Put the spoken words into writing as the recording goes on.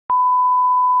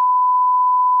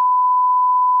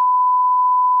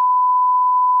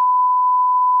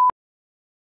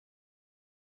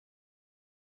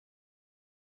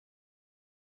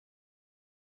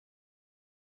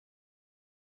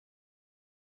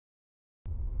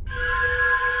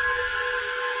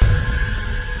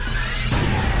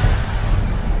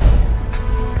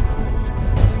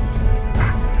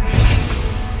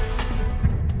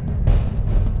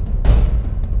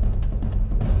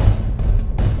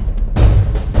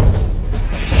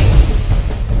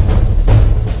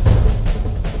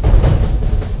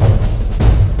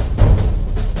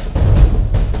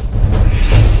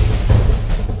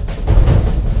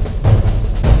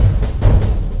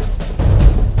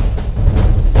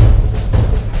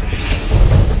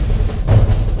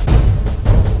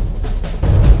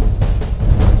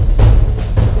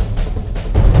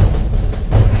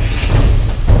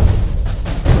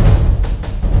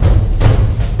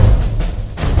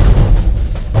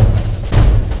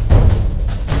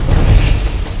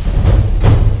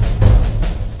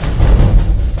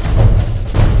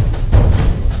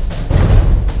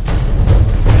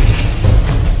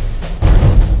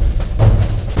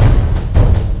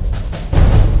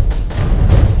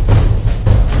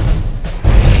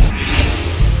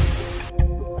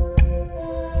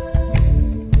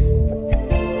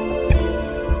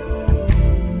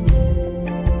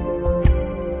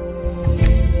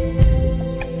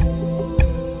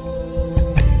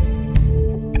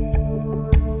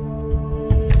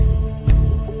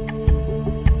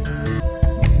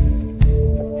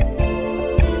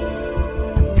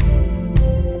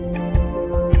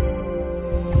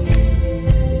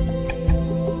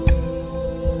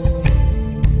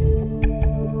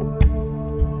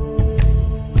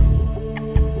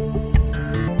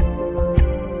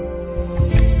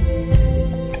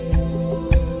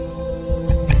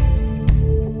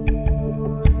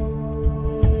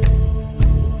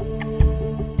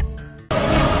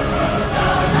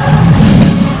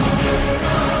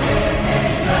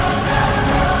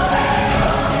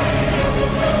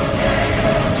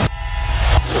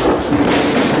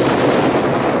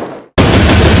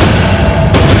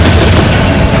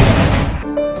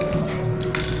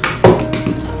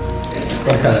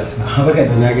Barka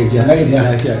da na gajiya.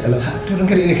 Lafiya kalau. To dan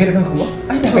kare kai da kanka ba?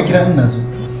 Ai da ka kira ina zo.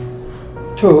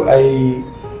 To ai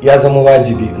ya zama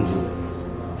wajibi in zo.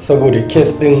 Saboda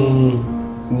kes din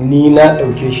ni na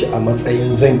dauke shi a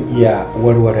matsayin zan iya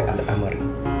warware al'amari.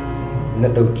 Na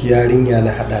dauki yarinya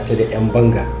na hada ta da yan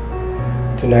banga.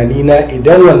 Tunani na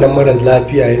idan wannan maras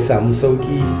lafiya ya samu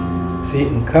sauki sai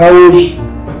in kawo shi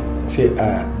sai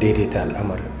a daidaita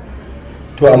al'amarin.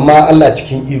 To amma Allah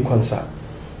cikin ikonsa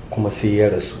kuma sai ya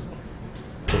rasu.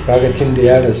 To kaga tun da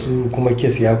ya rasu kuma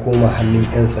kes ya koma hannun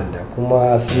 'yan sanda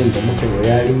kuma sanin da muka yi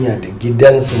yarinya da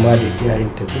gidansu ma da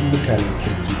iyayenta duk mutanen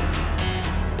kirki.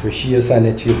 To shi yasa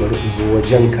na ce bari in zo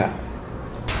wajenka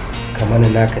ka mana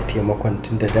naka taimakon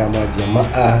tun da dama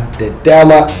jama'a da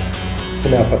dama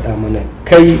suna faɗa mana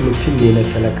kai mutum ne na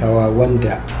talakawa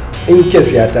wanda in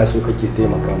kes ya taso kake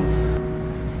taimaka musu.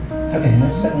 Haka ne na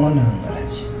ji daɗin wannan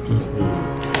alhaji.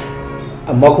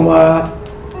 Amma kuma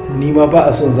ni ma ba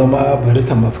a son zama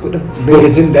baristan masu kuɗin. Daga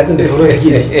jin daɗin da sauran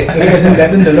suke ji. Daga jin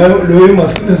daɗin da lauyoyi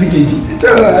masu kuɗin suke ji. To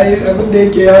ai abin da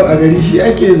yake yawo a gari shi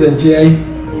ake zance ai.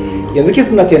 Yanzu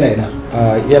kes na ta yana ina?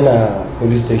 Yana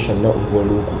police station na unguwar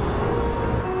Loko.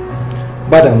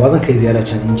 Ba damuwa zan kai ziyara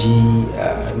can in ji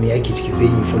me ake ciki sai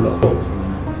in follow up.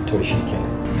 To shi kenan.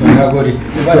 To na gode.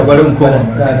 Ba da barin koma.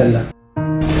 Ta dalla.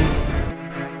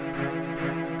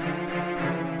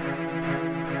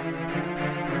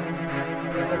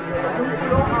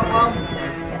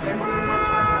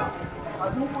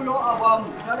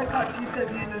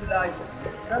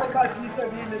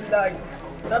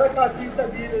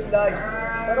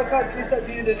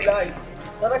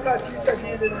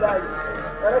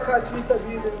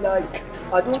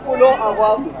 A dunkulo a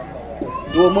bamu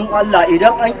domin Allah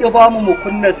idan an ƙi bamu mu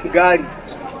kunna sigari.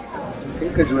 Kai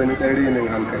ka ji wani ɗan renin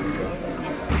hankali ba.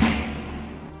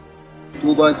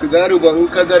 To ba sigari ba in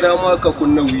ka ga dama ka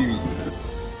kunna wiwi.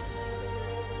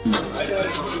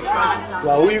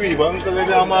 Ba wiwi ba in ka ga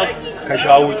dama ka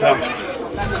sha wuta.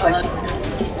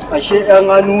 Ashe 'yan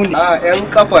hannu ne. A 'yan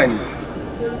kafa ne.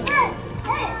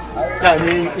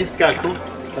 Mutanen iska ko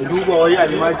ka duba wai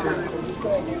almajiri.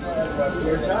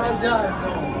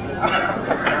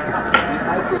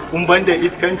 Kun ban da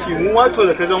iskanci mu wato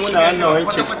da kaga muna wannan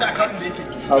wanke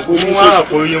mu ma a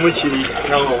koyi muke yi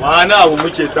yawa wani abu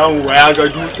muke samu wa ya ga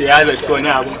dutse ya zaci wani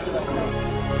abu.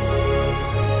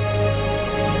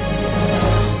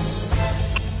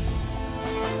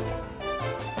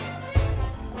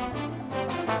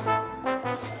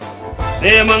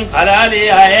 Neman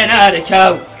halaliya yana da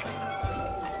kyau.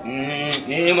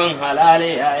 Neman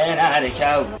halaliya yana da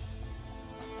kyau.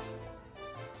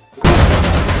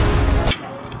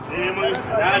 Neman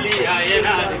halaliya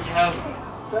yana da kyau.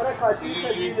 Saraka fi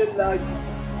sabilillahi.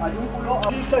 A dunkulo a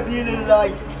fi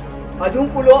sabilillahi. A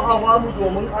dunkulo a bamu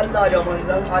domin Allah da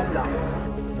manzon Allah.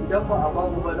 Idan ba a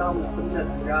bamu ba za mu kunna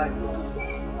sigari.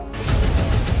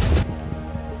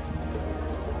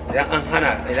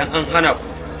 Idan an hana ku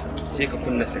sai ka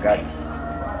kunna sigari.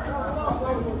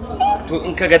 To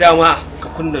in ka ga dama ka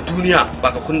kunna duniya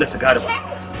ba ka kunna sigari ba.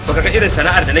 Baka ga irin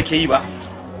sana'ar da nake yi ba.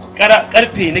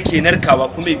 Karfe nake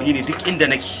narkawa kuma bi ne duk inda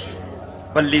nake.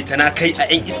 Balle ta na kai a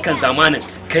 'yan iskan zamanin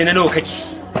kai na nawa kake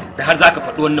da har zaka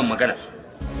faɗi wannan magana.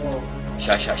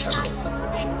 Sha.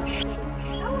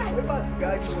 Ba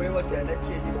sigari wai wanda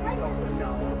nake nufi da kunna.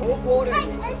 Ko gore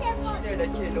ne shine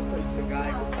nake nufin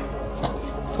sigari.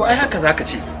 To ai haka zaka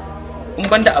ce. In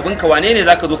banda abinka wane ne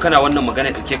zaka zo kana wannan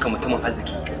magana kake ka mutumin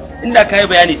arziki. Inda ka yi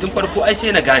bayani tun farko ai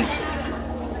sai na gane,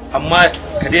 amma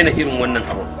ka daina irin wannan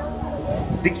abu.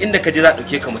 Duk inda ka je za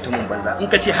ɗauke ka mutumin banza. In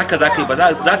ka ce haka za ka yi ba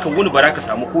za ka wuni ba za ka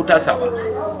samu ko tasa ba.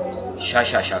 Sha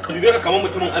ka dube ka kamar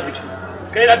mutumin arziki.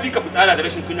 Kai na fi ka fitsara da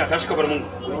rashin kunya tashi ka bar mun.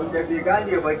 Wanda bai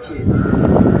gane ba ke.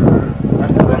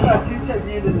 Saraka fi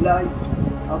sabilillahi.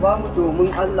 A ba mu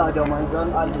domin Allah da manzon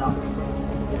Allah.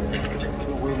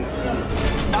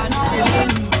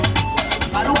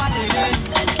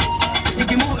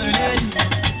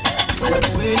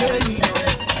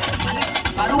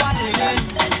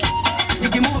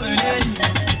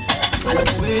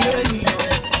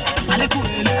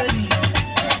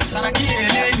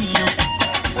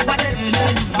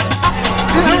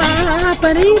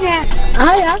 Farida.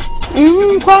 Aya.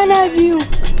 Kwana biyu.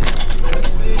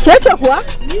 Ke ce kuwa?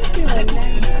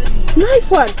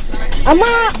 Nice one. Amma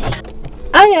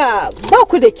Aya ba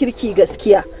ku da kirki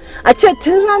gaskiya. A ce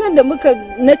tun ranar da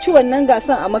na ci wannan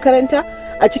gasan a makaranta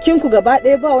a cikin ku gaba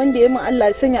ɗaya ba wanda ya min Allah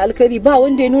ya sanya alkhairi, ba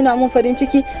wanda ya nuna min farin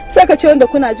ciki, sai ka ce wanda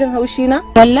kuna jin haushi na?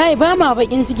 Wallahi ba ma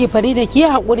bakin ciki Farida, ke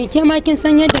hakuri, ke ma kin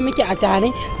san yadda muke a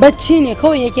tare, bacci ne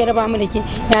kawai yake raba mu da ke.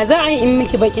 Ya za a yi in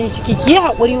miki bakin ciki? Ki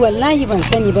hakuri, wallahi ban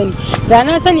sani bane. Da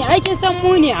na sani ai kin san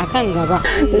mu ne akan gaba.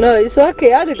 No, iso haka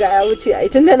ya riga ya wuce ai,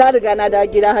 tunda na riga na dawo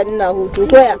gida har ina hutu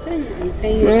koya.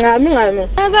 Amin amin.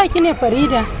 Na za ki ne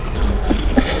Farida?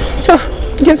 To,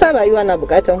 kin san rayuwa na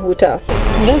bukatan huta.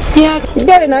 Gaskiya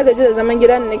gari na gaji da zaman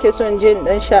gida ne, nake so in je in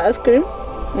dan sha ice cream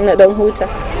na dan huta.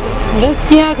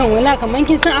 Gaskiya kan wala kaman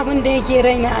kin san abin da yake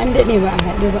raina an dade ba a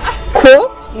haɗu ba.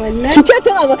 Ko? Wallahi. Ki ce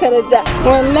tun a makaranta.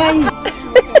 Wallahi.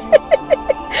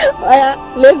 Aya,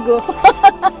 let's go.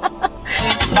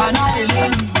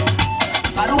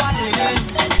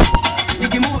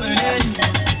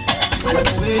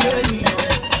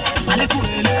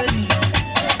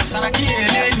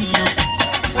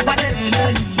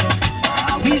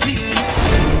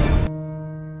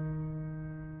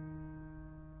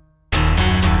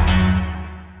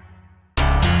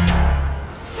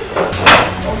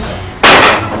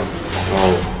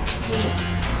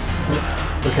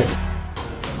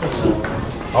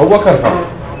 Abubakar fa.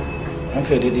 An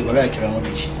kai daidai ba za a kira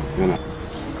maka shi.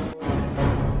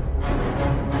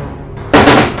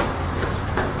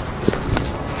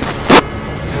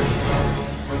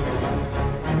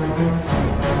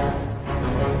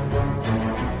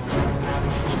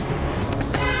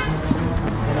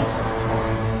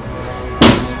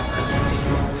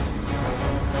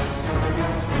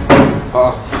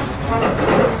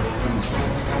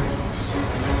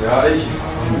 Ya aiki.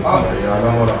 Ya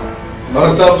lamura.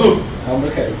 Marasa Abdul.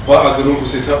 Ba a garin ku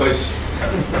sai ta ɓaci.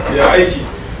 Ya aiki.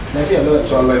 Lafiya lau.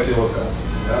 To Allah ya taimaka.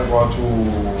 Ya wato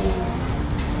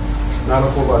na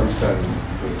rako barista ne.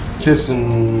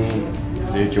 Kesin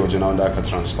da yake wajen wanda aka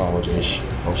transfer wajen shi.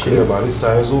 Shi ne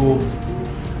barista ya zo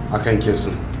akan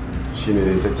kesin. Shi ne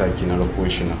da ya tattaki na rako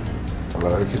shi na.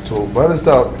 To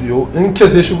barista yo in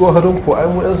kes ya shigo hannun ku ai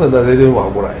mu yan sanda zai dai mu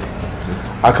hakura ai.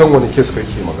 Akan wani kes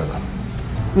kake magana?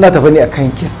 Ina tafi ne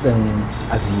akan kes din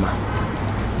Azima.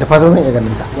 Da fatan zan iya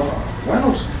ganin ta.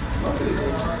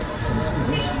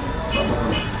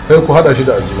 Kai ku hada shi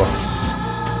da Azima.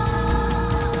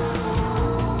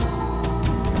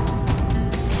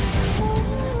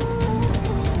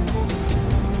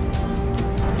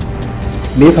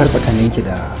 Me ya faru tsakaninki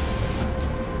da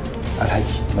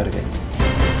Alhaji Marigayi?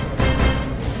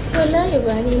 Wallahi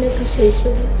ba ni na kashe shi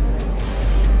ba.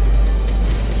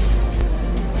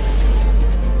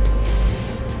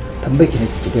 Tambayki ne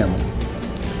kike gaya mun.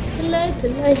 Wallahi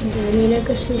tallahi ba ni na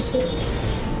kashe shi.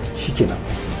 Shikenan.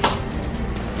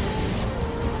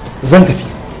 Zan tafi.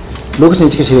 Lokacin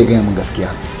da kika shirya gaya mun gaskiya,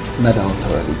 ina da hawan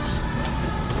saurare ki.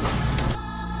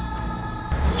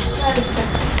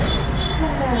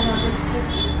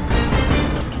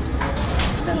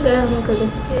 Zan gaya maka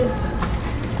gaskiya.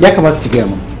 Ya kamata ki gaya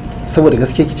mun, saboda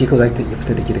gaskiya ki ce kawai za ta iya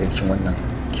fitar da ke daga cikin wannan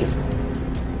kes.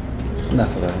 Ina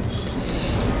saurare ki.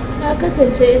 Na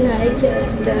kasance ina aiki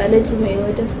da Alhaji mai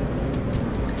wada.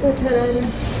 Wata rana.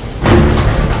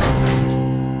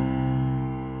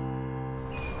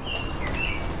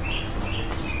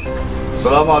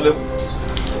 Salamu alaikum.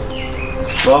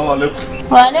 Salamu alaikum.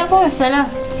 Wa alaikum salam.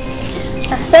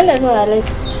 San da zuwa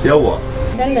alaikum. Yawa.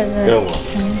 San da zuwa. Yawa.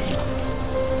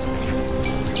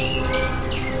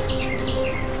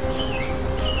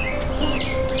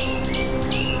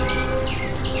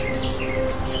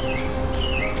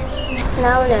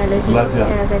 Na wuni Alhaji. Lafiya.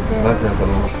 Ya gajiya. Lafiya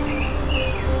kalau.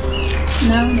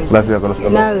 Na Lafiya kalau.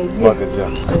 Na gajiya. Ba gajiya.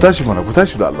 Ku tashi mana, ku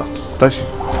tashi da Allah. Ku tashi.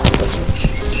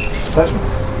 Tashi.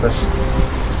 Tashi.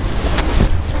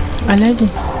 Alhaji.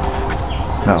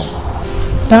 Na'am.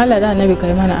 Don Allah da Annabi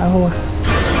kai mana ahuwa.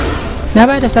 Na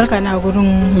ba da sarka na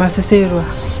gurin masu sayarwa.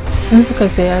 In suka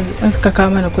saya, in suka kawo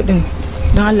mana kuɗin,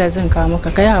 don Allah zan kawo maka,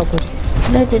 kai hakuri.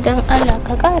 Alhaji don Allah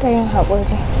ka ƙara yin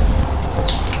haƙuri.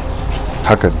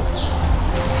 Haka ne.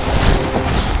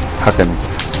 Haka ne.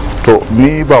 To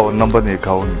ni ba wannan ba ne ya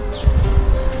kawo ni.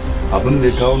 Abin da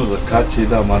ya kawo ni zakka ce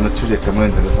dama na cire kamar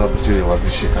yadda na saba cirewa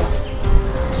duk shekara.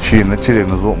 Shi na cire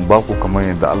na zo in baku kamar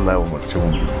yadda Allah ya umarce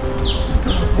mu.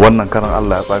 Wannan karan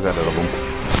Allah ya tsaga da rabon ku.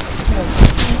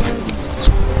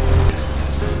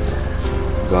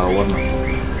 Ga wannan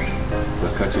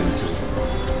zakka ce na cire.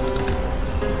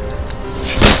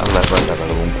 Shi Allah ya tsaga da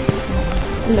rabon ku.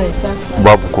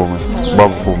 Babu komai,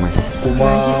 babu komai. Kuma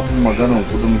maganar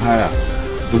kudin haya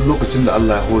duk lokacin da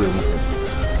Allah ya hore muku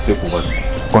sai ku bari.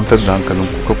 Kwantar da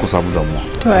hankalinku kar ku samu damuwa.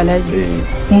 To Alhaji.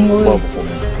 Babu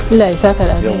komai. Allah ya saka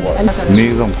da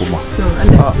ni zan kuma.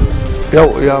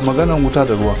 Yau ya maganar wuta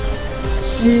da ruwa.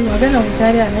 magana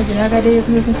wuta da Alhaji na ga dai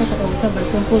sun kaka da wutar ban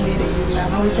san ko bai da yi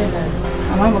amma wutar da zuwa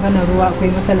amma maganar ruwa akwai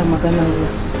matsalar maganar ruwa.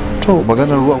 To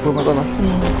maganar ruwa akwai matsala?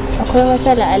 Akwai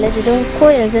matsala Alhaji don ko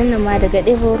yanzu nan ma daga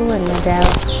ɗebo ruwan na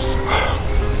dawo.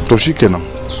 To shikenan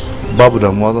babu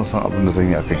damuwa zan san abin da zan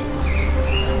yi akai.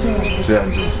 Sai an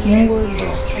ji. Mun gode.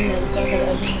 Allah ya saka da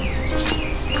abin.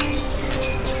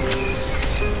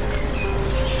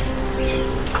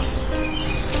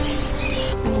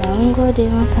 Mun gode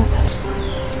maka.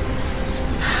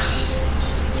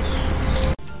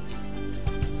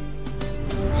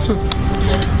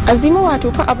 Azima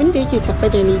wato fa abin da yake tafe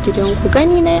da ni gidanku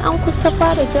gani na an kusa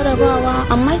fara jarabawa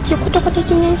amma ke kwata-kwata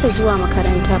kin yanke zuwa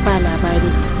makaranta ba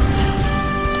labari.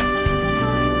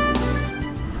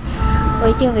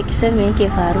 Wai ke baki san me yake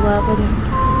faruwa ba ne?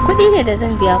 Kuɗi ne da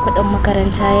zan biya kuɗin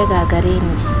makaranta ya gagare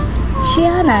ni. Shi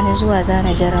hana ni zuwa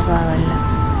zana jarabawan nan.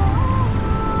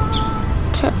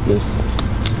 Tabbi.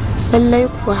 Lallai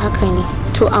kuwa haka ne.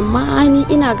 To amma ni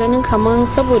ina ganin kaman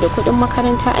saboda kuɗin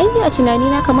makaranta ai a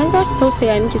tunanina kaman za su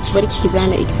tausaya miki su barki ki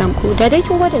zana exam ko da dai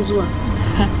kin gwada zuwa.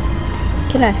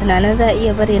 Kina tunanin za a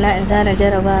iya bare na in zana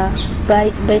jaraba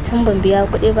bai tun ban biya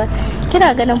kuɗi ba?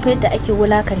 Kina ganin fa yadda ake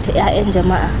wulakanta 'ya'yan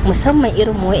jama'a musamman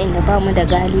irin mu wa'anda ba mu da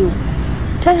galihu.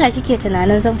 Ta yaya kike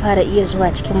tunanin zan fara iya zuwa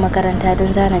cikin makaranta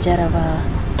don zana jarabawa?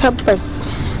 Tabbas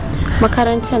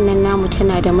makarantar nan namu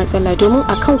tana da matsala domin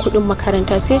akan kuɗin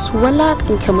makaranta sai su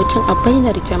walakanta mutum a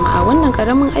bainar jama'a wannan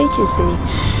karamin aikin su ne.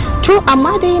 To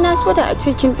amma dai na so da a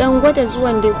ce kin dan gwada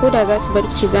zuwan dai ko da za su bar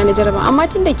ki zana jaraba amma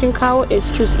tunda kin kawo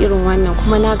excuse irin wannan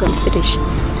kuma na gamsu da shi.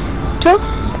 To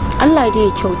Allah dai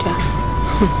ya kyauta.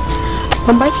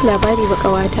 Ban baki labari ba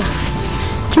kawata.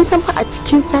 Kin san fa a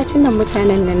cikin satin nan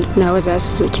mutanen nan nawa za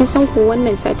su zo. Kin san ko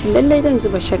wannan satin lallai zan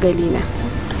zuba shagali na.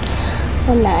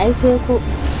 Allah ai sai ko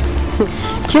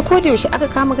ke ko da yaushe aka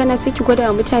kama gana sai ki gwada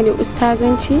wa mutane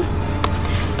ustazanci.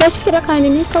 Tashi ki raka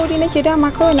ni sauri nake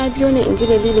dama kawai na biyo ne in ji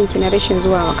dalilin ki na rashin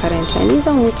zuwa makaranta ni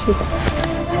zan wuce.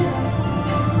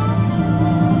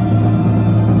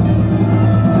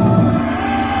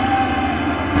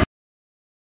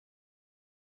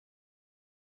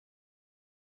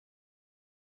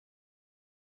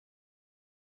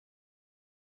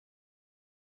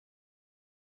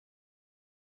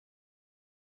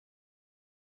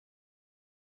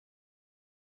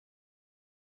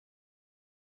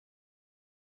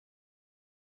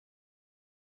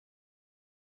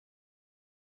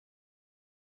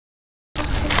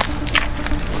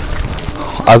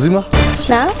 Azima?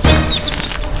 Na?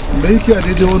 Me yake a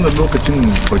daidai wannan lokacin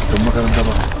bakin makaranta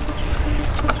ba?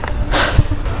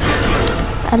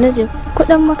 Alhaji,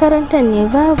 kuɗin makarantar ne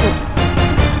babu.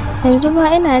 Yanzu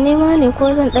ma ina nema ne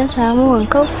ko zan dan samu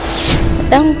wankau.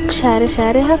 Dan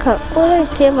share-share haka ko zai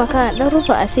taimaka dan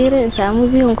rufe asiri in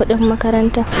samu biyan kuɗin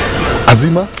makaranta.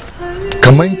 Azima?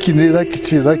 Kaman ki ne zaki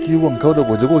ce zaki yi wankau da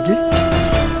goge-goge?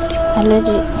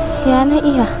 Alhaji, ya na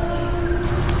iya.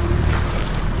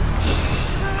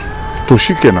 To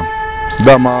shikenan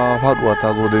dama faduwa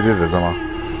ta zo daidai da zama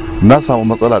na samu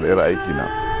matsala da yar aiki na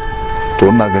to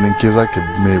ina ganin ke zaki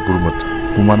mai gurmata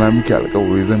kuma na miki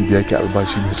alƙawari zan biya ki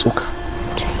albashi mai tsoka.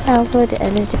 Nagode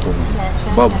Alhaji.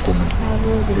 Babu komai.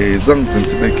 Zan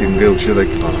tuntube ki ga yaushe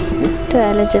zaki fara. To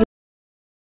Alhaji.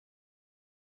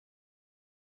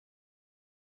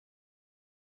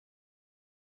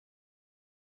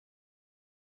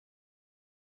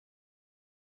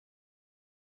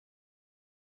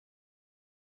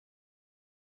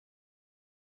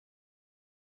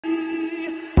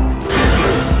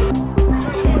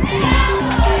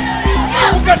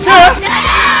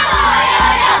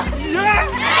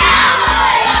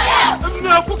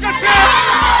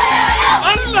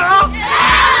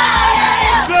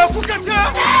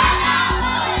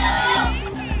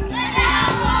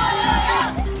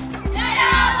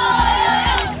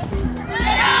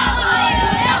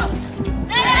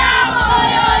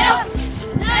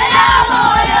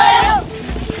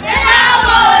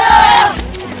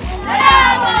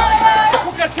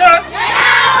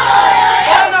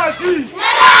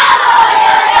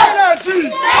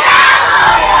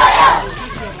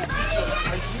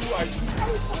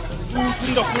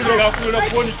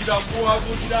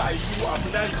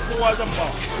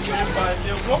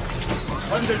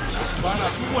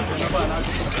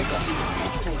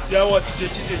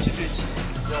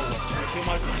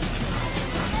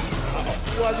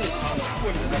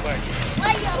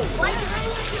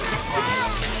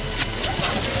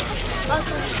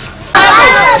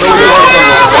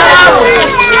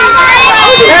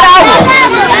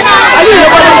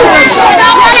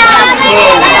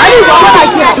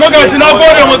 Magaji na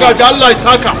gode magaji Allah ya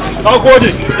saka na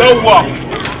gode yawwa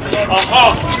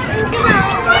aha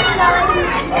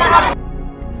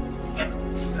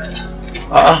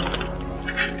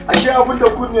abin da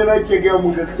kunne na ke gaya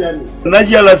mu gaskiya ne. Na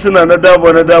ji yara suna na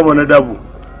dabo.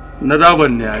 Na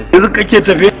daban ne ai. Yanzu kake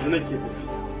tafe? Yanzu nake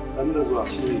tafe. San da zuwa.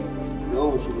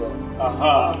 Zo mu shiga.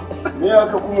 Aha. Me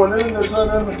aka kuma nan da zuwa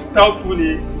nan taku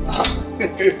ne.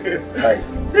 Kai.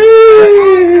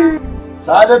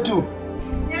 Sadatu.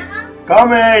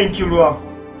 Kama yayin ki ruwa.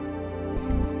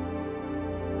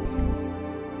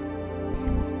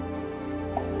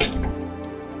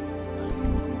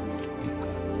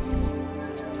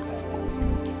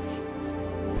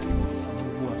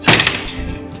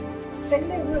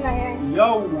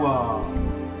 Yawwa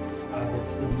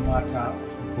Sa'adatu din mata.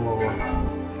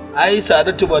 Ai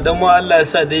Sa'adatu ba dan ma Allah ya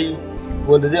sa dai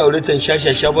wanda zai aure ta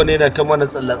shashasha bane yana ta mana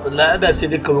tsalla da sai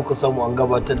duka zo ka samu an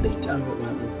gabatar da ita.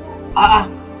 A'a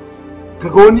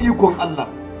kaga wani ikon Allah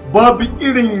babu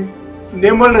irin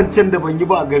neman rancen da ban yi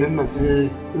ba a garin nan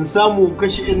in samu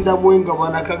kashi in damoyin gaba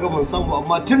na kaga ban samu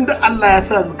amma tunda Allah ya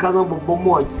sa ka zama babban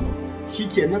mawaki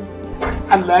shikenan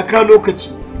Allah ya ka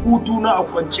lokaci hutu na a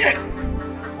kwance.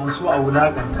 An so a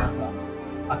wulakanta ka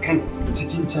akan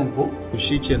cikin can ko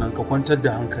shi kenan ka kwantar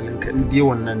da hankalinka in dai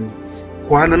wannan ne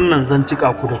kwanan nan zan cika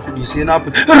ku da kuɗi sai na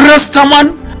fita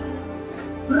rastaman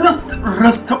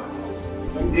rasta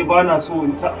dan dai ba na so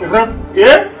in sa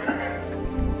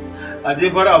a dai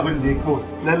bar abin da ya kawai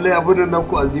lallai abin nan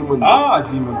ku azimin ne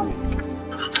azimin ne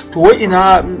to wai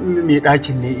ina mai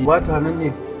ɗakin ne ba ta nan ne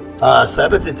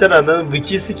Saratu tana nan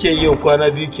biki suke yi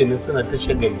kwana biyu kenan suna ta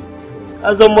shagali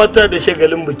azan mata da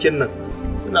shagalin bikin nan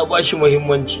suna ba shi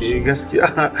muhimmanci gaskiya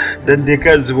dan dai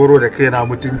ka zuburo da kai na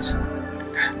mutunci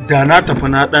da na tafi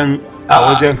na dan a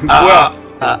wajen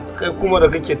kai kuma da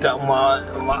kake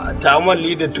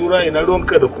ta'amali da turai na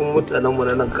ruwanka da kuma mutanen mu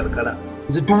na nan karkara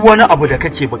yanzu duk wani abu da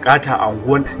kake bukata a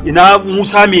unguwan ina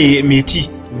Musa mai ti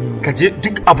ka je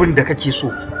duk abin da kake so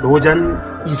da wajen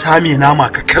Isa mai nama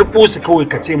ka karbo su kawai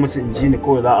ka ce musu inji ne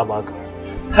kawai za a baka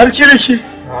har ki da shi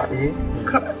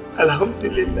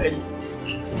alhamdulillah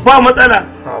ba matsala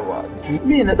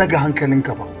me na daga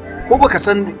hankalinka ba ko baka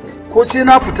san ko sai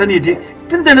na fita ne dai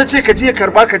tunda na ce ka je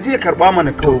karba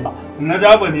mana kawai na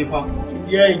daba ne fa kin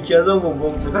ji yayin ki zan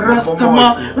babban rastama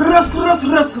ras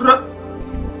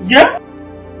ya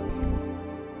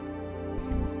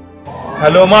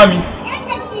hello mami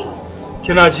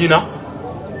kina ji na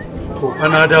to fa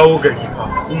na dawo gari fa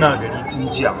ina gari tun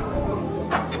jiya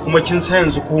kuma kin san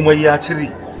yanzu komai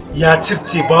ya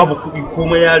circe babu kuɗi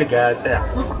komai ya riga ya tsaya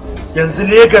yanzu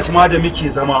Legas ma da muke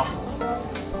zama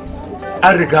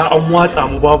an riga an watsa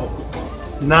mu babu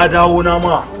na dawo na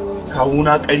ma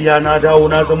kawuna ƙarya na dawo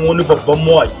na zama wani babban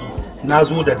mawaki na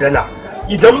zo da dala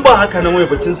idan ba haka na mai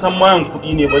bakin san mayan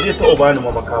kuɗi ne ba zai taɓa bani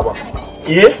mamaka ba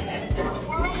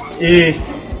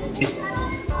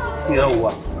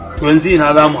yawwa yanzu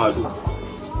ina za mu haɗu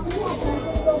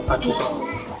a tuka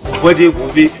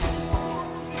gobe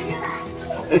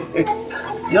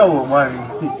yawa mami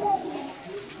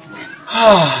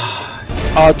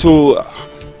a to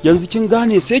yanzu kin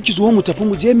gane sai ki zo mu tafi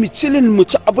mu je mu cilin mu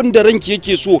ci abin da ranki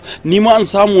yake so ni ma an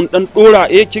samu dan dora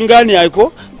kin gane ai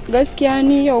ko gaskiya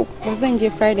ni yau ba zan je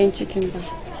fried chicken ba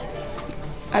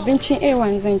abincin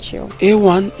A1 zan ci yau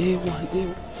A1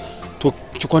 to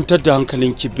ki kwantar da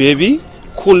hankalinki baby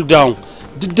cool down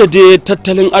duk da dai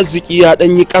tattalin arziki ya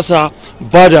dan yi ƙasa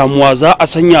ba damuwa za a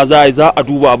sanya za a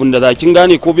duba abin da za kin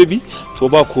gane ko baby to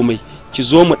ba komai ki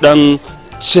zo mu dan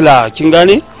cila kin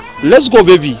gane let's go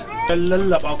baby dan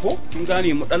lallaba ko kin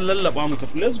gane mu dan lallaba mu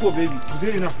tafi let's go baby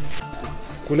je ina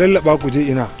ku lallaba ku je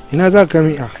ina za ka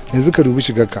mi'a yanzu ka dubi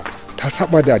shigarka ta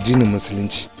saba da addinin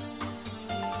musulunci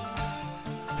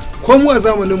ko mu a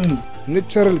zamanin mu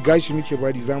natural gashi muke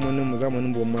bari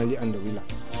zamanin Bon Mali and Wila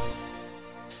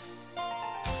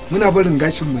muna barin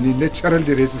gashin mu ne natural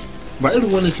dresses ba irin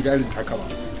wannan shiga irin taka ba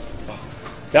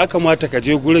ya kamata ka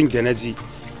je gurin Genaji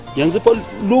yanzu fa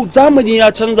zamani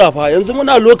ya canza fa yanzu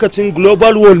muna lokacin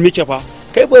global world muke fa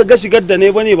kai ba ga shigar da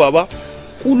ne bane baba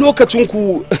ku lokacin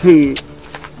ku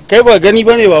kai ba gani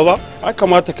bane baba ya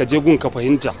kamata ka je gun ka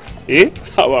fahimta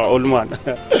ba Olman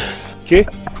ke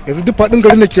yanzu duk fadin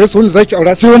garin da ke so wanda zaki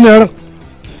aura sai wannan yaran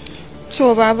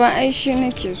to baba ai shi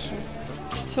nake so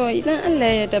to idan Allah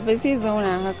ya yarda ba zai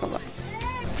zauna haka ba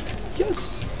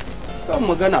yes kan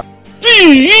magana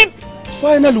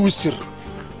final whistle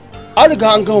an riga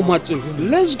an gama matsin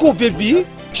let's go baby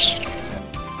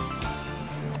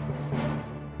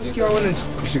gaskiya wannan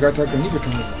shiga ta gani ba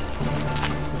tun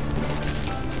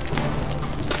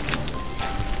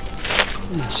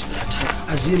ina shiga ta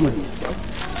azimin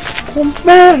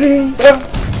kumbere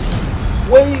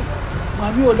wai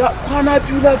mami wala kwana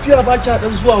biyu lafiya ba kya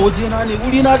dan zuwa waje na ne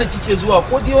wuri na da kike zuwa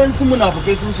ko dai wani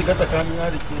munafukai sun shiga tsakanina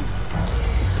da ke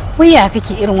wuya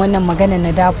kake irin wannan magana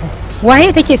na dafu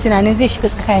waye kake tunanin zai shiga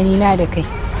tsakanina da kai?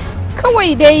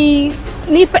 Kawai dai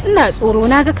ni fa ina tsoro,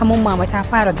 naga kamar mama ta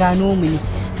fara gano mu ne,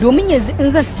 domin yanzu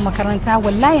in zan tafi makaranta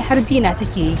wallahi har bina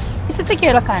take yi, ita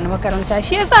take raka ni makaranta,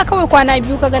 shi yasa kawai kwana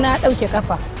biyu kaga na dauke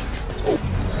kafa.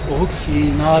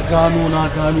 Okay, na gano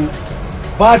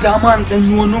ba dama in dan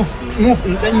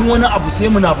yi wani abu sai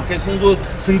munafukai sun zo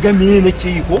sun ga meye nake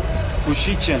yi ko to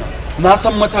shikenan na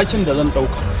san matakin da zan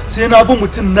dauka, sai na bi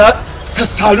mutum na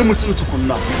sassari mutum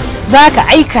tukunna. Zaka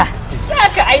aika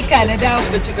na dawo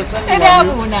da kika sani na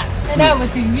dawo na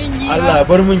mutum min yi. Allah ya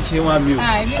bar min ke ma miyo.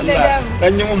 Allah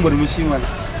dan yi mun murmushi mana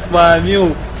ma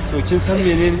miyo. To kin san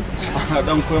menene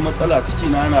dan koyi matsala ciki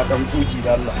na yana dan koki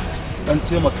da Allah dan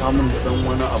taimaka min da dan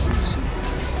wani abinci.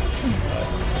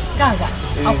 Kaga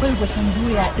akwai gutun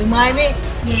doya dumame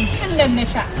yanzu nan na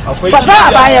sha. Ba za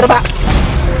a bayar ba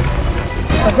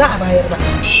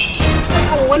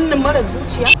kan wannan mara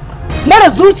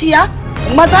zuciya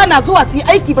maza na zuwa su yi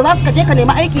aiki ba za su kaje ka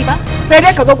nemi aiki ba, sai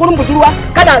dai ka zo gurin budurwa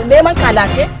kana neman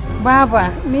kalace. Baba,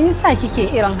 me yasa kike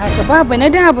irin haka? Baba na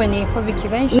daba ne fa biki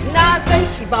gan shi. Na san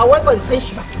shi ba wai ban san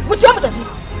shi ba. Wuce mu tafi.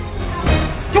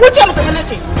 Ki wuce mu tafi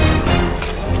nace.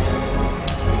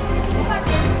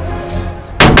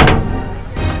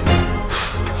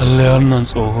 Allah wannan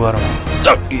tsohuwar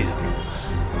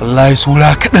wallahi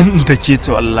sura kaɗan in take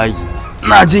ta wallahi.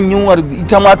 Ina jin yunwar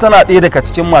ita ma tana ɗaya daga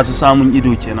cikin masu samun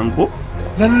ido kenan ko?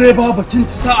 Lalle baba kin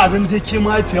ci sa'a dan dai ke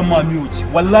mahaifiyar mamiyo ce.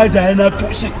 Wallahi da yana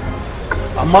toshe.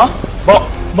 Amma ba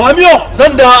mamiyo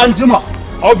zan dawo an jima.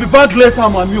 I'll be back later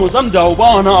mamiyo zan dawo ba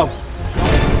wani abu.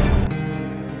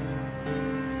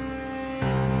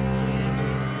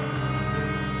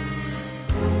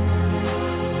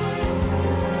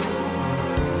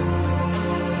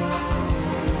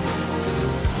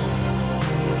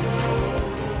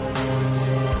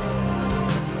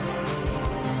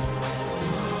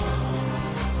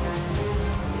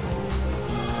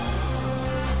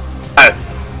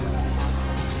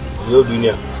 Yau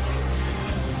duniya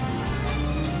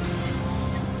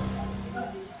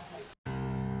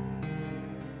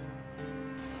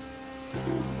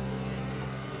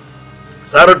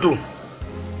Saratu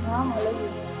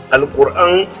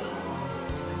Alƙur'an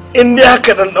in dai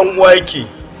haka dan uwa yake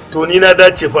to ni na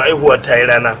dace fa aihuwa ta yi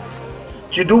rana.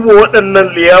 Ki duba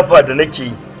waɗannan liyafa da nake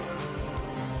yi,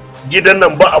 gidan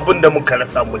nan ba abin da muka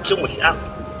rasa, mu ci mu sha.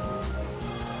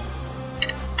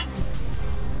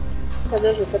 Ka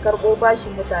je ka karɓo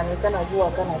bashin mutane kana zuwa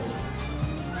kana ci.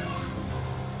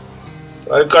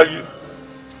 Ai kaji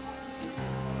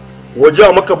waje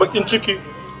a maka bakin ciki,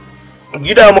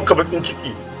 gida maka bakin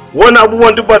ciki, wani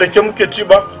abubuwan duk ba da ke muke ci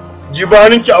ba.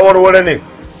 Jibaninki a warware ne,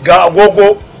 ga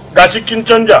agogo ga cikin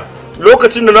canja.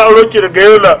 Lokacin da na aro ki daga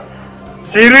yola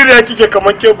siririya kike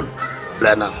kamar kebul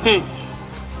rana.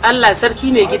 Allah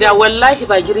sarki mai gida, wallahi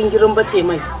ba girin bace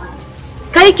mai.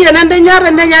 Kai kenan dan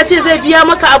yaron nan ya ce zai biya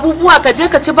maka abubuwa ka je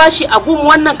ka ci bashi a gun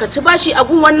wannan ka ci bashi a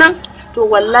gun wannan, to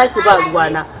wallahi ba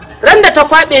ruwana. Ran da ta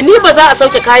kwabe ni ba za a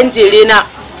sauke kayan jere na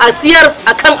a tsiyar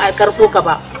akan a karko ka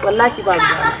ba, wallahi ba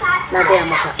ruwana. Na gaya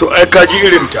maka. To ai ka ji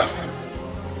irin ta.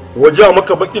 Waje a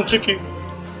maka bakin ciki,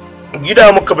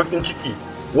 gida maka bakin ciki,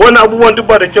 wani abubuwan duk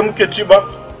ba da ke muke ci ba.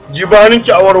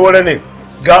 Jibaninki a warware ne,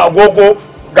 ga agogo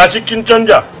ga cikin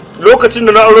canja. Lokacin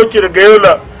da na aro ki daga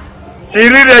yola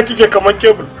siririya kike kamar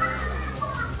kebul.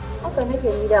 Haka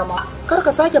nake ni dama. Kar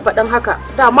ka sake faɗan haka,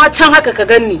 dama can haka ka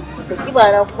ganni. Da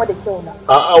kiba na kuma da kyau na.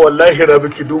 A'a wallahi Rabi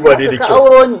ki duba dai da kyau. Ka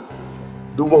auro ni.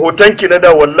 Duba hotonki na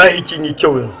da wallahi kin yi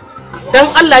kyau yanzu. Dan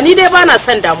Allah ni dai bana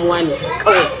son damuwa ne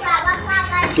kawai.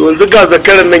 To yanzu ga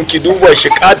zakaran nan ki duba shi,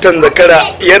 katan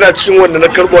zakara yana cikin wanda na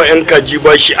karbo yan kaji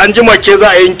bashi. An jima ke za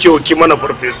a yanke wa ki mana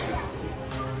farfesu.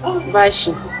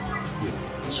 Bashi.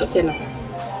 Shikenan.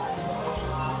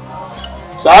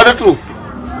 Sa'adatu.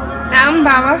 Na'am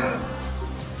baba.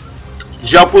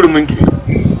 Jakuri minki.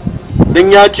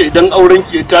 Dan ya ce idan auren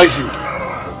ki ya tashi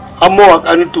har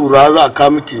mawaka na tura za a ka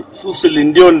miki su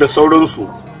Silindiyon da sauransu.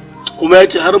 Kuma ya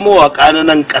ce har mawaka na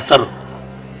nan kasar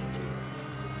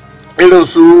irin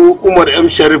su Umar M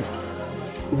Sharif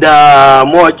da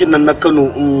mawakin nan na Kano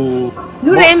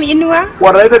Nura M Inuwa.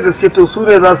 Warai da gaske to su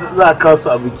ne za a kawo su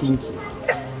a bikin ki.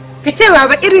 Ka ce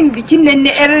baba irin bikin nan na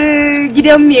yar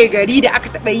gidan mai gari da aka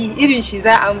taba yi irin shi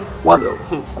za a mu.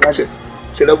 Wallahi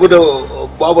ki rabu da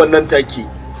baban nan take.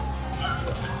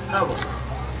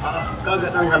 Kaga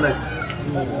dan halal.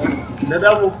 Na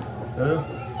dabo.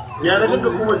 Ya na ganka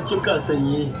kuma jikinka a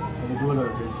sanye. Dole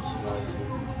da jiki ba sai.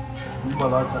 In ba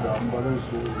za ka da ambaran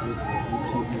su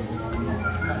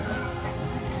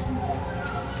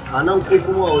a nan ko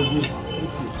kuma a waje.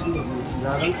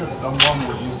 Yaran ka su dan ba mu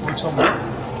waje ko can ba.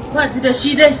 Ba ji da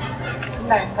shi dai.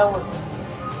 Allah ya sauwa.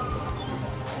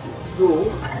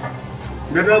 to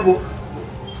na dabo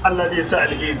Allah ne ya sa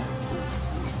alheri.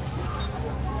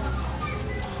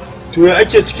 To ya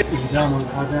ake cikin daman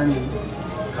ka gane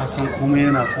ka san komai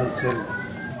yana son sirri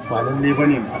ba lalle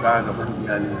bane mu faɗa gaban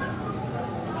iyalin.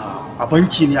 A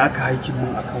banki ne aka haikin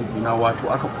mun akan gona wato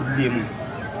aka kulle mun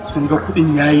sun ga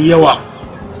kuɗin yayi yawa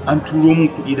an turo mun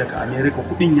kuɗi daga America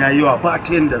kuɗin yayi yawa ba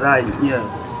ta yanda za a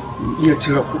iya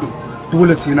cire kuɗin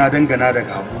dole sai na dangana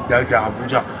daga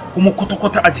Abuja kuma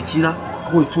kwata-kwata a jikina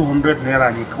kawai 200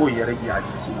 naira ne kawai ya rage a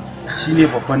jikina shine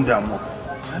babban damuwa.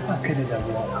 Ba ka da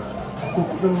damuwa akwai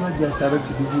kudin hajiya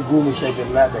Saratu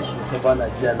 15,000 na da shi ta bana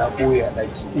jiya na ɓoye a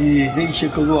ɗaki. Zai ishe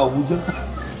ka zo Abuja?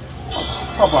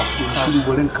 Haba shiru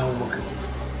barin kawo maka sai.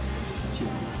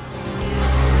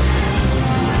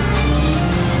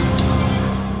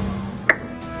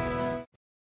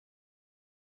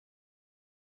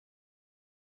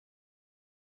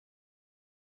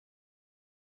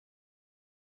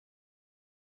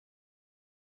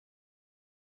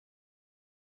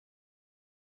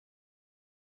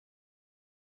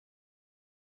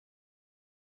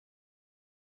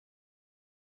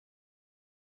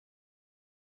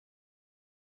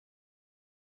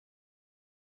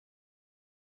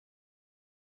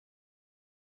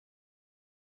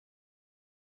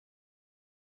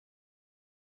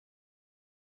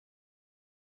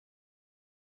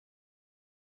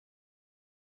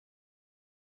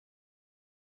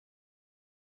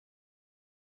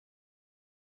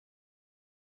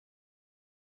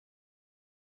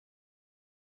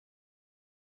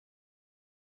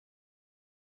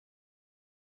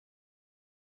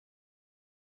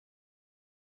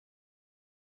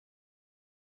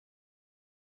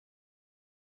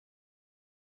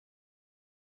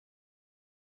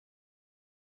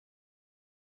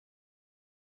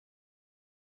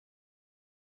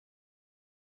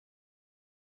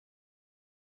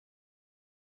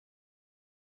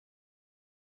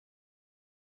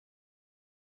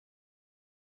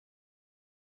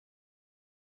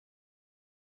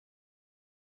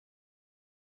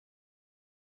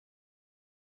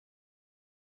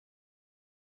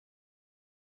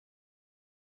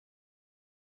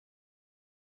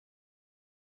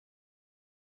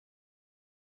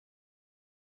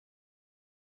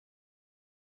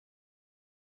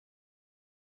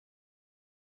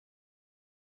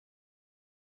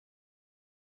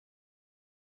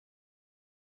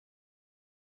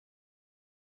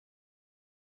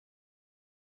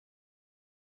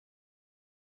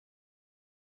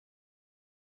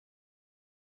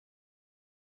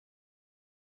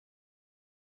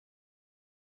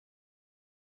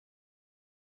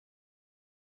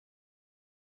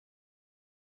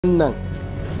 Nan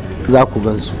za ku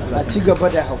gansu a ci gaba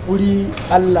da haƙuri.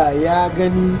 Allah ya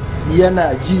gani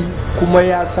yana ji kuma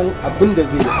ya san abin da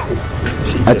zai yi.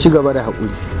 A ci gaba da haƙuri,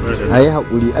 a yi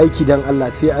haƙuri, aiki don Allah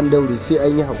sai an daure sai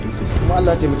an yi haƙuri. Kuma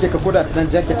Allah taimake ka koda ta dan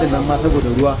jacket din nan ma saboda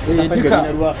ruwa ka san gari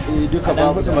na ruwa duka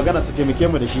ba musu magana su taimake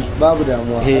mu da shi babu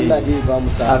damuwa. Allah dai ba mu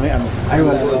sa amin amin.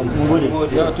 Aiwa mun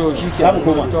gode to shikenan mu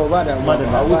koma to ba da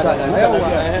a huta da yawa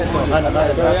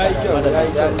yayi kyau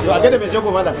to a gada mai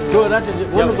jago malam to na ta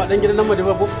wannan ba dan gidan nan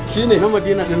Madina ba shine na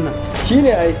Madina din nan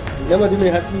shine ai na Madina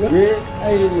mai hatsi ba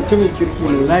ai mutumin kirki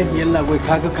ne wallahi yalla boy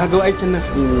kaga aikin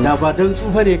nan da ba dan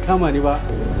tsufa ne kama ni ba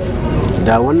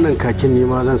da wannan kakin ne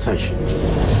ma zan sa shi.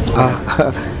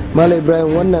 Malam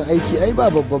Ibrahim wannan aiki ai ba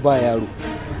babba ba yaro,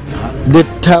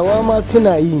 dattawa ma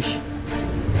suna yin shi,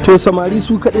 to samari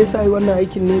su kaɗai sa yi wannan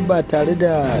aikin ne ba tare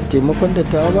da taimakon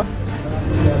dattawa ba.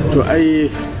 To ai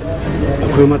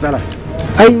akwai matsala.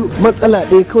 Ai matsala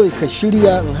ɗaya kawai ka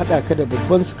shirya in haɗa ka da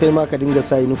babban su kai ma ka dinga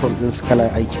sa uniform ɗin su kana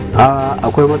aiki.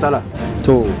 Akwai matsala.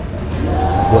 To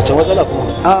wace matsala kuma?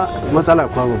 Matsala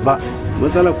kuwa babba.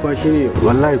 Matsala kuwa shine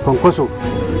wallahi kwankwaso.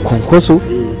 Kwankwaso?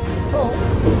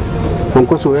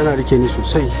 Kwankwaso yana rike ni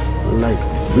sosai wallahi.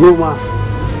 Noma.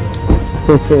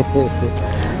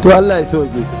 To Allah ya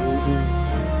sauke.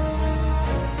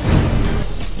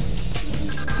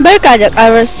 Barka da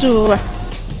ƙarar suwa.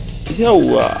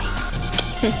 Yawwa.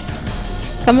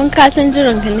 Kaman ka san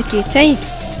jiran ka nake ta yi.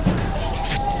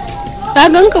 Ka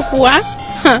ganka kuwa?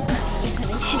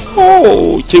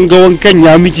 Oh, kin ga wankan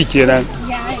ya miki kenan.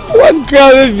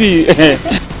 Wanka baby.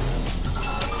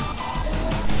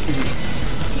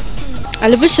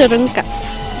 Albishirinka.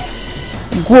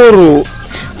 Goro.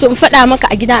 To in faɗa maka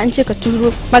a gida an ce ka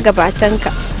turo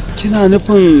magabatanka. Kina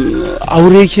nufin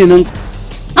aure kenan?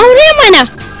 Aure mana.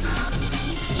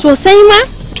 Sosai ma?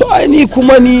 To ai ni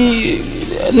kuma ni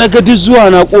na ga duk zuwa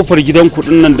na kofar gidan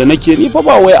kuɗin nan da nake ni fa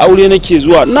ba wai aure nake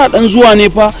zuwa, ina dan zuwa ne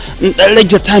fa in dan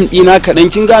rage time ɗina kaɗan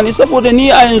kin gane, saboda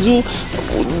ni a yanzu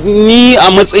ni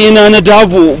a matsayina na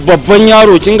dabo babban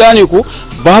yaro kin gane ko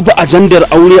babu ajandar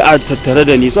aure a tattare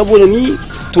da ni saboda ni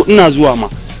to ina zuwa ma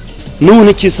nawa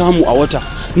nake samu a wata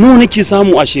nawa nake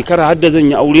samu a shekara har da zan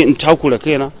yi aure in takura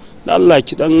kaina da Allah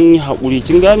ki dan haƙuri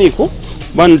kin gane ko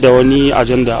ban da wani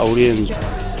ajanda aure yanzu.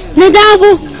 Na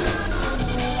dabo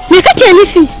me kake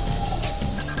nufi?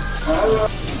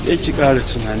 Ya ki ƙara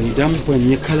tunani dan ban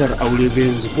yi kalar aure ba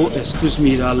yanzu ko excuse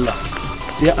me da Allah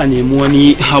sai a nemi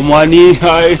wani hamani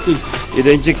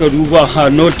idan kika duba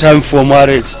no time for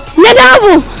marriage.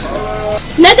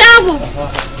 Na dabo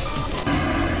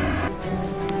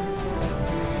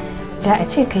da a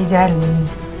ce kai jarumi ne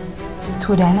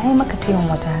to da na yi maka tayin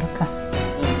wata harka.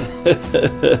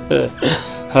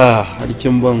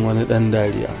 Harkin ban wani dan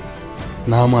dariya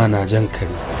nama na jan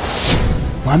kare.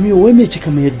 Mami wai me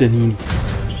kika mayar da ni ne?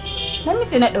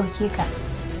 Namiji na ɗauke ka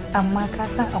amma ka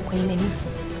san akwai namiji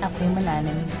akwai muna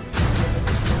namiji.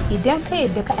 Idan ka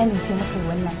yadda ka amince maka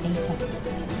wannan aikin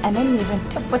a nan ne zan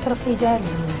tabbatar kai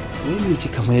jarumi ne. Wai me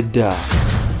kika mayar da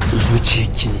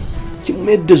zuciyarki ne? Kin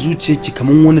mayar da zuciyarki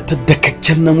kaman wani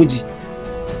taddakakken namiji.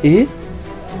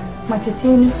 Mace ce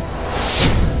ni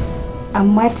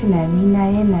amma tunanina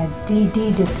yana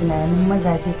daidai da tunanin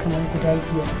mazaje kamar guda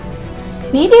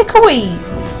 5. Ni dai kawai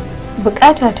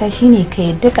bukatata shine ka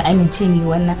yadda ka amince mi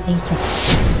wannan aikin.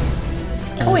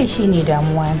 Kawai shine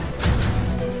damuwa na.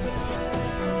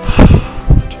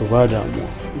 To ba damuwa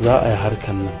za a yi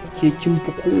harkan nan. Ke kin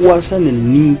fi kowa sanin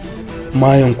ni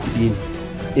mayan kuɗi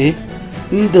ne.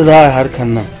 Inda za a yi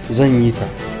harkan nan zan yi ta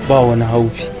ba wani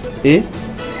haufi.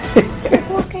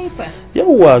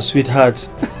 Yawwa sweetheart.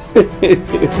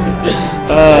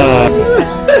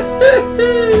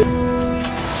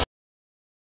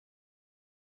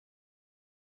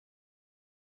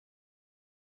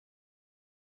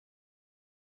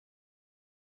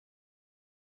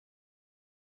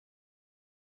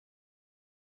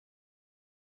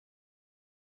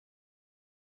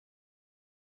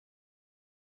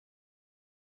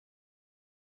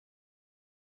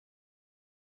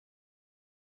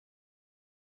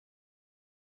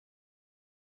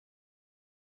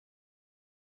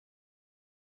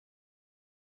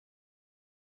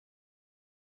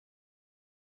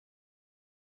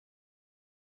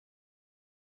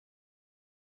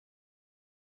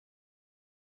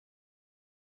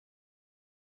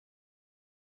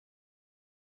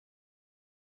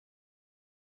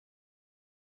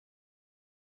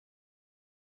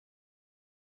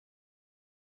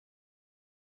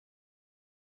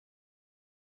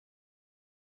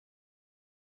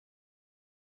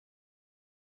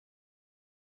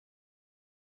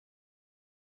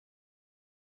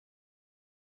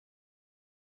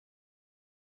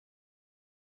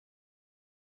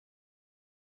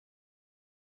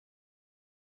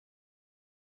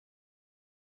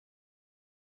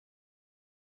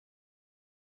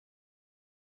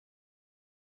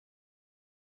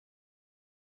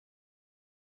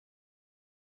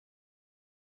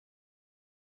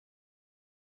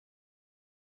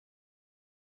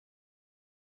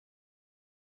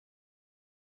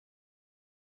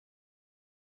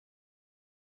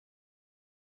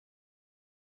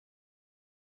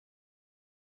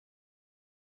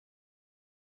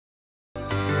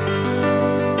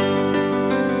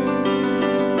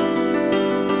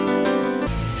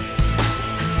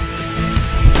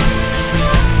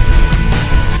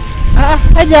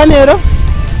 Hajiya Mero,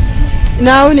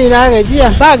 na wuni na gajiya.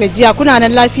 Ba gajiya, kuna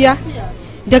nan lafiya?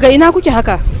 Daga ina kuke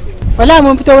haka? Wala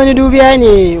mun fita wani dubiya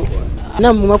ne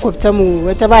nan makwabtanmu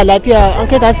wata ba lafiya an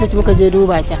kai ta asibiti muka je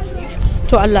duba ta.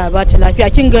 To Allah ba ta lafiya,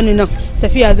 kin gani nan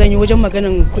tafiya zan yi wajen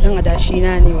maganin kudin adashi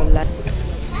na ne wallahi.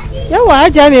 Yawa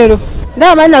Hajiya Mero,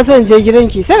 dama ina so in je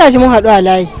gidanki sai gashi mun haɗu a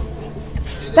layi.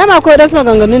 Dama akwai wadansu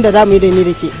maganganun da za mu yi da ni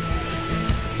da ke.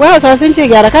 Wai Hausawa sun ce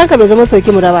gyara kanka bai zama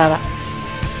soki mu raba ba.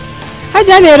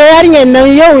 Hajiya Mero yarinyar nan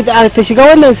yau ta shiga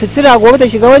wannan sutura gobe ta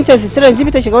shiga wancan sutura jibi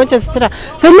ta shiga wancan sutura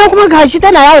sannan kuma gashi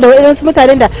tana yawo da waɗansu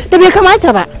mutanen da bai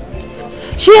kamata ba.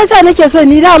 Shi yasa nake so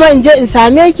ni dama in je in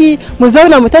same ki mu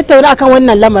zauna mu tattauna akan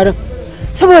wannan lamarin.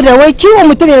 Saboda wai kiwon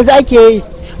mutum yanzu ake yi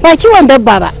ba kiwon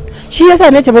dabba ba. Shi yasa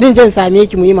nace bari in je in same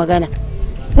ki mu yi magana.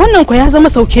 Wannan ko ya zama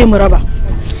sauke mu raba.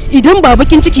 Idan ba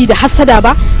bakin ciki da hassada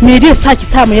ba me dai sa ki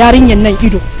sa mu yarinyar nan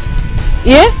ido.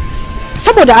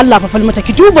 Saboda Allah fa falmata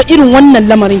ki duba irin wannan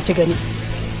lamarin ki gani.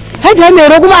 Hajiya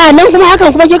Mero kuma a nan kuma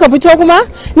hakan kuma kika fito kuma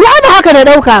ni ba haka da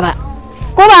dauka ba.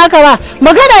 Ko ba haka ba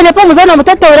magana ne fa mu zauna mu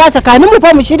tattauna tsakanin mu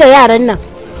fa mu shi da yaran nan.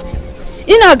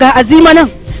 Ina ga Azima nan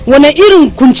wani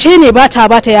irin kunce ne ba ta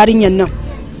yarinyan nan.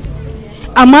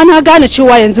 Amma na gane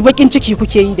cewa yanzu bakin ciki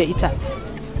kuke yi da ita.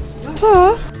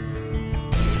 To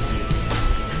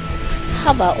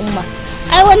haba umma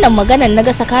ai wannan maganar na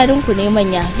ga sakarinku ne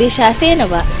manya bai shafe ni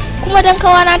ba, kuma dan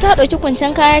kawana ta ɗauki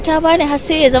kuncin kaya ta bani har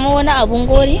sai ya zama wani abun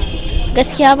gori,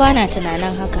 gaskiya bana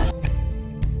tunanin haka.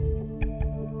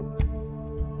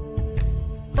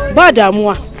 Ba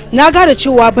damuwa, na gane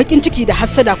cewa bakin ciki da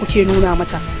hassada kuke nuna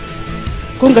mata.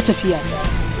 Kun ga tafiya.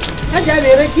 Hajja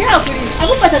mai raki hakuri,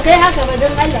 abun ba ta kai haka ba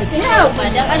dan Allah, ki hawo ba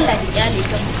dan Allah ki kyale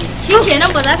ta.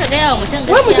 Shikenan ba za ka ga yawa mutum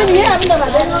gaskiya. Ko mutum yayi abin da ba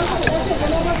dan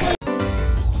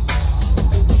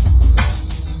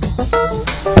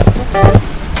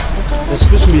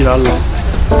Excuse me, Allah.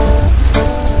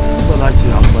 Ba za ki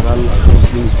ambar Allah, just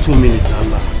give me 2 minutes,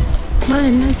 Allah.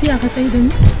 Malam lafiya ka tsaye da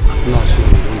ni? Ina so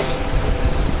ne.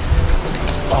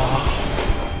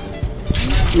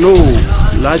 No,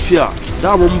 lafiya.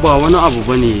 Daman ba wani abu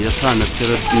bane yasa na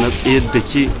tsayar da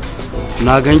ke.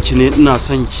 Na ganki ne ina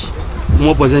son ki.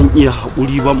 Kuma ba zan iya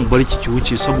haƙuri ba in bar ki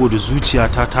wuce saboda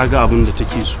zuciyata ta ga abin da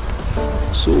take so.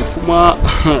 So kuma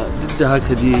duk da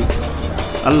haka dai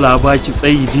Allah ba ki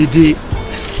tsayi daidai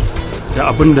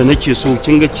da abin da nake so.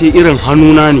 Kin ga ke irin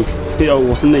hannuna ne. Yau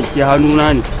wannan ke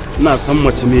hannuna ne. Ina son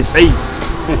mace mai tsayi.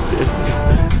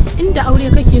 Inda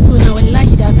aure kake so na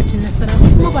wallahi da ka ci nasara,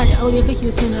 kuma ba da aure kake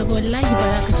so na ba wallahi ba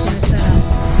za ka ci nasara.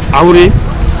 Aure?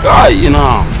 Kai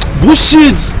ina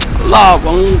bullshit. Allah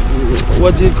ban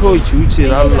waje kawai ki wuce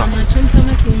da Allah.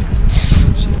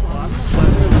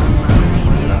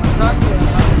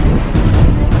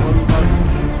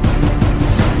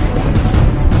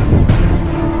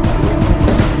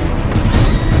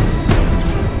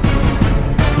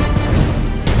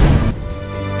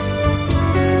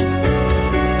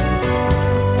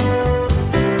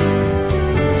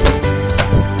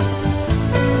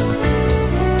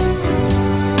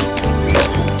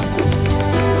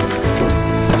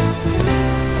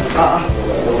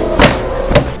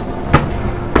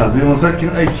 Azimin sarkin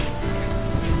aiki.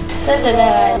 Sanda da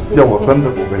Yawa san da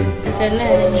kokari.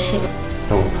 Sannan da shi.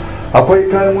 Akwai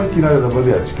kayan wanki na da na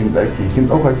bari a cikin daki. Kin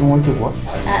dauka kin wanke kuwa?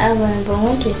 A'a ban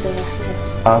wanke su ba.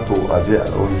 A to a je a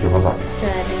wanke maza.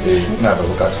 Ina da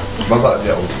bukata. Maza a je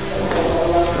a wanke.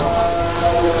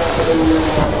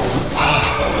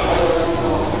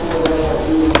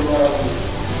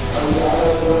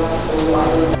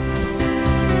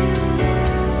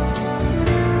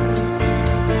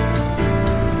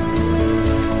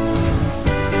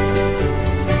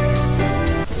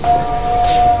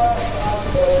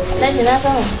 Na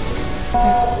gama.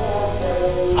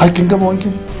 Har kin gama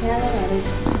wankin? Ya gama.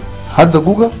 Har da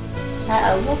guga?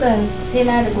 A'a gugan sai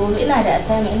na da gobe, ina da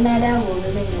asami, in na dawo gobe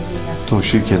zan yi guga. To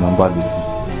shikenan ba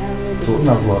laifi. To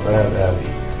ina zuwa daya ne.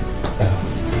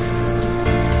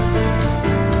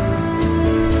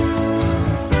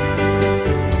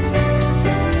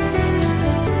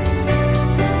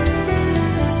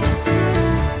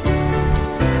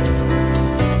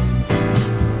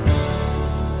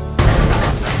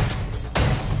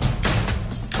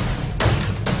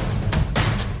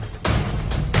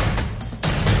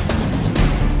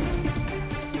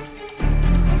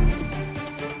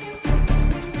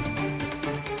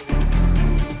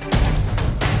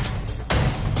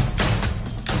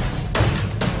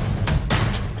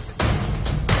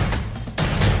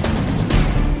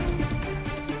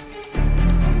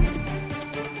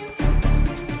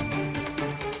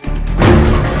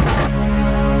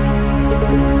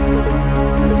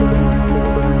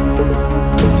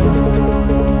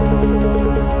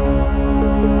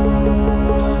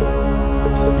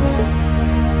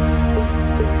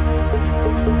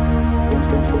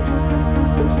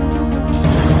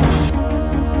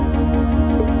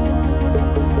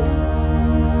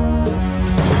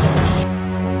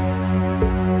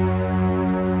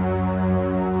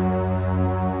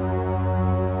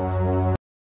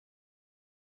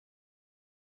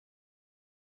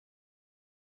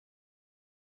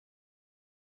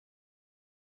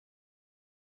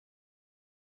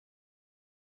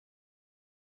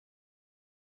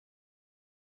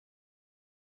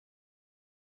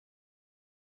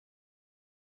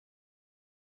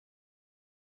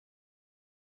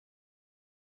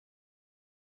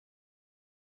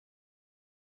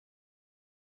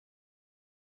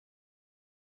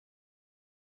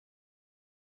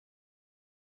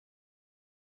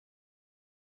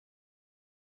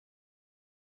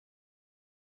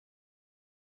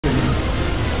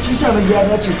 shi sa na ya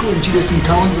dace kawai in cire sun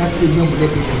kawo da su iya biyan mu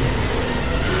daidai da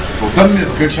to dan me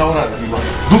kai shawara da ni ba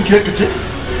dukiyar ka ce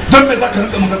dan me za ka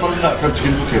rika mun tsaron ina kan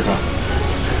cikin dukiyar ta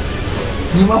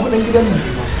ni ma faɗin gidan nan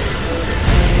ne ba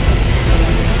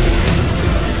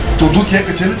to dukiyar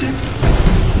ka ce ne ce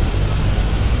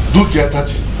dukiya ta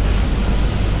ce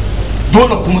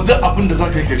dole kuma duk abin da za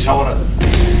ka yi kai shawara da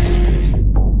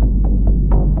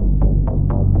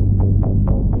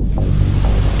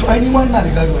ai ni ma ina da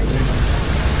gado a gidan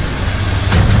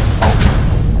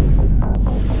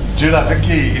jira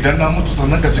kake idan na mutu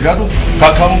sannan ka ci gado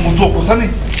ka kama mutuwa kusa ne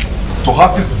to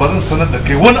Hafiz barin sanar da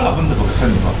kai wani abin da baka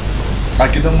sani ba a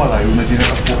gidan marayu na je na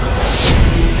ɗauko ka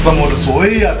saboda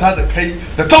soyayya ta da kai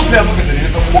da tausaya maka da ne na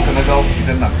ɗauko ka na gawo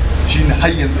gidan nan shine har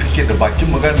yanzu kake da bakin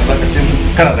magana da zaka ce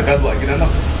kana da gado a gidan nan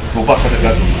to baka da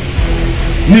gado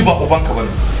ni ba ubanka bane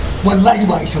wallahi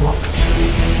ba isa ba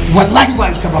wallahi ba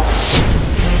isa ba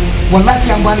wallahi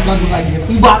sai an bani gado na gidan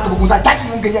in ba haka ba ko za ta ci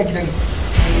nan gari a gidan nan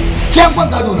sai an ban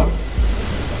gado na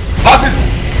Hafiz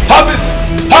Hafiz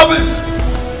Hafiz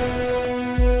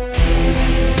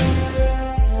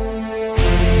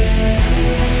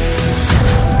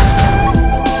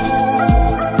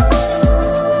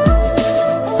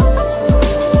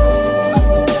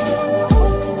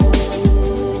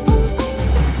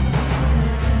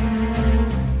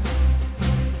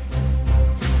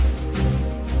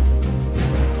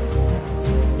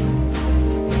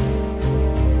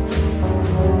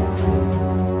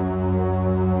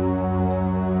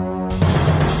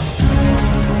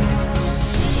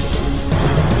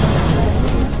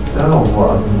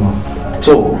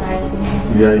to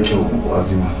ya yi kyau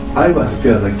Azima ai ba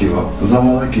tafiya zake ba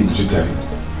zama zake mu ci tare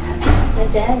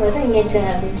Aja ba zan iya cin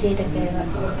abinci da kai ba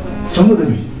saboda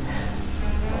me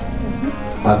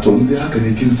a to inda haka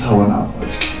ne kin sa wani abu a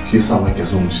ciki shi yasa ba ke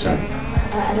so mu ci tare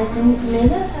a rajin me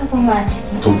zan sa kuma a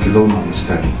ciki to ki zauna mu ci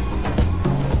tare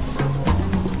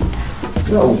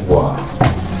yawwa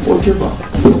oke ba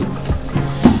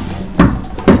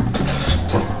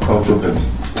to kawo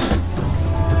cokali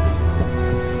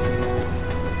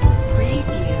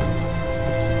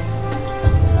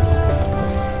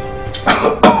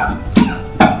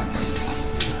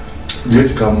je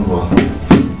ta kama ruwa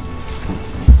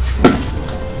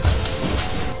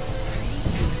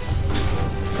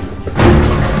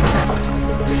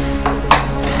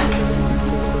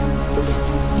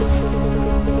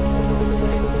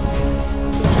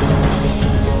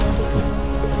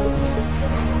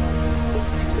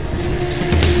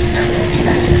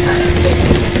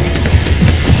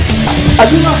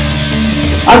Azima!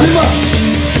 Azima!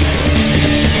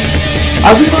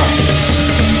 Azima!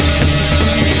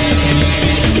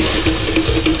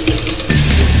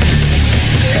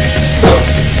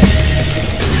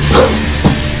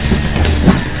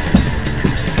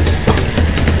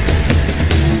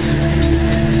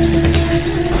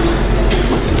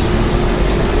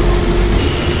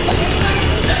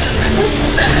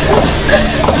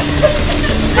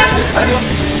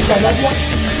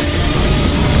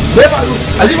 Me faru?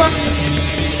 Azima?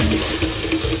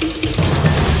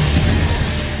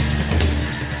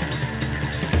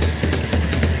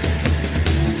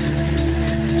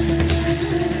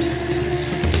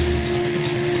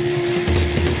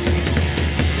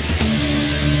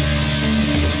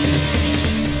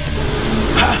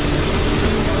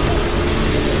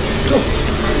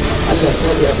 Allah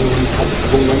sa ya abin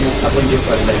wannan abin da ya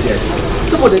faru lafiya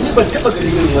saboda ni ban taba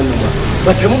ganin irin wannan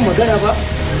ba ta mun magana ba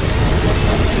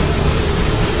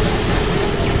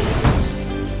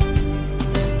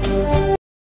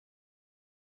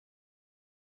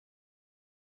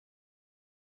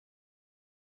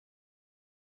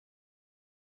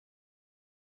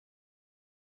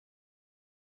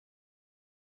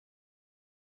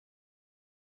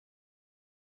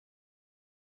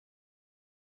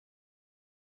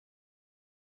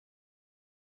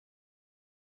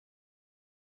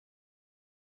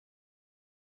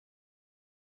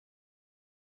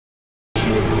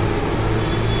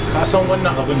ka san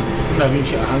wannan abin ina bin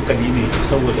shi a hankali ne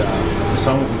saboda mu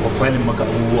samu profiling maka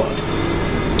abubuwa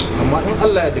amma in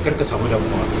Allah ya da karka samu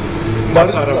damuwa ba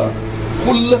sa rabu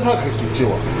kullum haka ke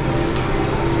cewa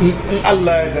in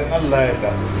Allah ya dan Allah ya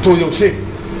da to yaushe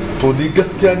to ni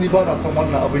gaskiya ni ba na son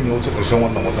wannan abin ya wuce karshen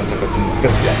wannan watan takardun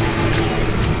gaskiya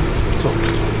to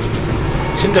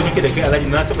shin da muke da kai alhaji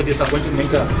na taba dai sakoncin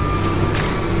ninka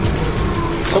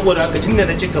saboda haka tun da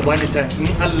na ce ka bani ta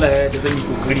in Allah ya da zan yi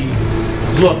kokari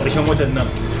zuwa ƙarshen watan nan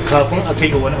kafin a kai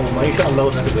ga wani abu ma insha Allah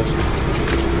za ka gamsu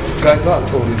ka ka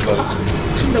alƙawari ba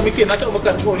tun da muke na taɓa maka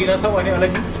alƙawari na sama ne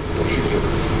alhaji to shi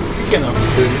kenan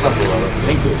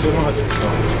thank you sai mun haɗu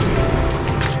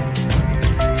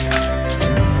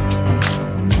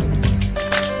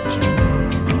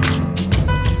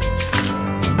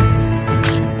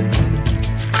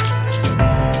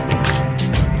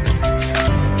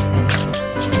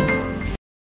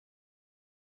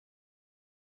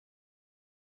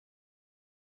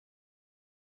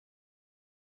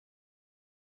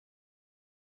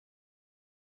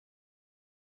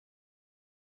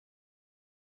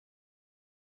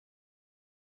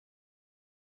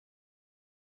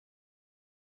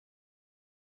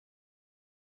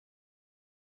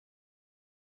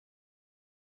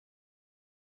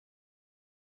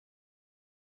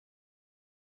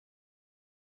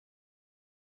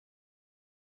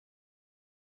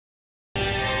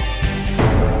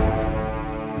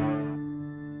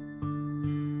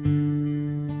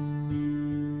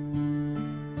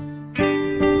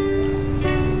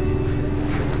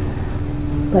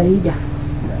Farida.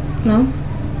 Na?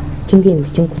 Kin ga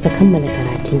yanzu kin kusa kammala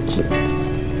karatunki.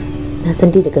 Na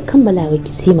san dai daga kammalawa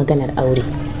ki sai maganar aure.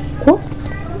 Ko?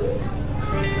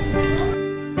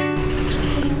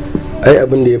 Ai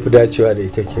abin da ya fi dacewa da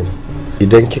ita kenan.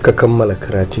 Idan kika kammala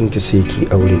karatunki sai ki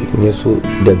aure, in ya so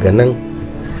daga nan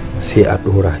sai a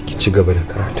dora ki ci gaba da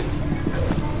karatun.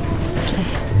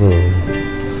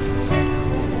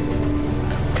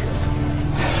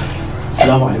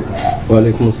 Assalamu alaikum. Wa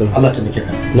alaikum assalam. Allah ta nake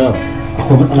ka. Na'am.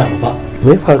 Akwai matsala babba.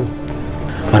 Me faru?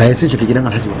 Barayi sun shiga gidan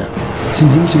Alhaji Wada. Sun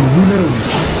ji mishi mummunar rauni.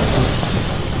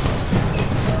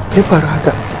 Me faru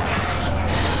haka?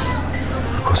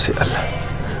 Ko sai Allah.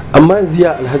 Amma yanzu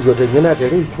ya Alhaji Wada yana da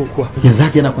rai ko kuwa? Yanzu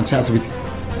haka yana kwance asibiti.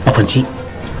 A kwance.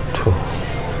 To.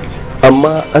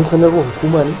 Amma an sanarwa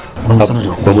hukuma ne? Ba mu sanar da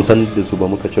hukuma. Ba mu sanar da su ba,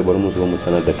 muka ce bari mu zo mu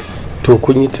sanar da kai. To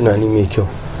kun yi tunani mai kyau.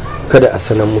 Kada a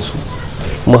sanar musu.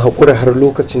 Mu haƙura har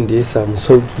lokacin da ya samu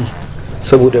sauki,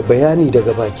 saboda bayani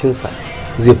daga bakinsa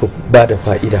zai fi ba da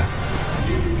fa'ida.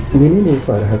 Menene ya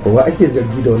faru haka? Wa ake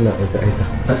zargi da wannan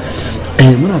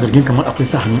aika-aika? Muna zargin kamar akwai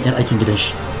sa hannun 'yar aikin gidan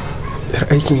shi. 'Yar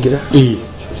aikin gida?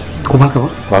 Ko baka ba?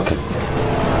 Baka.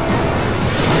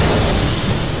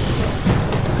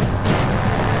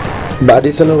 Ba a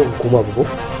dai sanarwar hukuma ba ko?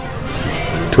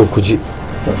 To ku je.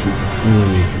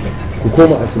 Ku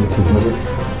koma asibitin.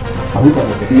 A huta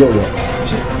da yawa.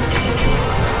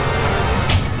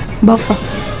 Baffa.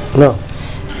 Na.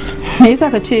 Me yasa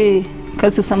ka ce ka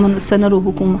su sanarwar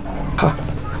hukuma? Ha.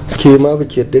 Ke ma ba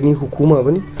ki yadda ni hukuma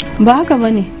ba ne? Ba haka ba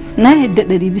ne. Na yadda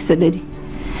 100%.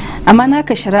 Amma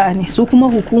naka shari'a ne, su kuma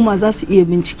hukuma za su iya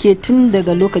bincike tun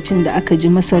daga lokacin da aka ji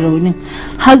masa raunin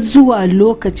har zuwa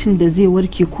lokacin da zai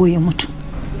warke ko ya mutu.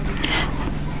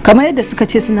 Kamar yadda suka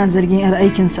ce suna zargin 'yar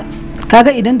aikinsa,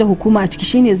 kaga idan da hukuma a ciki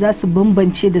shine za su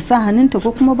bambance da sa hannunta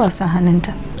ko kuma ba sa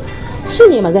hannunta.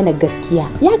 Shine maganar gaskiya,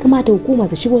 ya kamata hukuma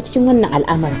su shigo cikin wannan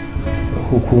al'amarin.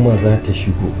 Hukuma za ta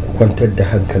shigo, ku kwantar da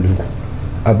hankalinku.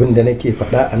 Abin da nake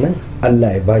faɗa a nan,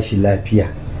 Allah ya bashi lafiya.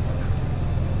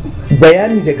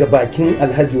 Bayani daga bakin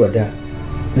Alhaji Wada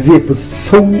zai fi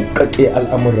sauƙaƙe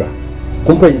al'amura.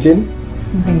 Kun fahimce ni?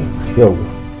 Yau.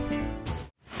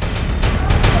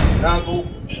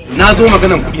 Na zo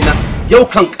maganan kuɗi na. Yau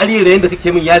kan ƙarere yadda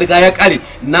kake min ya riga ya ƙare.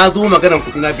 Na zo maganan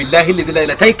kuɗi na billahi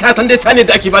lillahi kai ka san dai sani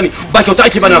da ake bani ba kyauta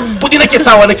ake bani kuɗi nake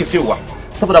sawa nake sayowa.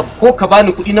 Saboda ko ka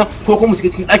bani kuɗi na ko kuma mu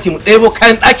shiga cikin ɗaki mu ɗebo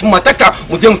kayan ɗakin matarka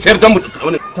mu je mu sayar don mu.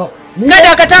 To, ka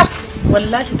dakata.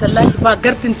 Wallahi tallahi ba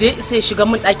gardin da ya isa ya shiga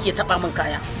min ɗaki ya taɓa min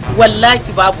kaya.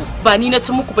 Wallahi babu, ba ni na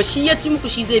ci muku ba, shi ya ci muku,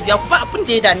 shi zai biya ku, ba abin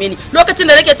da ya dame ni. Lokacin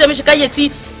da nake ce mishi kai ya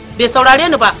ci bai saurare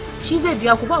ni ba, shi zai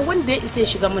biya ku, ba wanda ya isa ya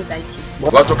shiga min ɗaki.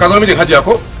 Wato ka zama mijin hajiya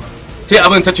ko? Sai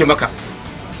abin ta ce maka.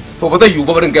 To ba zai yiwu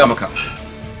ba barin gaya maka.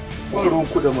 Ban ruwan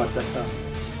ku da matata.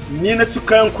 Ni na ci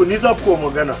kayan ku ni za ku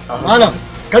magana. Malam,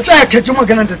 ka tsaya ka ji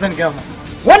maganar da zan gaya maka.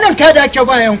 Wannan ka da ake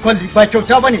ba yan kwalli ba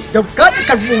kyauta bane da ka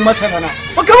karbi masara na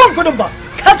ba ka ban kudin ba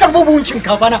ka karbi buhun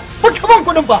shinkafa na ba ka ban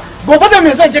kudin ba gobe da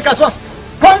me zan je kasuwa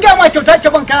ko an ga ma kyauta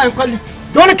ke ban kayan kwalli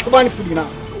dole ka bani kudi na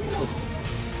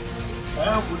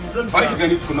bari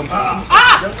gani tukunan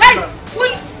kai kul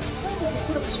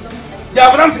ya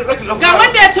ba mu shiga ɗakin ga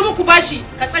wanda ya ci muku bashi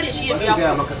ka tsare shi ya biya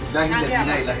ku. Maka billahi la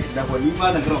ilaha illallah ni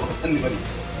ma zan garba ka sanni bane.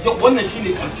 Yau wannan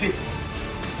shine karshe.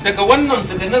 Daga wannan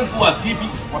daga nan zuwa TV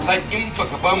wallahi in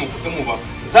baka ba mu kudin mu ba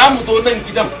za mu zo nan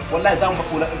gidan wallahi za mu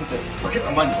baka wala ɗin da baka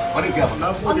tsammani bari ga ba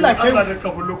Allah kai da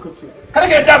kafin lokaci kar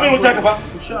ka yadda bai wuce ka ba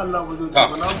insha Allah mu zo ta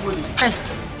na gode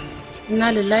inna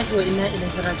lillahi wa inna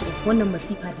ilaihi raji'un wannan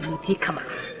masifa da me te kama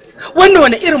wannan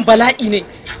wani irin bala'i ne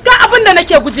ga abin da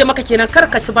nake guje maka kenan kar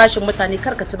ka ci bashin mutane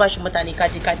kar ka ci bashin mutane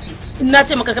kaje ka ci in na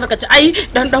ce maka kar ka ci ai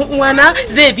dan uwana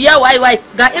zai biya wai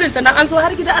ga irin ta nan an zo har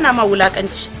gida ana ma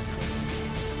wulakanci.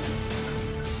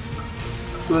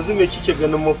 yanzu me kike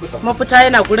ganin mafita? Mafita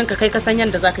yana gurin ka kai ka san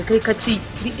yanda zaka kai ka ci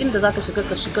duk inda zaka shiga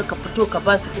ka fito ka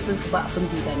ba su kudin su ba abin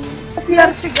da ya dame ni. Siyar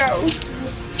shiga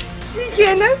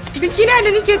shikenan bikina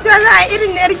da nake cewa za a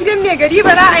irin na yar gidan mai gari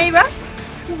ba za a yi ba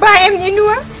ba yan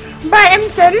inuwa ba yan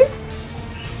shari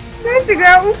na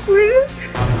shiga uku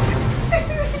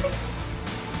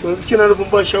yanzu kina nufin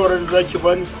ba shawarar da zaki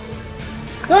bani?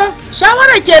 To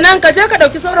shawara kenan ka je ka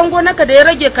dauki sauran gonarka da ya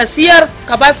rage ka siyar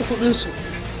ka ba su kudin su.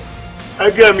 a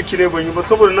gaya miki ne ban yi ba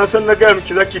saboda na san na gaya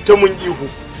miki zaki ta mun ihu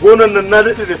gonan nan na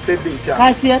daɗe da sayar da ita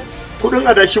kasiyar kudin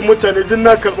adashin mutane duk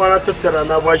na karɓa na tattara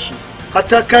na bashi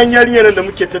hatta kayan yarinyar da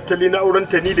muke tattali na auren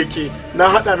ta ni da ke na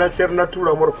haɗa na sayar na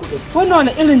tura mar kudin wannan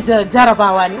wani irin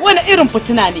jarabawa ne wani irin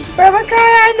fitina ne baba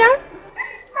kaya na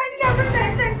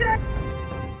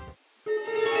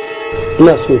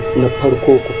ina so na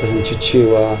farko ku fahimci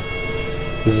cewa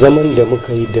zaman da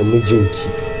muka yi da mijinki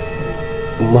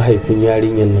mahaifin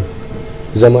yarinyar nan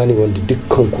zama ne wanda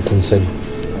dukkan ku kun sani.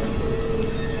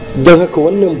 Don haka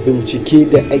wannan bincike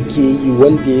da ake yi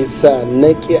wanda ya sa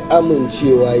na ƙi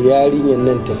amincewa yarinyar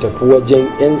nan ta tafi wajen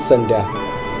 'yan sanda,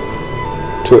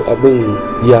 to abin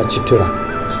ya ci tura.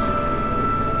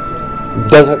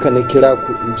 Don haka na kira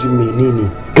ku in ji menene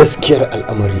gaskiyar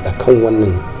al'amari akan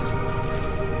wannan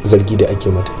zargi da ake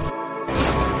mata.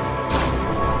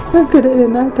 Haka da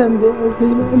na tambaye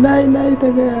Azima, na yi ta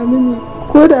gaya mini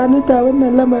ko da ni ta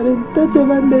wannan lamarin ta ce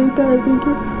ban da ita a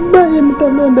cikin bayan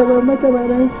tambayan da ban mata ba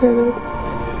da hankali.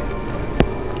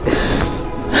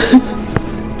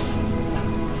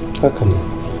 Haka ne.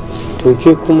 To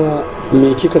ke kuma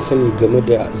me kika sani game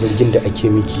da zargin da ake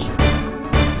miki?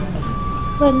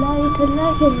 Wallahi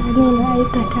tallahi ba ne na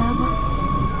aikata ba.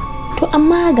 To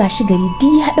amma gashi gari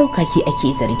duk ya ɗauka ke ake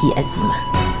zargi Azima.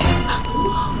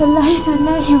 Wallahi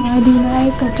tallahi ba ne na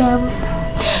aikata ba.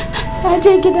 Na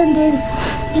je gidan da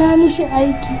na mishi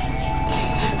aiki.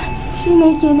 Shi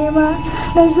ne ke nema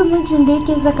dan zumuncin da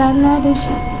yake tsakanina da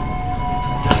shi.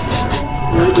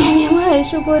 Ni ke nema ya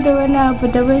shigo da wani abu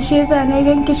daban, shi yasa na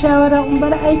yanke shawara in bar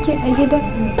aiki a gidan.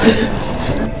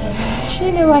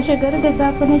 Shi ne washe gari da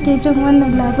safe nake jin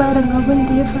wannan labarin abin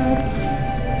da ya faru.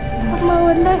 Amma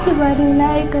wallahi ba ni na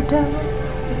aikata ba.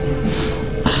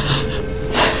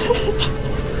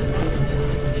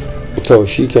 To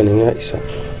shi kenan ya isa.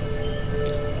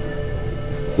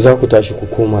 Za ku tashi ku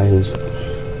koma yanzu,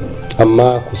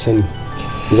 amma ku sani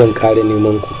zan kare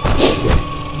neman ku.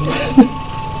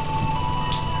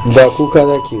 Ba kuka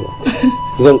za ki ba,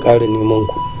 zan kare neman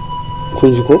ku. Kun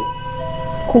ji ko?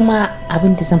 Kuma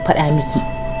abin da zan faɗa miki,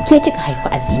 ke kika haifi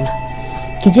Azima,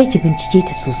 ki je ki bincike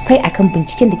ta sosai akan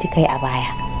binciken da kika yi a baya.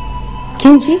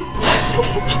 Kin ji?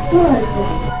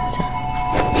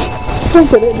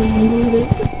 Haka da ɗin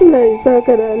Allah ya sa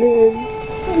ka da alheri,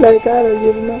 Allah ya kara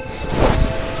girma.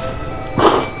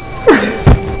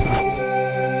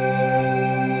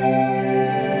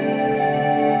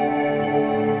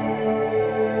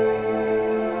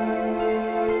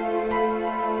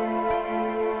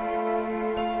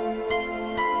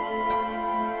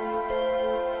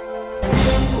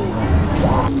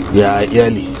 Ya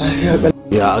iyali,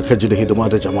 ya aka ji da hidima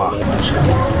da jama'a.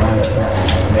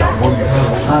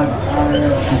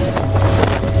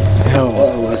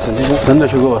 Yawa, san da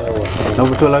shigowa. Na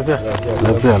fito lafiya?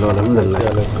 Lafiya lau, alhamdulillah.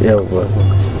 Yawa.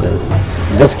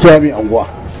 Gaskiya mai anguwa,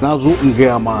 na zo in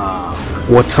gaya ma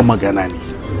wata magana ne.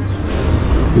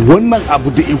 Wannan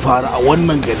abu da ya faru a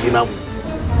wannan gari namu,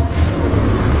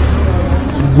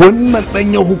 wannan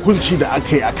ɗanyen hukunci da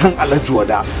aka yi akan Alhaji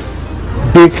Wada,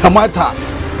 bai kamata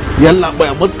yalla bai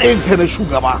matsayinka na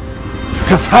shugaba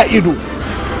ka sa ido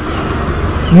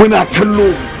muna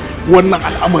kallo wannan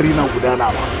al'amari na gudana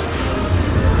ba.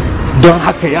 Don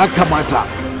haka ya kamata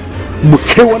mu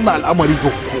kai wannan al'amari ga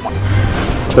hukuma.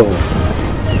 To,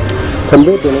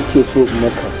 tambayar da nake so in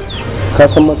maka, ka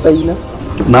san matsayina?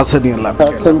 Na sani yalla.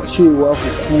 Ka san cewa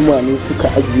hukuma ne suka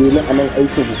ajiye ni a nan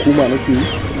aikin hukuma nake yi?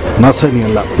 Na sani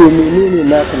yalla. To menene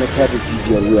naka na tada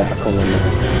jijiyar wuya akan wannan?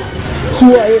 Su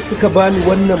waye suka bani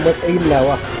wannan matsayin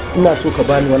nawa? Ina so ka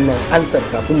bani wannan ansar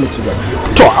kafin mu ci gaba.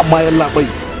 To amma yalla bai,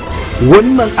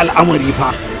 wannan al'amari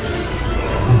fa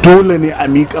dole ne a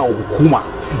miƙa wa hukuma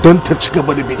don ta ci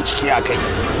gaba da bincike a kai.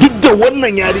 Duk da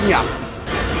wannan yarinya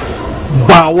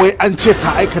ba wai an ce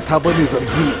ta aikata ba ne,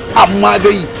 zargi ne, amma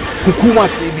dai hukuma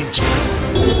ta yi bincike.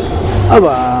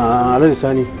 Aba Alhaji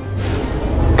Sani,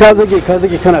 ka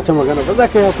zage kana ta magana, ba za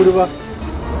ka yi hakuri ba.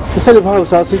 Misali fa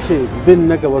Hausa sun ce bin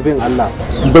na gaba bin Allah.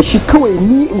 Ba shi kawai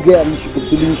ni in gaya mishi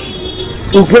musulunci,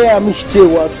 in gaya mishi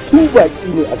cewa su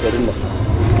baki ne a garin nan.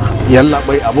 Yalla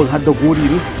bai abin har da gori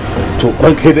ne? To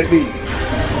kwan kai daɗe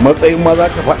matsayin ma za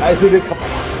ka faɗa sai dai ka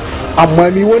faɗa. Amma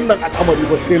ni wannan al'amari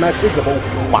ba sai na ce gaban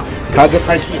hukuma, kaga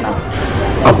tashi na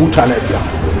a huta lafiya.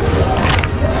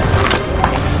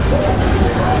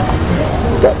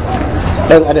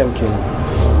 Dan adam kenan.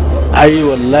 Ai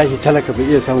wallahi talaka bai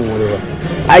iya samun wani ba.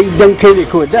 Ai dan kai ne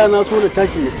kawai, da na so na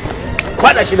tashi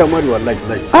kwada shi da mari wallahi.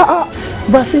 A'a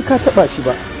ba sai ka taba shi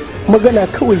ba, magana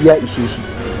kawai ya ishe shi.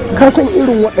 Ka san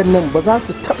irin waɗannan ba za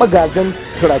su taba gajen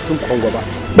turakin kwango ba,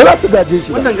 ba za su gaje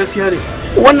shi ba. Wannan gaskiya ne.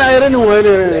 Wannan ai ranin waye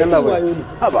ne yalla ba.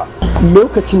 Haba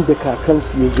lokacin da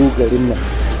kakansu ya zo garin nan,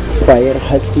 kwayar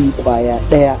hatsi kwaya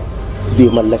ɗaya bai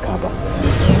mallaka ba.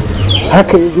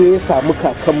 Haka ya zo ya samu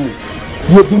kakanmu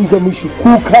ya dinga mishi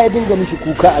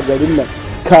kuka a garin nan.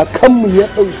 Kakanmu ya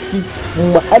ɗauki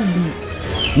muhalli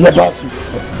ya ba su,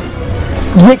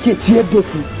 yake ciyar da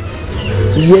su,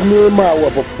 ya nema wa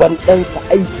babban ɗansa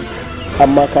aiki.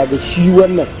 Amma kaga shi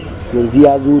wannan yanzu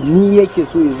ya zo ni yake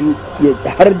so ya zo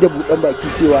ya har da buɗan baki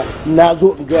cewa na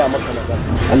zo in gaya maka magana.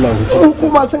 Allah ya in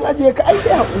kuma sun ajiye ka ai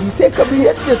sai hakuri sai ka bi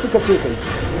yadda suka ce kai.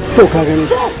 To ka gani.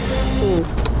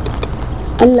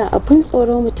 Allah abin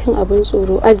tsoro mutum abin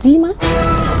tsoro. Azima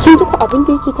kin ji ku abin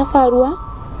da yake ta faruwa?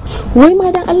 Wai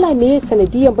ma dan Allah me ya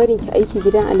sanadiyan barin ki aiki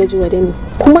gidan Alhaji Wadani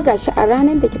kuma gashi a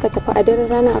ranar da kika tafi a daren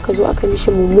rana aka zo aka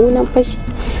mishi mummunan fashi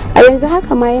a yanzu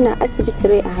haka ma yana asibiti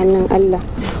rai a hannun Allah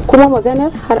kuma maganar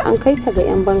har an kai ta ga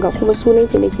yan banga kuma sunan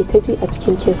ki nake ta ji a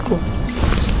cikin kes din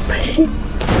fashi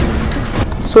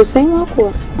sosai ma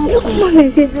kuwa kuma me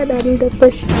zai hada ni da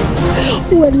fashi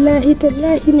wallahi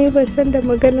tallahi ne ban san da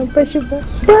maganar fashi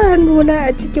ba nuna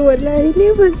a ciki wallahi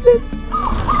ne ban san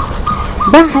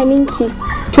ba haninki.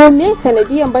 To me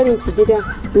sanadiyan barin ki gidan?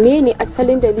 Me ne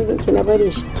asalin dalilin ki na barin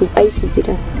shi ki aiki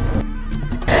gidan?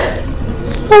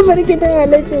 Bar gidan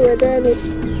Alhaji Wadani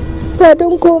ba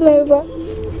don komai ba.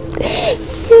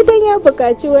 Sai dan ya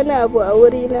buƙaci wani abu a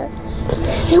wurina.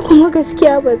 Ni kuma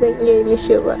gaskiya ba zan iya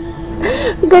mishi ba.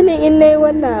 Ganin in nayi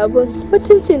wannan abun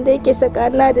mutuncin da yake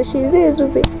sakana da shi zai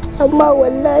zube. Amma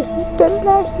wallahi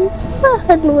tallahi ba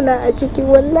hannuna a ciki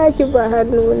wallahi ba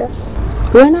hannuna.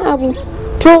 Wani abu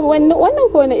to wannan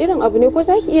ko wani irin abu ne ko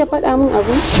za ki iya faɗa min abu?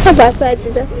 Ba sa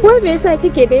jida wai me yasa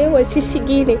kike da yawan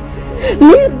shishigi ne?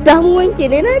 Ni damuwanki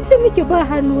ne na ce miki ba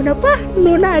hannuna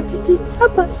a ciki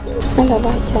haba. Allah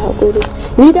ba ki haƙuri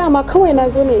ni dama kawai na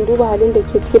zo ne in duba halin da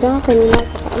ke ciki don haka ni na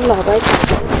tafi Allah ba ki.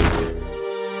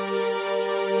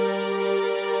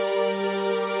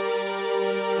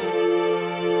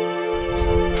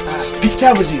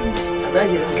 Gaskiya ba zai yi a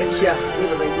zahirin gaskiya ni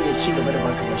ba zan iya ci gaba da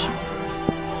baka bashi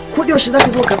ko da yaushe zaka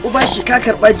zo karɓi bashi ka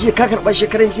karɓa jiya ka karɓa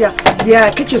shekaran jiya ya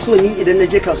kake so ni idan na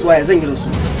je kasuwa ya zan yi da su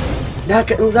da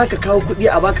haka in zaka kawo kuɗi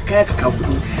a baka kaya ka kawo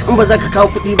kuɗi in ba zaka kawo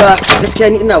kuɗi ba gaskiya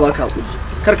ni ina baka kuɗi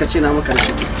kar ka ce na maka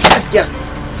rashin gaskiya.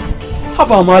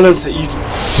 Haba malam Sa'idu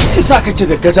isa kake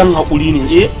da gazan hakuri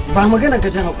ne ba magana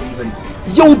gazan hakuri bane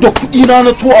yau da kuɗi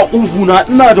na to a ƙuguna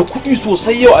ina da kuɗi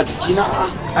sosai yau a jikina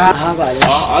ba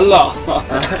Allah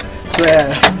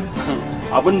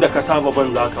abin da ka saba ban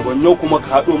za ka ban yau kuma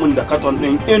ka haɗo min da katon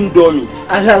ɗin indomie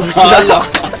Allah Allah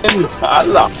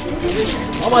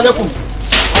Assalamu alaikum.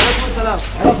 Alaikum salam.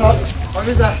 Allah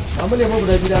Hamisa amma ne mabu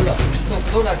da gida Allah to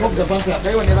zauna ka da banka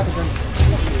kai wanne zaka sani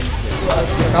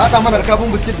ka hada mana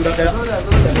kafin biskit guda daya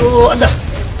yo Allah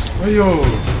ayo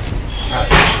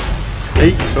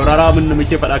kai saurara min da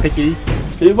muke faɗa kake yi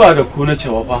sai ba da ku nake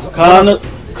ba fa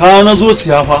ka na zo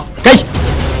siya fa kai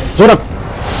zo nan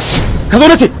ka zo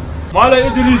nace Malam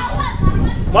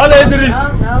Idris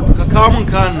ka kawo min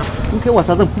kayan nan in kai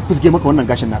wasa zan fufusge maka wannan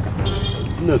gashin naka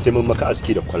ina sai mun maka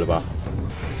aski da kwalba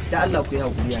da Allah ku yi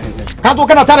hakuri ya ka zo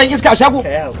kana tara iska a shago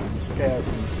kai hakuri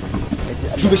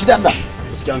duba shi da Allah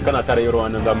gaskiya kana tara yarwa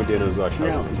nan zamu daina zuwa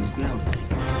shago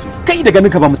kai da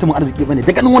ganin ka ba mutumin arziki bane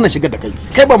da ganin wannan shigar da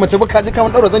kai ba mace ba ka je ka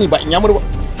wani daura zani ba in yamur ba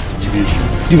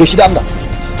duba shi da Allah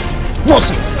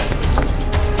nonsense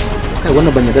kai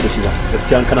wannan ban yarda da shi ba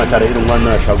gaskiya kana tara irin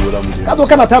wannan shago zamu je ka zo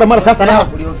kana tara marasa sana'a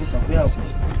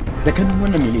da ganin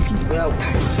wannan me laifi ne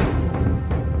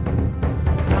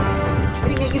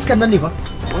irin iskan nan ne fa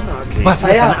ba sa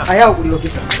sana'a a ya hakuri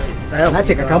ofisa na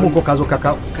ce ka kamo ko ka zo ka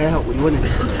kawo kai hakuri wannan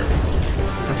ta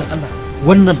ka san Allah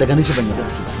wannan da ganin shi ban yarda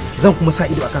da shi ba zan kuma sa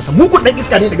ido akan sa mu kun dan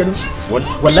iska ne da ganin shi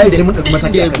wallahi sai mun dauki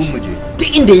mataki da ya gun muje duk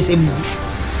inda ya sai mu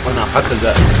wannan haka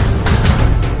za a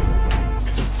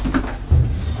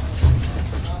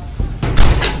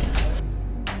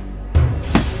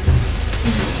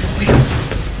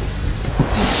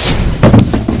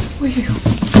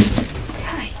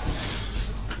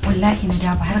wallahi na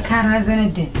da ba har ka razanar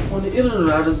da wani irin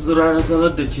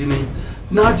razanar da ke nai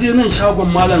na je nan shagon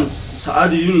malam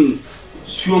Sa'adu yin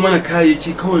siyo mana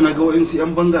kayayyaki kawai na ga wa'insu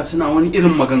 'yan banga suna wani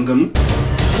irin maganganu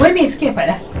wai me suke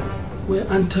faɗa wai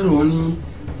an tara wani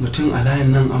mutum a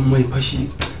layin nan an mai fashi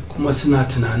kuma suna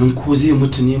tunanin ko zai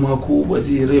mutu ne ma ko ba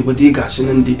zai rai ba dai gashi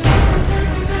nan dai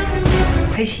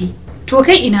fashi to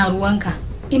kai ina ruwanka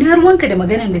da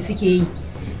maganan da suke yi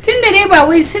tunda dai ba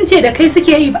wai sun ce da kai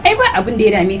suke yi ba ai ba abin da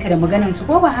ya dame ka da maganan su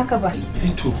ko ba haka ba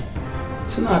to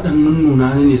suna dan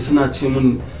nunnuna ne suna ce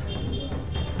min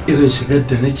irin shigar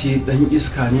da nake dan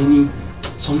iska ne ni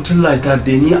something like that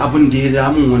dai ni abin da ya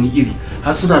damun wani iri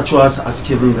har suna cewa su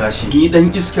aske min gashi ni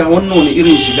dan iska wannan wani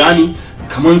irin shiga ne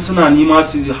kaman suna nima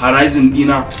su horizon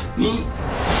dina ni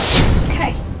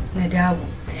kai na dawo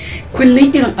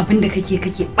kullun irin abin da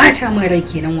kake bata min rai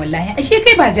kenan wallahi ashe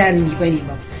kai ba jarumi bane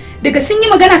ba daga sun yi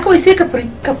magana kawai sai ka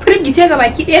firgice ga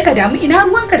baki ɗaya ka damu ina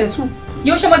ruwanka da su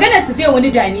yaushe maganar su zai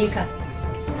wani dame ka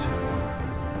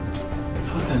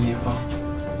haka ne fa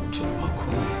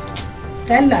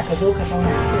Allah ka zo ka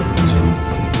zauna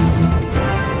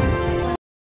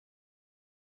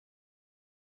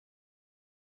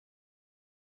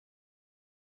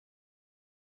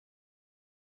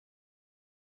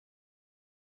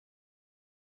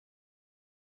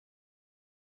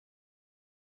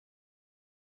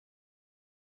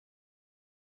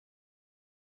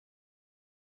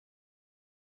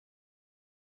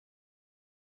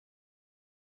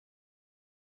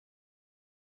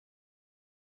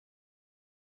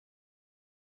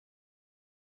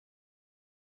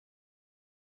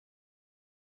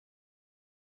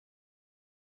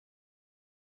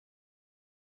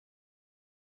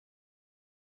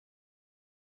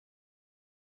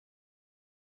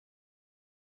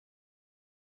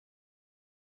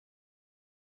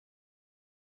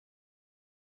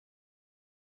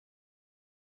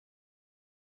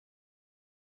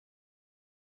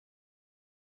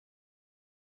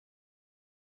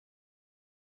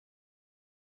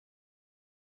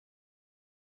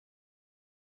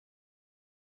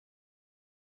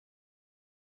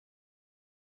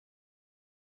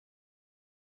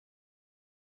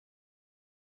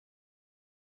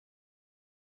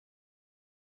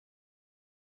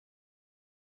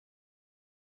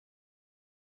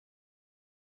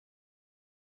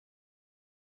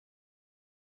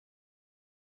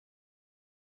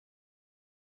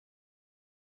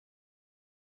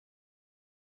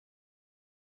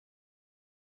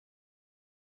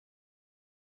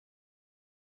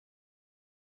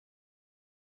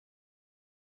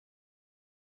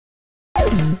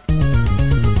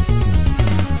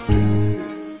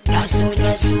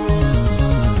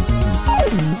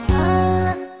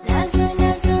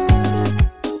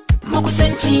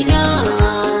Makusanci na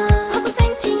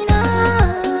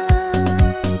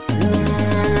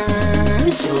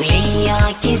soyayya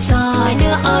ki sani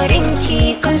a ranki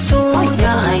kan so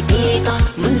da hakika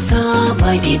mun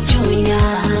saba da juna.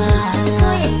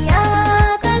 Soyayya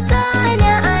ka sani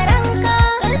a ranka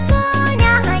kan so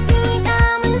da hakika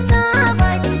mun saba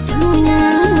da juna.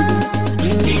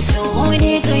 Da so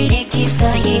ne kai da ki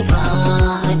sai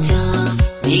bata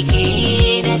nake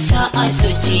da sa a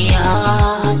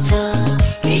zuciyata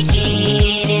nake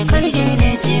da karda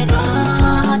da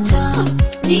jigata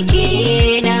nake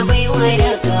da baiwa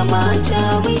da kamata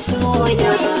mai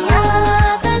soda.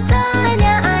 Ka sani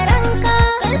a ranka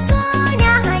ka so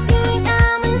da hakika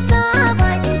mun saba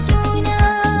da juna.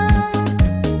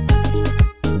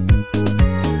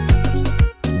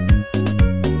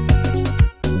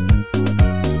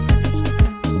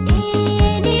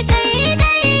 Ni kai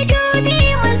dai dubi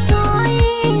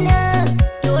masoyina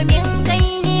domin kai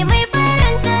ne mai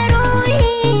faranta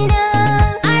ruhina.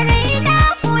 A raina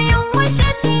koyon washe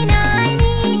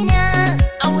tunanina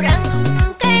auren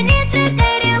ka ne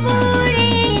cikar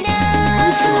burina.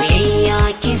 Soyayya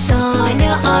ki sani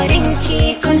a ranki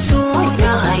kan so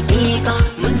da hakika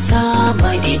mun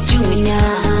saba da juna.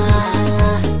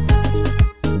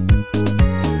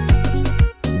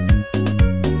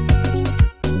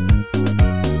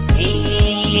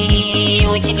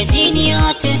 Yau kika jiniya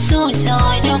ta so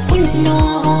na kunno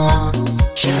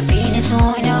shafi na so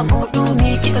na buɗo me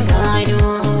kika gano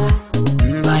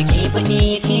baki bane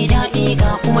ke daɗi ga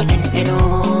kuma ɗanɗano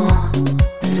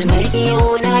zumar iyo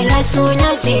na laso na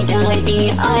ji daɗi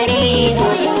a raina.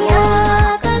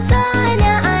 Ka sani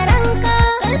a ranka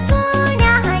ka so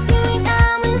da hakika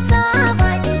mun saba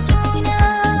da juna.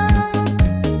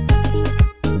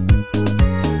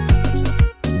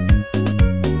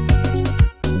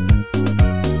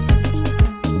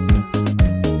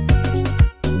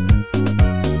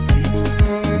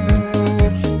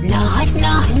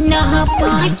 Na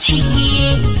baki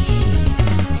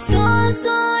so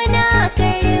na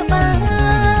karba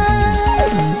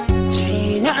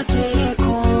ce na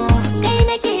tarko kai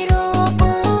nake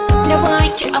roƙo na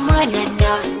baki amana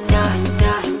na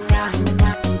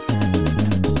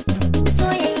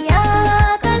soyayya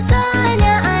ka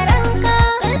sani a ranka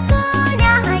ka so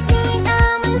da hakika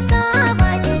mun saba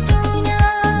da juna.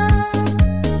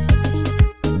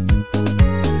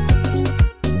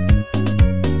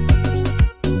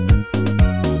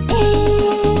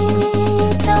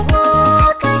 Taho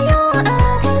kayo a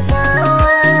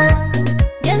gazawa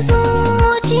dan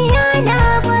zuciya na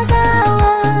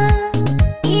bugawa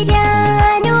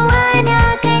idanuwa na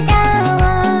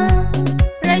kaɗawa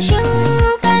rashin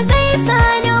ka zai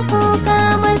sani kuka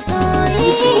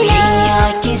masoyiya. Soyayya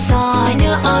ki sani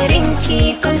a ranki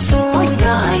kan so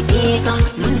da hakika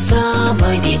mun saba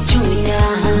da juna.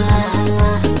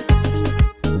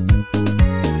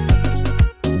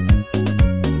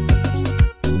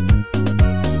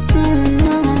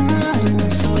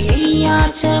 Soyayya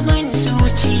ta ban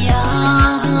zuciya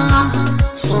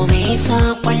so mai sa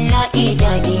kwalla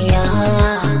idaniya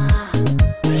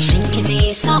rashin ki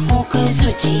zai sa kukan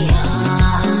zuciya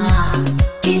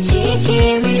ki ce ke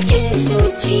mulkin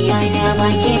zuciya na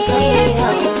baki kaina.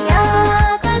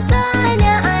 Ka sani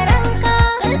a ranka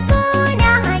ka so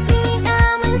da hakika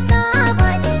mun saba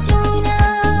da juna.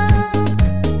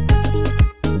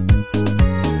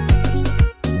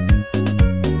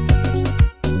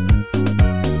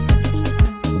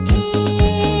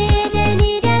 Da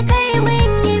ni da kai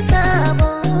mun yi sabo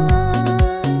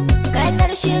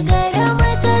kalar shigar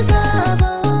mata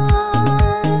zabo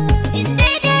inda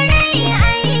da rai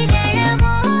ai da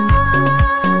rabo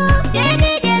da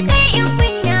ni da kai in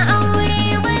binne aure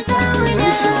ba zauna.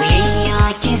 Soyayya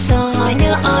ki sani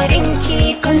a ranki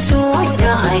kan so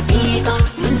da hakika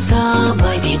mun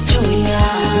saba da juna.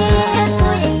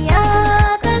 Soyayya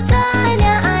ka sani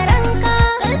a ranka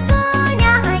ka so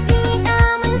da hakika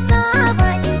mun saba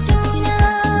da juna.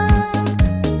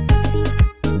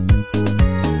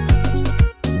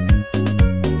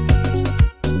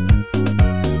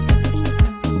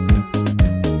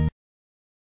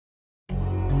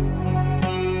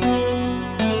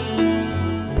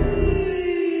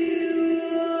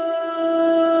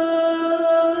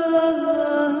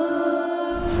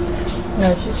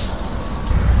 Gashi.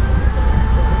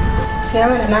 Sai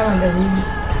mana naman da bibi.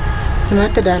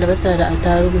 Tumatir da albasa da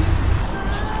attarugu.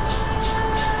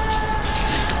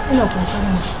 Ina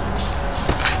kokarin.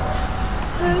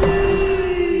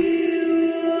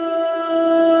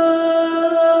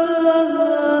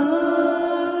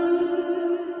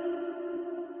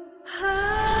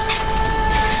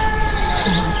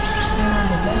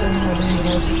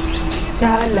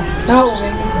 ya Allah na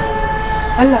ubangiji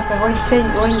Allah ka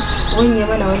wanye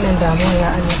mana wannan damuwa ya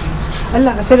Allah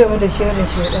Allah ka sare mu da shirin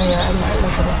shedan ya Allah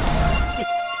Allah ka ba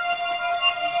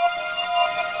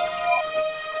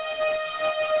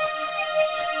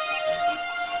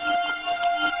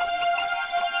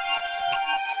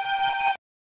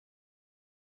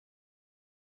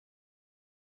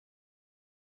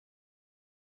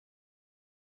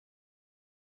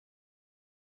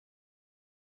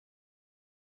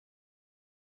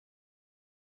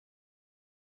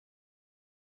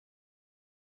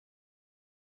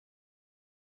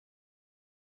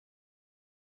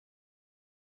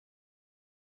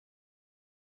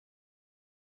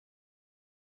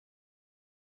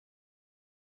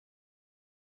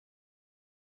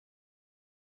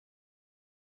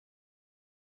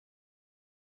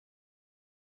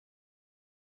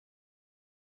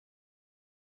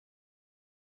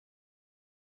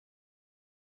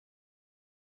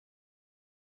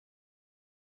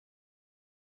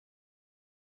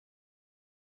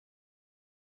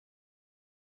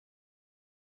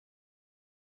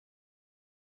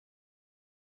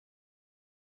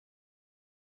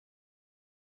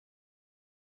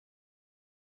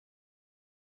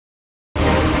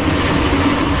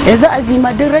yanzu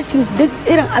Azima duk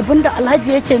irin abin da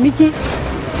Alhaji yake miki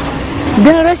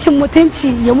duk rashin mutunci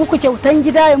ya muku kyautan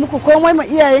gida ya muku komai ma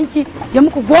iyayenki ya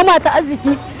muku goma ta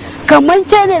arziki kamar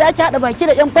ke ne da ake haɗa baki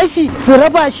da yan fashi su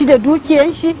raba shi da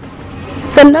dukiyan shi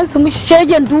sannan su mishi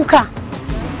shegen duka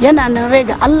yana nan rai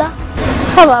ga Allah.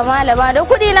 Haba malama da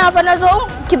kuɗi na fa nazo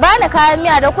ki bani kayan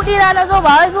miya da kuɗi na nazo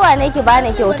ba wai zuwa ne ki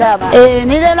bani kyauta ba.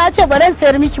 Ni dai na ce ba zan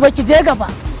sayar miki ba ki je gaba.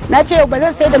 Na ce ba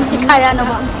zan sayar da miki kaya na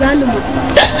ba. Zalimu.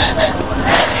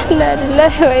 Inna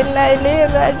lillahi wa inna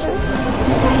ilaihi raji'un.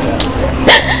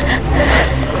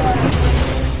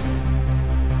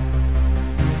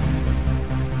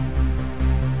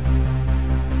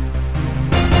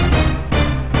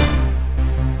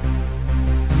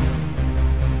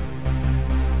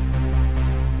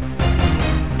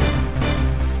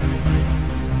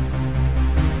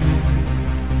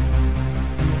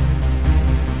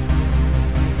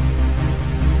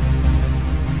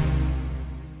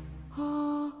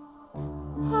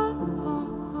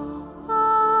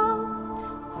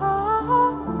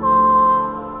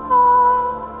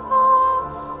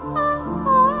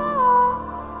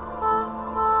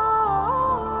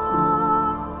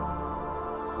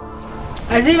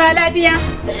 Azima lafiya?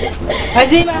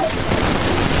 Azima?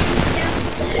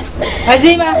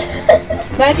 Azima?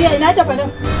 Lafiya ina tafa nan?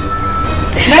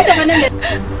 Ina tafa nan da...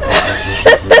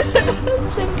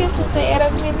 Sun kisa sayar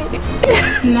mini.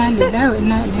 Ina lillahi wa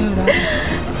ina ilaihi raji'un.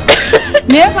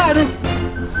 Me ya faru?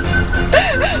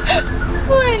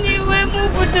 Wani wai mu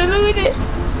butulu ne.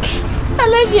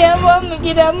 Alhaji ya ba mu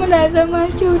gida muna zama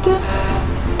kyauta.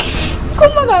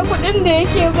 Kuma ga kuɗin da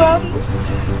yake ba mu.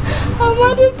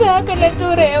 Amma duk da haka na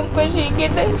tura yan fashi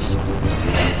gidan shi.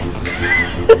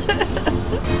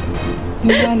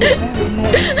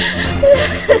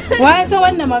 Wa san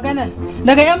wannan maganar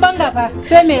daga yan banga fa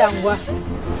sai mai anguwa.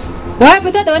 Wa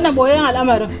fita da wannan boyen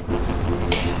al'amarin.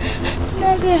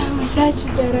 Na ga Hausaci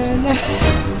da rana.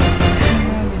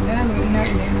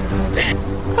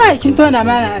 Kai kin tona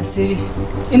mana asiri.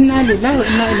 Inna lillahi wa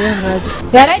inna ilaihi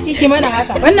raji'un. Ya raki ki mana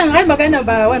haka. Wannan har magana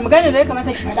ba wani magana da ya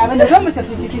kamata ki faɗa bane. Zo mu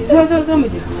tafi ciki. Zo mu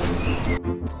je.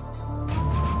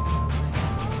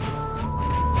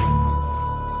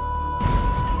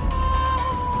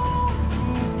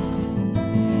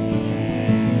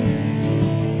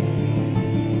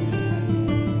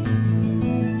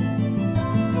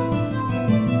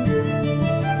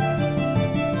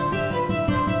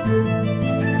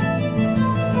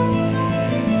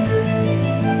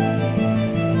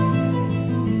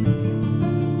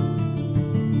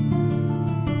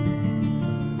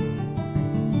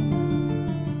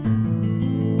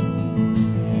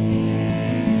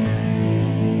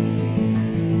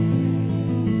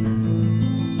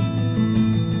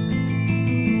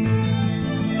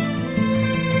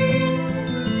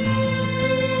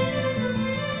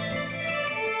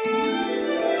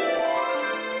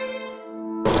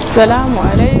 Salamu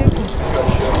alaikum.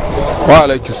 Wa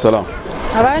alaikis salam.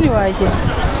 A bani wake.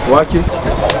 Wake?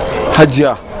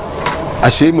 Hajiya,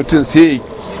 ashe mutum sai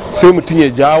mutum ya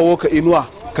jawo ka inuwa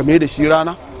ka mai da shi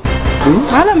rana?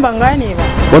 Malam ban gane ba.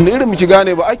 Wanda irin miki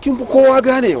gane ba, aikin fi kowa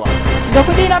ganewa. Da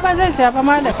kuɗi na fa zai saya fa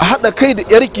malam. A haɗa kai da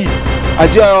yarki a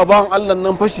jiyawa bawan Allah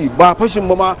nan fashi ba fashin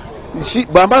ba ma shi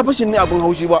ba ma fashin ne abin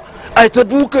haushi ba. Ai ta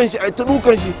dukan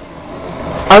shi.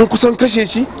 An kusan kashe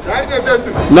shi?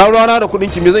 Na rana da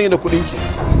kudinki, me zan yi da kudinki?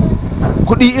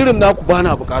 Kudi irin naku ba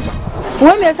na bukata.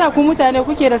 wai me yasa ku mutane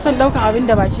kuke da son daukan abin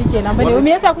da ba shi kenan bane?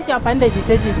 Me yasa kuke amfani da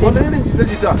jita-jita? Wani irin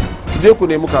jita-jita? Ki je ku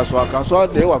nemi kasuwa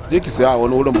da yawa ku je ki saya a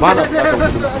wani wurin ba na bukatar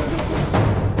kuɗi.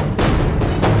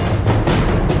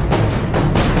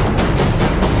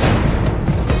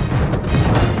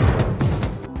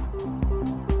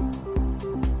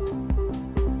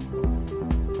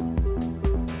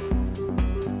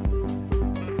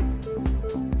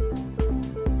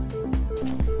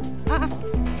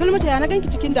 Falmata ya na ganki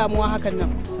cikin damuwa hakan nan.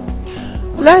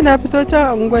 Wallahi na fito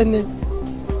can unguwan ne.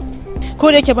 Ko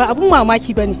da yake ba abun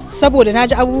mamaki bane saboda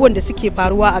naji abubuwan da suke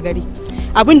faruwa a gari.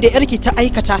 Abin da yarki ta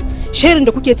aikata, shirin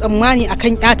da kuke tsammani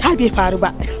akan yata bai faru ba.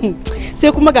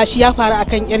 Sai kuma gashi ya faru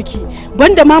akan yarki.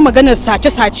 Banda ma maganar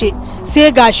sace-sace,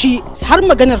 sai gashi har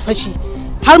maganar fashi.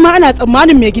 Har ma ana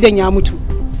tsammanin mai gidan ya mutu.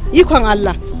 Ikon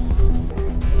Allah.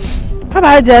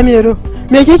 Haba Hajiya Mero,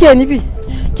 me kike nufi?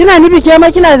 Kina nufi ke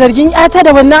ma kina zargin yata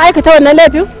da wannan aikata wannan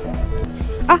laifin?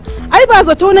 Ai ba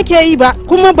zato nake yi ba,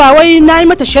 kuma ba wai nayi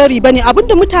mata sharri bane,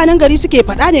 abinda mutanen gari suke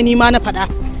faɗa ne ni ma na faɗa.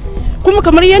 Kuma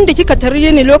kamar yadda kika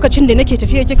tarye ni lokacin da nake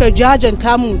tafiya kika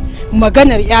jajanta mu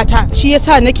maganar yata, shi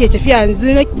yasa nake tafiya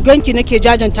yanzu ganki nake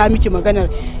jajanta miki maganar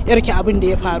yarki abin da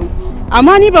ya faru.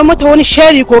 Amma ni ban mata wani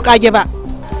sharri ko kage ba.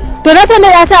 To na san da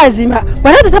yata Azima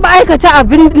ba za ta taba aikata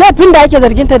abin laifin da ake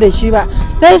zarginta da shi ba.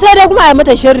 Sai dai kuma a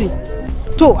mata sharri.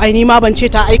 To ai ni ma ban ce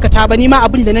ta aikata ba, ni ma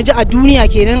abin da naji a duniya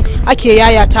kenan ake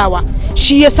yayatawa,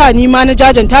 shi yasa ni ma na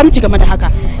jajanta miki game da haka.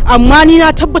 Amma ni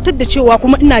na tabbatar da cewa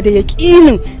kuma ina da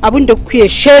yaƙinin abin da kuke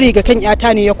shari ga kan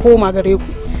yata ne ya koma gare ku.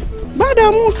 Ba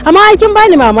damu. Amma ai kin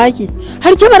bani mamaki,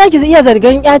 har ki bara ki iya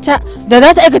zargan yata da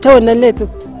za ta aikata wannan laifin.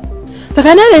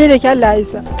 Tsakanin da ni da ki Allah ya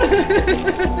isa.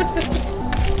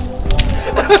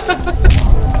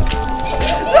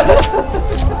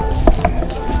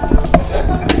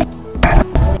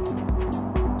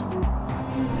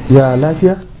 Ya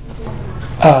lafiya?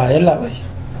 Yalla bai.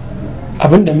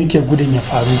 Abin da muke gudun ya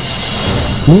faru.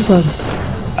 Mun faru.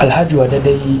 Alhaji wa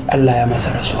dai Allah ya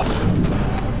masa rasuwa.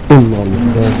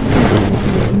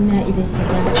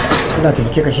 Allah ta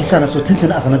bike ka shi sa na so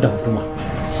tuntuna a sanar da hukuma.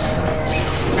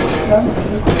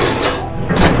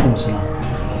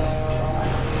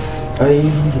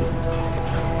 Ai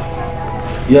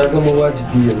ya zama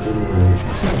wajibi yanzu ne.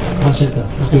 Mashaka,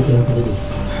 kake kiran ka da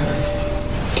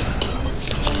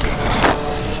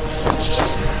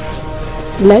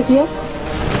Lafiya?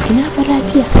 Ina fa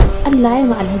lafiya. Allah ya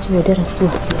ma Alhaji wa da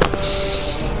rasuwa.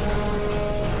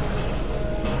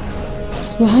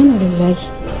 Subhanallahi.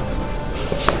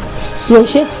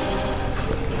 Yaushe?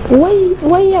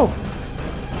 Wai yau.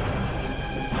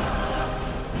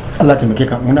 Allah ta muke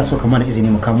ka muna so ka mana izini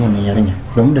mu kamo wannan yarinya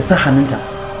domin da sa hannunta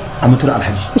a mutuwar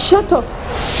Alhaji. Shut up.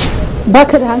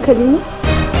 Baka da hankali ne?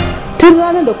 Tun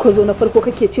ranar da ka zo na farko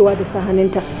kake cewa da sa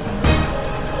hannunta.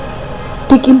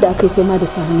 Duk inda aka kai ma da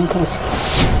sa hannunka a ciki.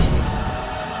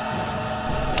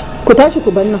 Ku tashi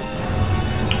ku bar nan.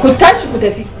 Ku tashi ku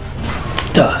tafi.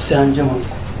 Ta sai an jima.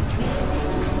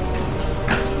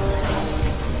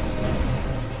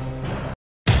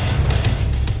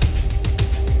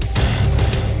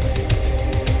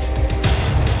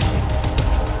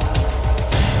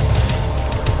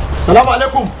 Salamu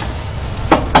alaikum.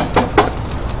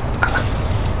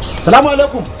 Salamu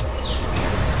alaikum.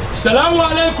 Salamu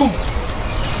alaikum.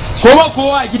 Kowa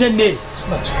kowa a gidan ne.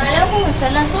 Alaikum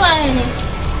salam, su waye ne?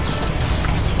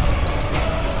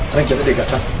 Ranke da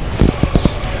gata.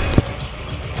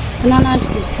 Nana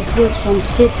Detective Rose from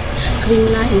State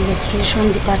Criminal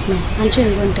Investigation Department. An ce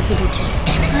yanzu an tafi da ke.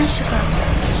 Na shiga.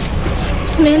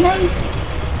 Me na yi?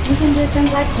 Jikin je can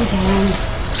zaki da wani.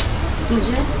 Mu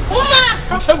je? Umma!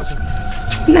 Ce mu.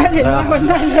 Na da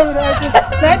wannan laurashi.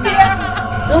 Lafiya.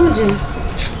 Zo mu je.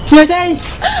 Me dai?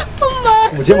 Umma!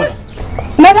 Mu je mana.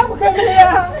 Na da ku kai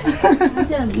ya.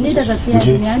 Ni daga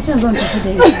siyasa ne an ce zan tafi da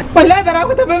ita. Wallahi bara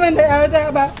ku tafi min da ya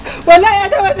wata ba. Wallahi ya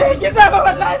taba ta yake saba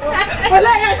wallahi.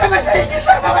 Wallahi ya taba ta yake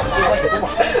saba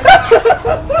wallahi.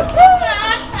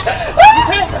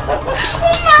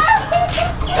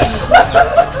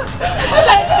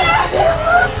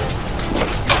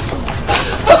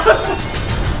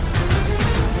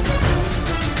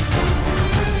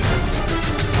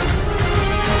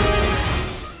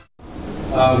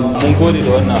 mun gode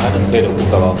da wannan haɗin kai da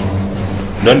kuka ba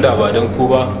don da ba don ku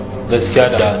ba gaskiya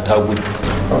da ta gudu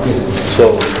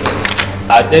so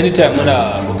at any time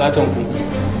muna bukatan ku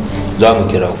za mu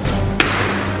kira ku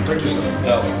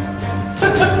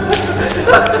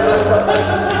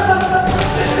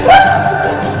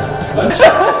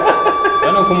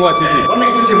wannan kuma wace ce wannan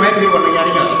ita ce mahaifiyar wannan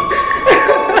yarinya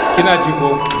kina ji ko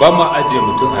ba ma ajiye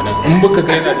mutum a nan in muka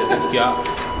ga yana da gaskiya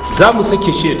za mu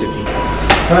sake shi ya tafi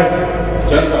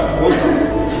Cansa,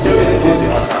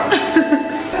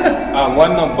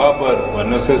 wannan babar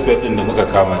wannan suspect din da muka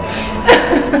kama ne.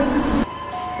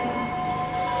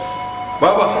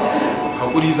 Baba,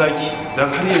 hakuri zaki dan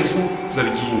har yanzu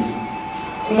zargi ne.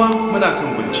 Kuma muna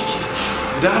kan bincike.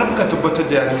 Idan har muka tabbatar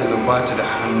da yarinyar nan ba ta da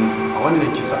hannu a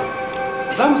wannan kisa,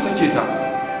 za mu sake ta.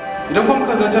 Idan kuma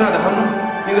muka ga tana da hannu,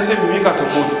 kin ga sai mu mika ta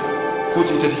kotu.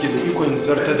 Kotu ita take da ikon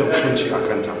zartar da hukunci a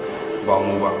kanta, ba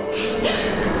mu ba.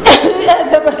 Ya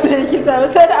tabbata ya kisa ba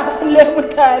sai da kulle mu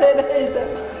tare da ita.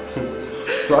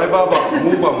 To ai baba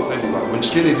mu ba mu sani ba,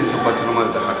 bincike ne zai tabbatar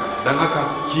mana da haka. Dan haka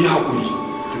ki yi hakuri,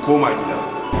 ki koma gida.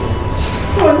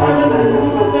 Wannan ba zan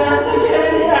yi ba sai an sake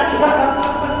ni haka.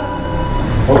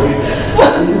 Okay.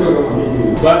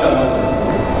 Ba da masa.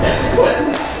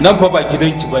 Nan fa ba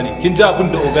gidanki bane. Kin ji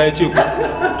abin da oga ya ce ku?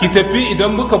 Ki tafi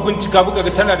idan muka bincika muka ga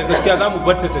tana da gaskiya za mu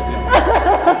bar ta tafi.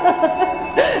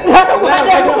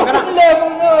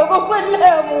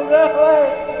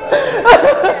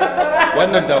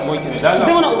 Wannan damuwa ki ne. Da Allah.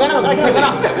 Ki mana magana.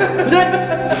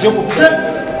 Je ku.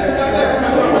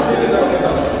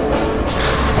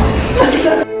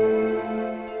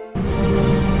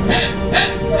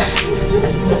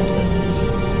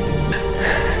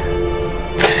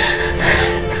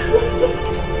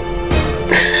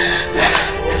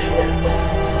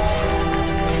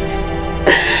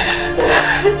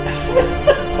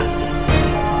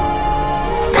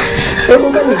 Sai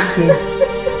kuka ne kike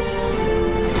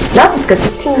na fuskanci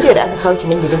tun jiya da aka kawo ki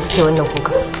nan gidan kike wannan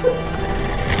kuka.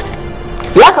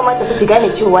 Ya kamata ki gane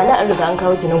cewa na an riga an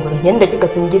kawo ki nan gurin yanda kika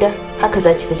san gida haka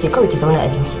zaki sake kawai ki zauna a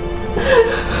binki.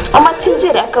 Amma tun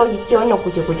jiya da aka kawo ki kike wannan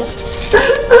kuke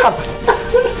haba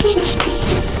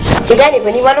ki gane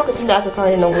ba ni ma lokacin da aka kawo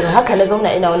ni nan gurin haka na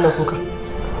zauna ina wannan kuka.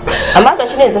 Amma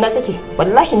gashi ne yanzu na sake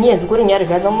wallahi ni yanzu gurin ya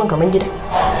riga zan mun kaman gida.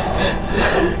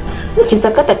 Ki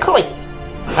sakata kawai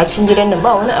a cikin gidan nan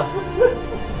ba wani abu.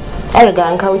 An riga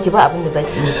an kawo ki ba abin da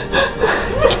zaki yi.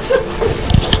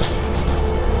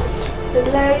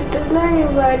 Wallahi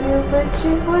ba ne bace,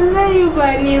 wallahi ba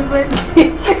ne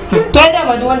bace. To da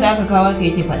ma duk wanda aka kawo ka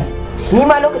yake faɗa. Ni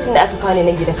ma lokacin da aka kawo ni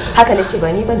na gidan haka nace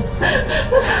ba ni bane.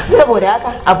 Saboda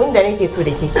haka abin da nake so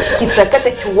da ke ki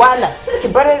sakata ki wala ki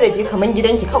barar da ji kaman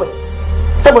gidanki kawai.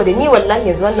 Saboda ni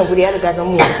wallahi yanzu wannan guri ya riga zan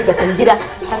mu yanzu kika san gida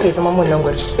haka ya zama mun nan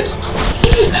guri.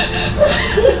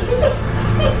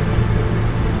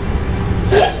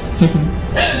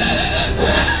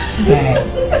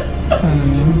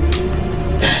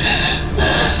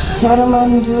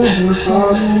 Charman juju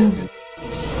charman.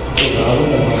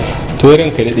 To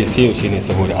ranka daɗe sai yaushe ne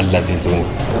saboda Allah zai zo ne.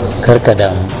 Karka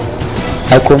damu.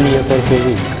 Ai komai ya farko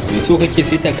zai. Me so kake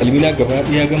sai takalmi na gaba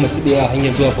ɗaya gama su ɗaya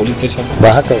hanyar zuwa police station?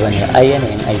 Ba haka bane, ai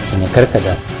yanayin aiki ne karka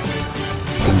damu.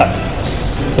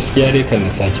 Gaskiya dai kan na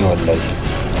sake wallahi.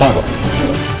 Ha ba.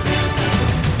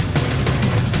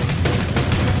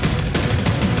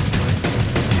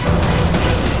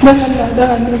 Don Allah da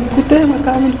annabi ku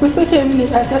taimaka min ku sake mini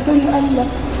ta don Allah.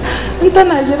 In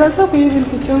tana gida sai ku yi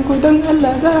binkicen ku don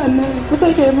Allah da annabi ku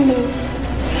sake mini.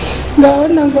 Ga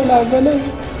wannan gwalagwalai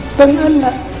don Allah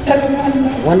don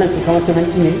Allah. Wannan tuka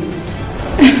mutunci ne?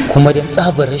 Kuma don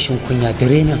tsabar rashin kunya da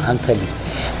renin hankali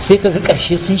sai kaga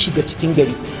ƙarshe sun shiga cikin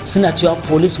gari suna cewa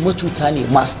polis macuta ne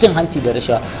masu cin hanci da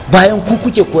rashawa bayan ku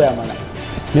kuke koya mana.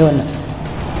 Me wannan?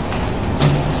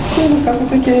 Taimaka ku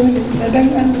sake mini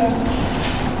don Allah.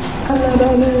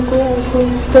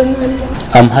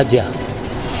 Hajiya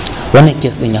wannan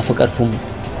kes din ya fi karfin mu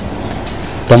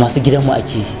da masu gidanmu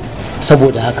ake yi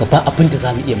saboda haka ba abin da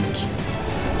za mu iya miki.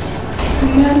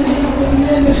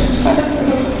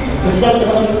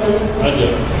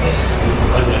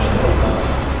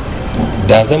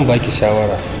 Da zan baki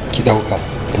shawara ki ɗauka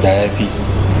da ya fi.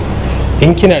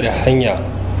 In kina da hanya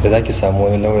da za ki samu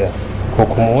wani lauya ko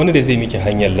kuma wani da zai miki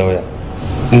hanyar lauya,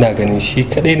 ina ganin shi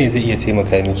kadai ne zai iya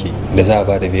taimaka miki da za a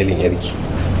ba da belin yarki.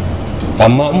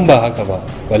 Amma in ba haka ba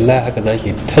wallahi haka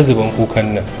zaki ta zuban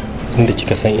kukan nan inda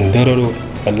kika san indararo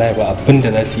wallahi ba abin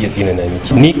da za su iya tsinana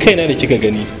miki. Ni kaina da kika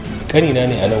gani kanina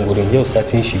ne a nan gurin yau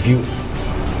satin shi 2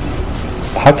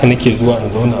 haka nake zuwa in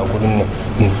zauna a gurin nan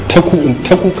in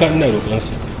ta kuka ina roƙon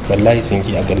su wallahi sun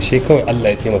ki a ƙarshe kawai Allah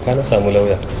ya taimaka na samu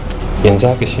lauya yanzu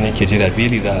haka shi nake jira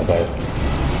beli za a bayar.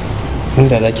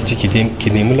 Inda za ki ci ki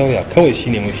nemi lauya kawai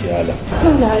shine mafi ala.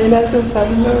 Ina son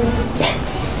samu lauya.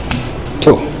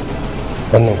 To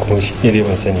wannan kuma shi ne dai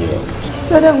ban sani ba.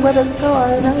 Sadan gwada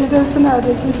kawai na idan suna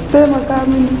da shi su taimaka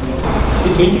mini.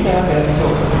 Ito yi ka haka ya fi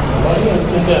kyau. Amma yanzu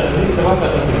kin tsaya da zai ta baka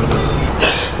ɗauke lokaci.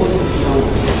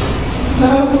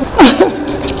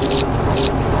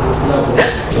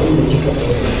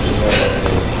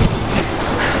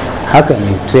 Haka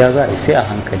ne to ya za a sai a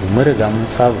hankali mun riga mun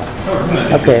saba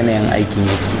haka yanayin aikin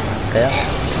yake kaya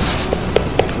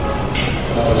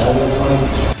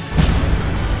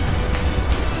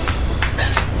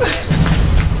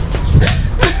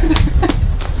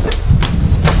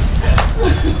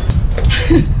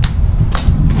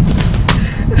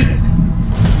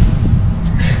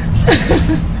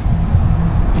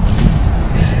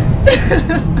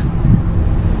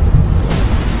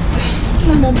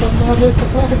Wannan ban ma zai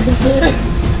tafi a kashe.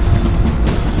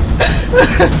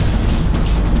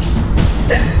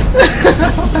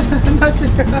 Na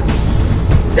shiga.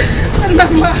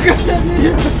 Wannan ma kashe ne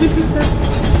ya fita.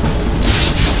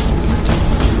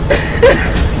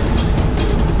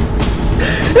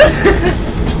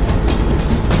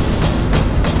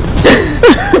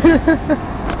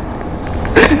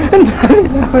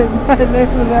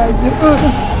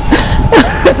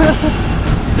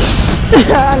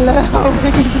 Ya Allah,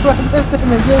 Ubangiji ba ta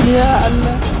taimake ni ya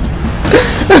Allah.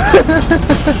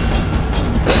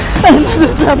 Allah da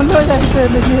samu lauya ya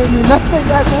taimake ni, na san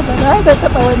ya ba na da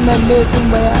taɓa wannan laifin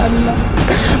ba ya Allah.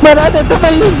 Ba na da taɓa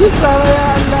yin kisa ba ya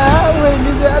Allah,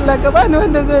 Ubangiji Allah ka bani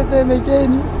wanda zai taimake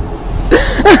ni.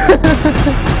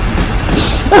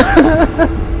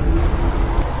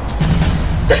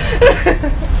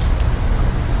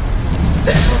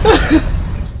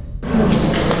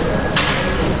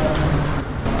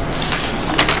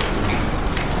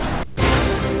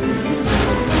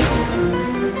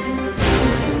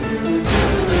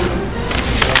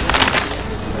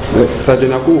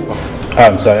 Sajina ko fa?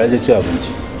 Amsa ya je ci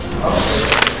abinci.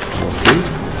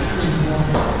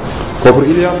 Kofar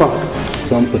Iliya fa?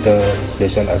 Sun fita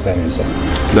special assignment sa.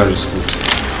 That is good.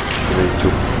 Thank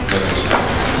you.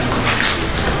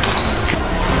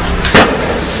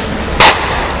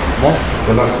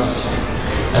 Relax.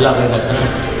 Allah bai gata nan.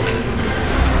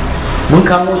 Mun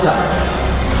kamo ta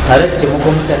tare da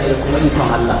taimakon mutane da kuma ikon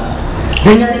Allah.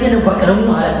 Don yarinya nan ba karamin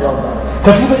wahala ta ba.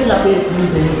 Ka duba ila bai da tuni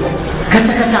da ne.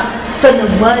 Kata sannan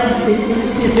mari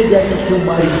da sai da ya ce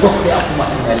mari bakwai a kuma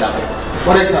tun Allah.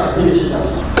 Kwarai sa, ni ne shaida.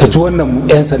 Ka ji wannan mu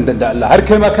 'yan sandan da Allah har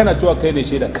kai ma kana cewa kai ne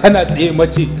shaida kana tsaye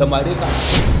mace ta mare ka.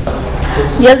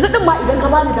 Yanzu din ma idan ka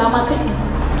bani dama sai in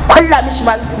kwalla mishi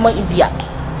ma kuma in biya.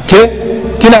 Ke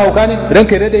kina hauka ne idan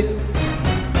kai daidai?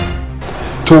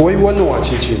 To wai wannan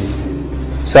wace ce ne?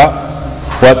 Sa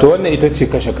wato wannan ita ce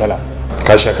kashe kala.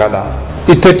 Kashe kala?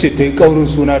 Ita ce ta yi ƙaurin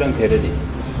suna ran kai daidai.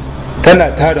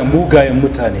 Tana tara mugayen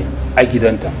mutane a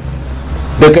gidanta.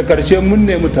 Daga ƙarshe mun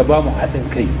nemi ta ba mu haɗin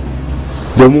kai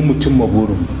domin mu cimma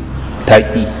burinmu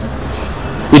taƙi.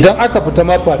 Idan aka fita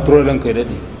ma patrol ran kai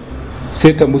daɗe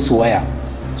sai ta musu waya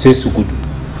sai su gudu.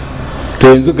 To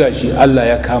yanzu gashi Allah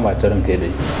ya kama ta ran kai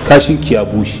daɗe kashin ki ya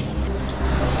bushe.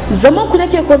 Zaman ku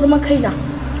nake ko zaman kaina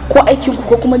ko aikin ku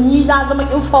ko kuma ni na zama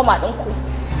informer ɗin ku.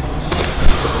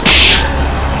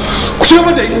 Ku ce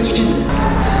da ita ciki.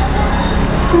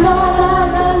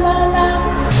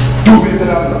 Dube ta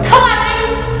da Allah.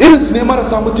 Irin su ne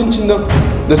marasa mutuncin nan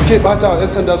da suke bata wa 'yan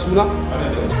sanda suna?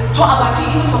 To a bakin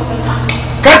uniform ɗinka.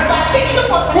 Kai! Bakin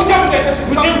uniform ɗinka. Ku ce da ita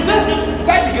ciki.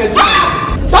 Za ki ga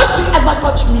Don't you ever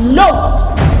touch me, no!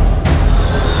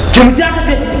 Kim ja ka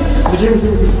ce? Ku je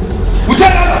mu. Wuce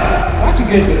da Allah. Za ki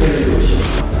ga yadda zai yi.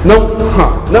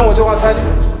 Nan waje wasa ne?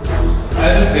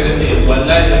 Ai kai ne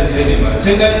wallahi dan kai ne ma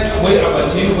sai dai wai a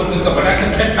baki wannan ka fara ka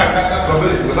tattaka ka ka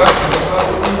bari ka za ka fara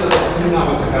inda za ka nuna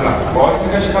mata kala ba wai ka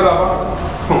kashi kala ba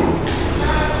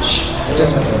ta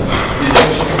sanar idan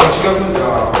shi ka shiga mun da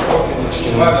kofi ta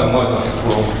cikin malam maza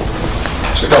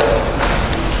shiga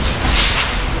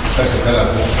kashe kala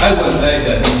ko ai wallahi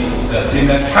da ni da sai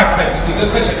na taka diga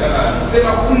kashe kala sai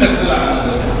ma kunna kala a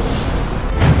nan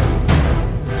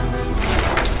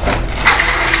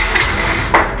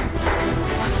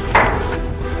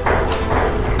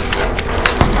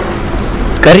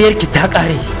ƙaryarki ta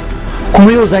ƙare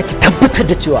kuma yau za ki tabbatar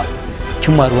da cewa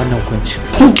kin maru wannan kunci.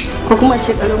 Ko kuma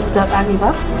ce ƙaryarku ta ƙare ba?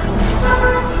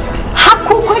 Har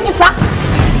ku kun isa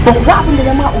ba ku ga abin da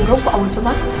na ma ku a waje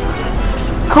ba?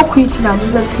 Kar ku yi tunanin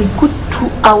zan kai good 2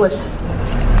 hours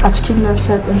a cikin nan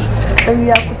shaɗin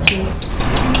ƙarya kuke yi.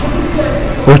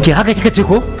 Ok, haka kika ce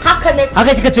ko? Haka ne.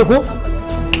 Haka kika ce ko?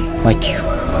 Maki,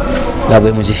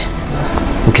 labai mu je.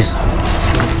 Ok, sa.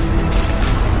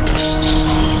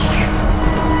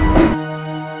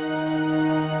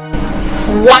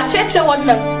 Wace ce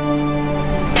wannan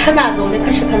tana zaune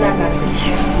kashe kana na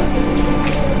tsaye?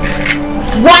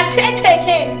 Wace ce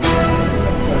ke?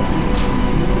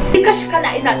 Ki kashe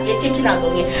kana ina tsaye ke kina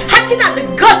zaune har kina da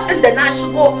gas din da na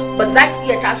shigo ba za ki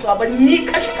iya tashiwa ba ni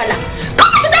kashe kana.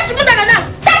 Kuma ki tashi min daga nan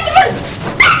tashi min.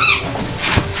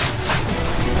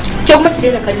 Ke kuma ki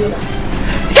daina kallo na.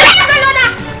 Ki daina kallo na.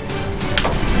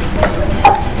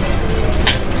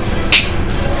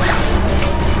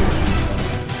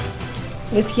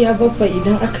 gaskiya babba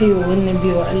idan aka yi wa wannan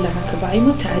baiwa Allah haka ba a yi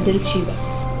mata adalci ba.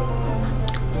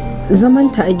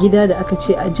 Zamanta a gida da aka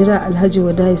ce a jira Alhaji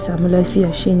Wada ya samu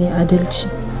lafiya shine adalci,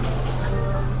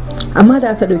 amma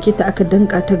da aka ɗauke ta aka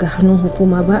danka ta ga hannun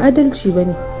hukuma ba adalci ba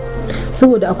ne,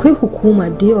 saboda akwai hukuma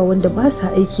da yawa wanda ba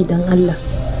sa aiki don Allah,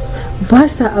 ba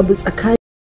sa abu tsakani.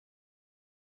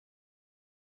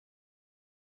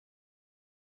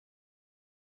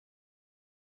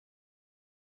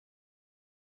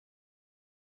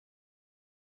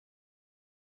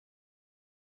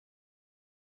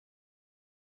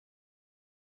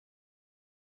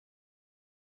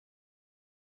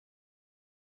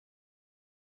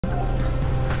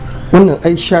 Wannan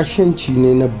ai shashanci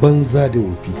ne na banza da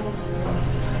wofi.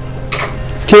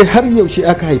 Ke har yaushe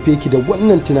aka haife ki da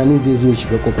wannan tunanin zai zo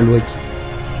shiga kwakwalwarki?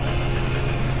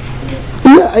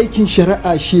 Ina aikin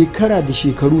shari'a shekara da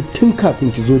shekaru tun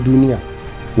kafin ki zo duniya,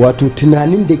 wato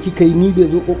tunanin da kika yi ni bai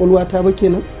zo kwakwalwata ba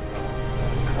kenan?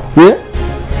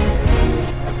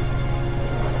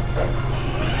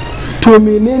 To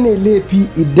menene laifi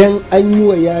idan an yi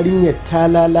wa yarinyar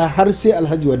talala har sai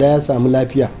Alhaji Wada ya samu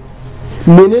lafiya?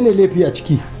 Menene laifi a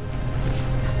ciki?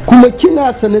 Kuma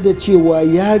kina sane da cewa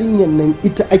yarinyar nan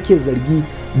ita ake zargi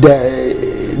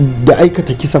da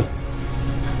aikata kisan?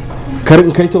 Kar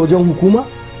in kai ta wajen hukuma?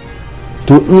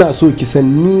 To ina so ki san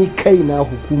ni kaina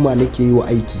hukuma nake yi wa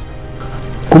aiki,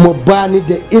 kuma ba ni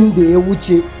da inda ya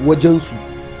wuce wajensu.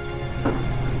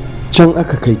 Can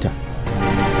aka kai ta.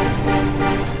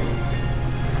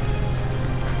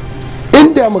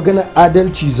 Inda magana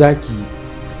adalci zaki,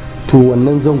 to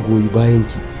wannan zan goyi bayan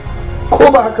ki,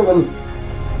 ko ba haka bane?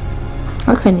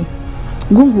 Haka ne,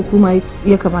 gun hukuma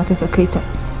ya kamata ka kai ta,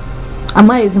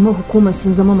 amma ya zama hukumar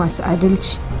sun zama masu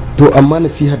adalci. To amma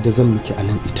nasihar da zan miki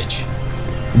anan ita ce,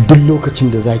 duk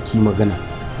lokacin da zaki magana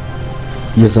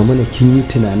ya zama na kin yi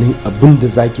tunanin abin da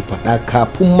zaki faɗa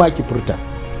kafin ma ki furta.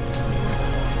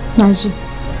 Naji.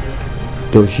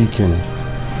 To shi kenan,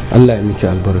 Allah ya miki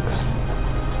albarka.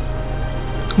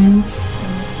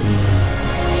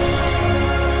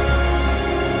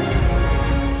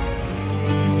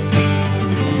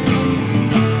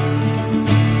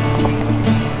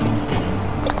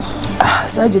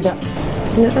 Sajida,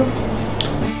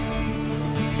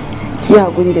 ki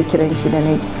haƙuri da kiranki da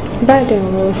na ba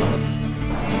damuwa.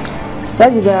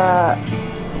 Sajida,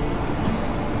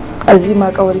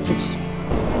 Azima ƙawarki ce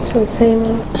sosai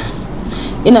ma.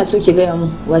 Ina so ki gaya mu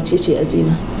wace ce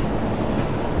Azima?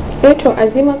 To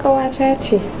Azima ƙawata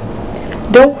ce,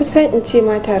 don kusan in ce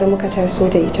ma tare muka taso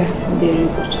da ita. Very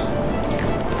good.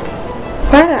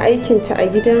 Fara aikinta a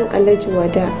gidan Alhaji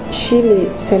Wada shine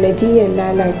sanadiyar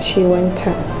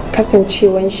lalacewanta,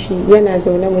 kasancewan shi yana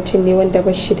zaune mutum ne wanda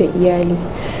ba shi da iyali,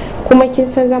 kuma kin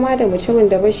san zama da mutumin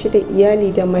da ba shi da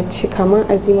iyali da mace kamar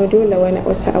Azima dole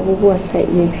wasu abubuwa sa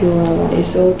iya biyowa ba.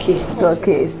 It's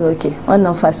okay.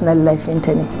 Wannan personal life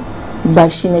ta ne, ba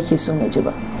shi nake so na ji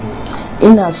ba.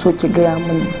 Ina so ki gaya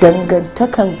min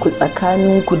dangantakan ku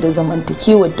tsakanin ku da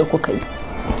zamantakewar da kuka yi.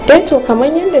 To kamar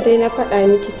yadda dai na faɗa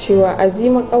miki cewa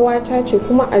Azima ƙawata ce,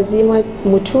 kuma Azima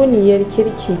mutuniyar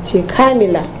kirki ce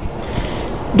kamila,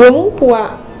 domin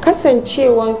kuwa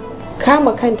kasancewan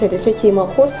kama kanta da take ma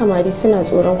ko samari suna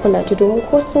tsoron kula ta, domin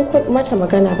ko sun mata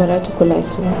magana ba za ta kula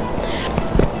su ba.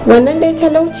 Wannan dai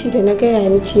talauci da na gaya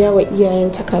miki yawa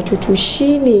iyayenta katutu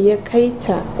shine ya kai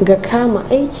ta ga kama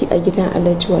aiki a gidan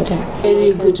Alhaji Wada.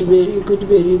 Very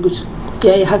good.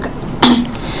 Yayi haka.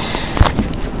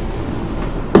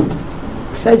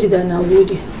 Sajida, na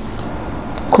gode,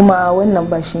 kuma wannan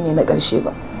ba shi ne na ƙarshe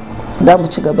ba, za mu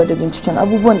ci gaba da binciken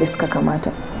abubuwan da suka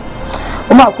kamata,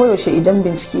 kuma a koyaushe idan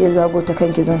bincike ya zago ta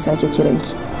kanki zan sake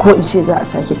kiranki, ko in ce za a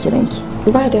sake kiranki.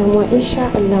 Ba damuwa,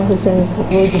 insha Allah zan zo.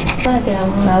 Ba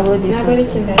damuwa. Na gode sosai.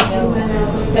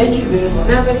 Thank you very much.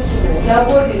 Na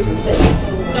gode sosai.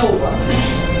 Yauwa.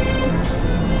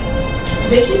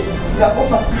 Jeki, ga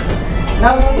kofa.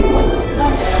 Na gode.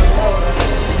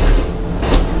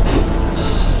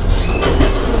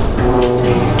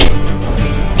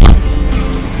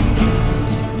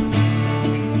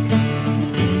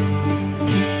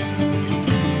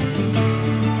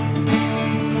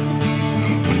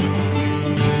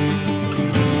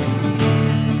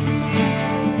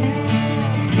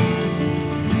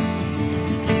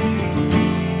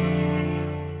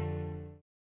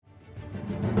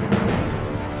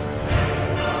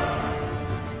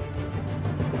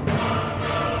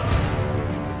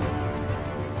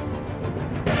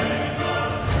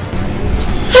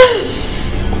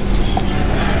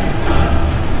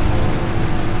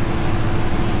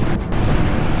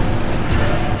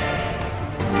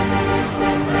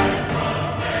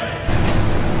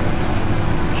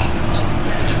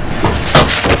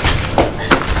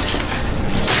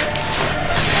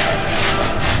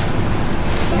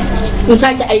 in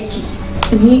sake aiki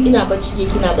ni ina bacci ke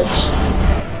kina bacci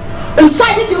in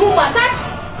sake ki mun massage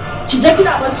ki je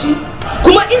kina bacci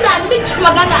kuma ina miki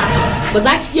magana ba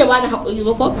za ki iya bani haƙuri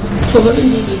ba ko to bari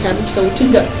in yi ta miki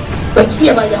sautin da ba ki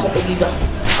iya bani haƙuri ba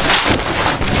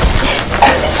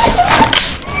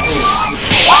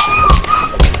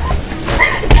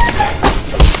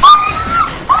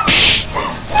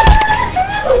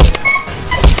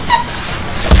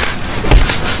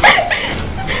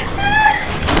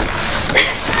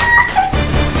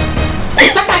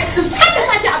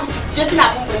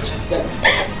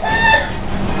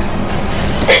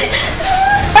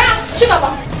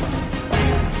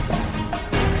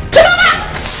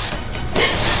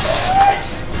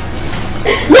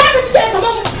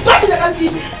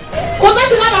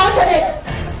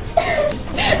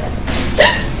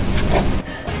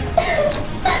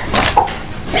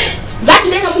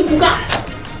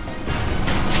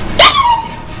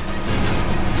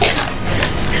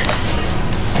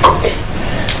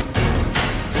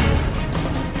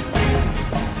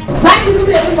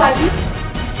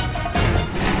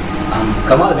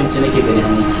Kama abinci nake gani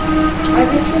hannunki.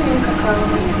 Abinci ne ka kawo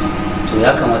mata. To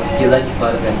ya kamata ke za ki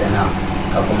fara dandana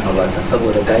kafin a bata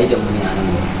saboda ka'idan mu ne a nan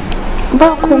wurin. Ba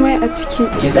komai a ciki.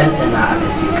 Ki dandana aka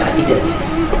ce ka'ida ce.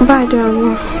 Ba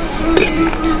damuwa.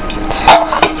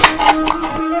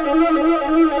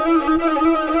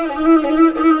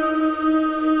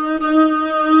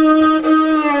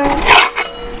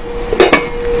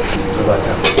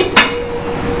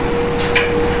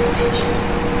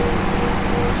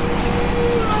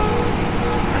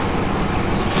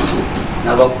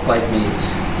 Na ba ku 5 minutes.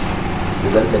 Ku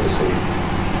ganta da sauri.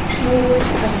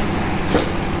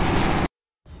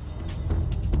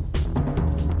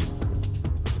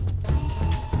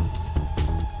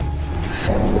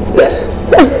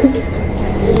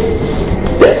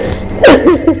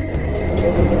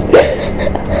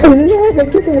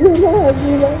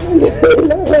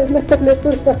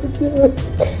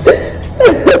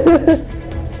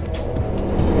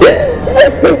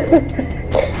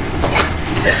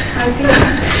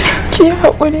 Ki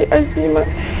haƙuri Azima.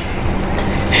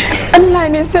 Allah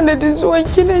ne sanadin zuwan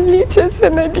kinan ni ce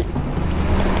sanadi.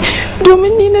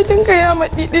 Domin ni na dinga ya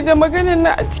maɗiɗi da maganin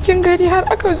na a cikin gari har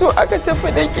aka zo aka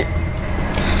tafi da ke.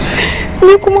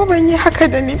 Ni kuma ban yi haka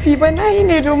da nufi ba, na yi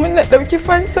ne domin na ɗauki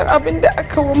fansar abin da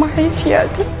aka wa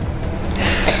mahaifiyata.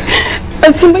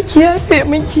 Azima ki yafe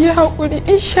min, ki yi haƙuri,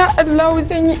 insha Allah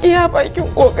zan yi iya bakin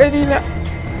ƙoƙarina.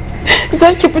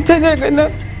 Za ki fita daga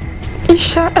nan,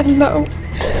 insha Allah.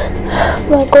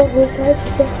 Ba komai saji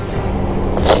ba.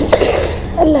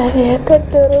 Allah ne ya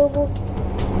kaddaro mu.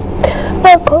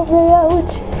 Ba komai ya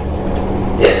wuce.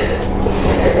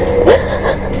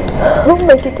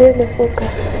 Umma ki daina kuka.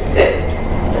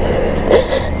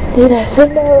 Ni na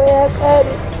san nawa ya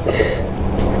ƙare.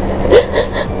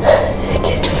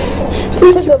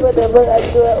 Ci gaba da bar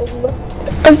addu'a Umma.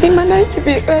 Azima na ki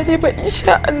bai ƙare ba,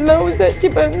 insha Allah za ki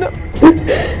bar nan.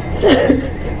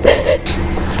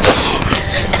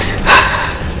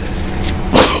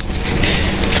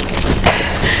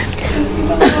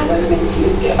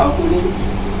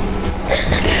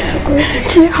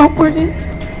 Ki haƙuri,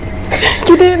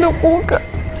 ki daina kuka.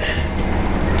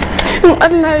 In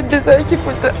Allah yadda za ki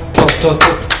fita. To,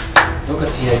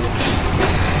 lokaci ya yi.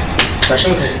 Tashi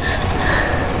mutane.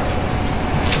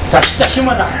 Tashi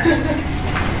mana.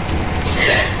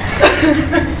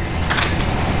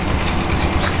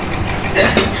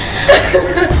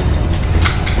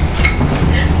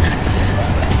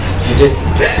 Muje.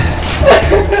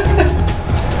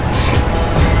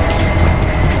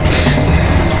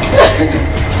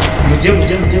 Muje.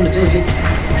 Muje.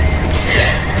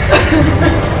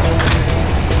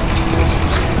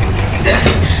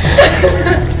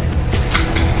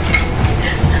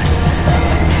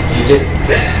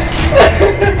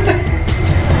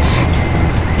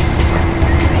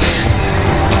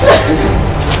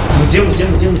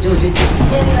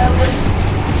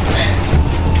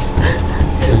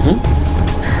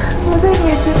 Ba zan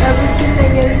iya cin abincin da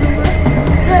yanzu ba.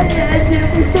 Zan iya ajiye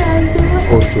kusa an jima.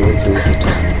 Okay.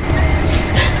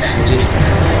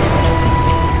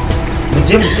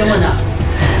 Muje mana.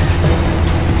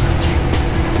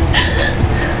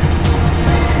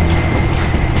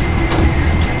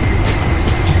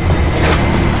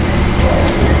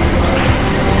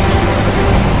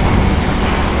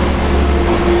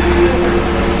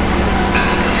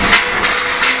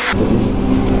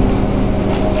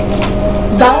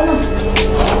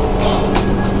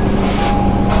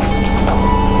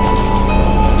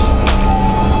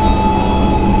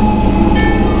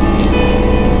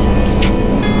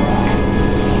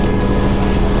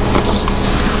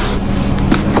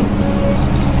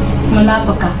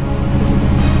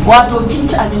 wato kin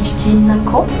ci abinci kin nan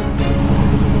ko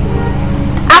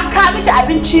an ka miki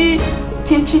abinci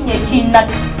kin cinye kin nan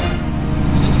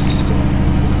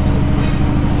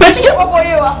ba kike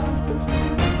kokoyewa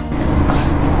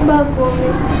ba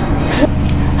komai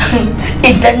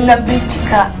idan na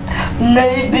bincika na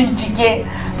yi bincike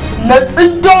na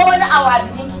tsindo wani awa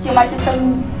jikin kike ma kin san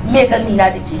me gamina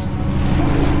da ke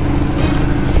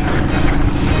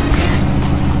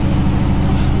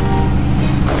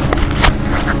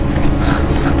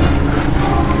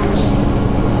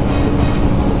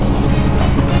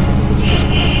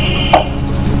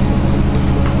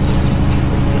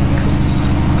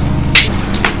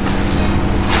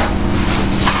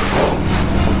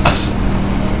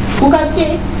kuka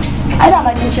kike ana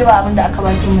ma kin ce ba abin da aka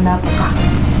baki munafika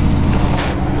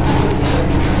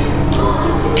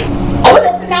abu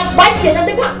da suka baki kenan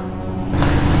duka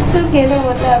sun kenan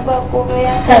wata ba komai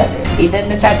ya idan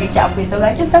na caje ki akwai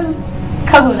saura kin san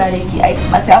karo na da ke ai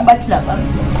ba sai an baki labarin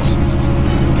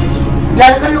ya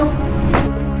da kallo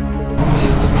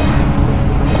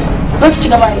zo ki ci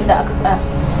gaba inda aka tsaya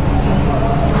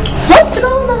zo ki ci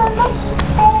gaba da nan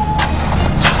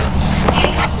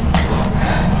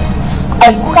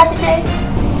ai kuka kike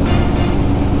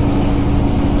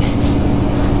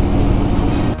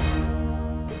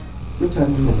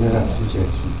mutanen da na rafin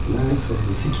jaki na rasa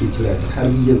da suke jira da har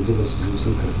yanzu ba su zo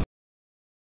sun karɓi.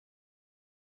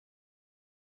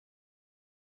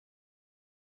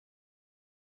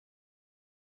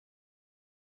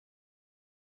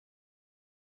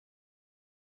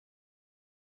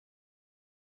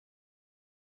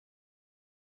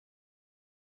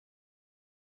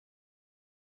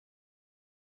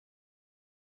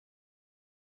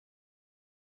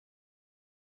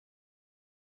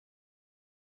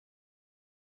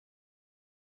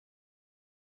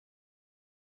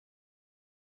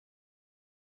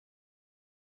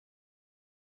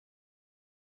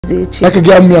 Aka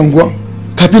gaya mai anguwa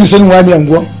kafin sanin wa mai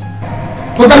anguwa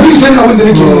to kafin sanin abin da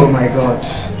nake oh my god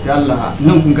yalla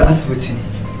nan kun ga asibiti ne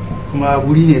kuma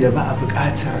wuri ne da ba a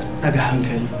buƙatar daga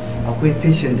hankali akwai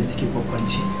patient da suke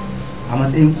kwakwanci a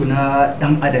matsayin ku na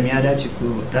dan adam ya dace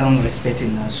ku dan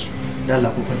respecting nasu yalla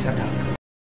ku kwantar da hankali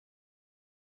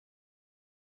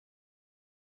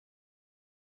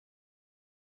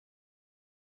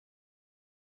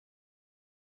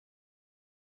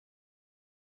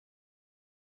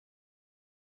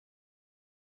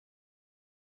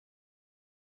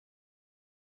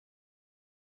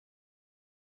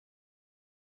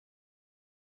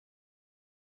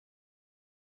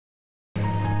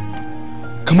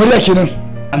kamar ya kenan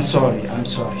I'm sorry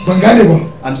ban gane ba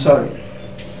I'm sorry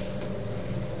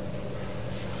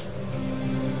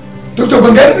doctor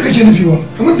ban gane da kake nufi ba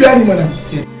kamar bayani mana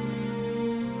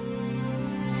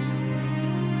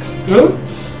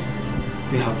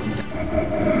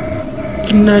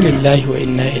inna lillahi wa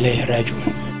inna ilaihi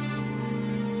raji'un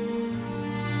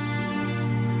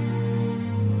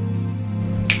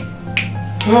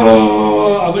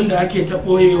abin da ake ta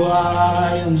ɓoyewa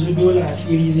yanzu dole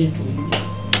asiri zai tuni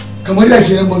kamar ya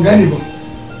kenan ban gane ba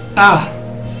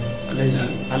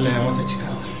Allah ya masa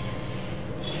cikawa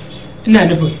ina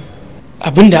nufin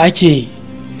abin da ake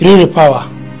rurrufawa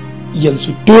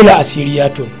yanzu dole asiri ya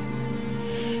tuni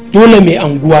dole mai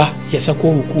anguwa ya sako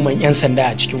hukumar 'yan sanda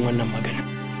a cikin wannan magana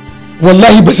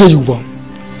wallahi ba zai yiwu ba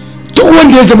duk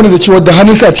wanda ya zama da cewa da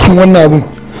hannunsa a cikin wannan abun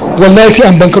wallahi sai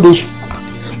an bankaɗo su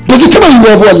ba zai taɓa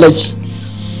yiwuwa ba wallahi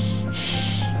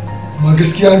amma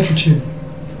gaskiya an cuce ni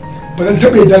ba zan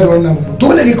taɓa yadda da wannan abun ba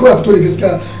dole ne kawai a fito da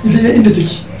gaskiya inda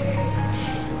take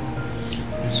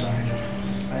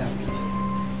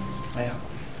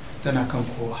tana kan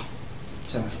kowa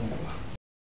tana kan kowa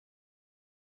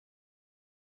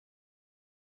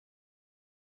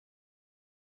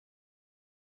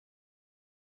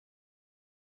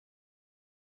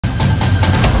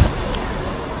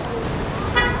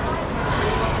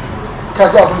ka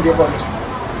ji abin da ya faru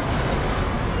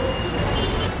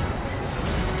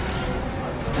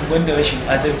wanda rashin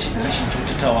adalci da rashin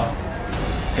kyautatawa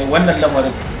kai wannan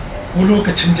lamarin ko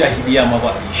lokacin jahiliya ma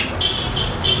ba a yi shi ba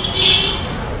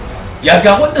ya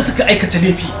ga wanda suka aikata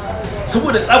laifi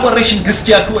saboda tsabar rashin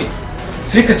gaskiya kawai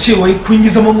sai ka ce wai kun yi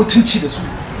zaman mutunci da su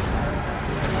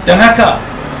don haka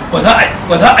ba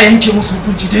za a yanke musu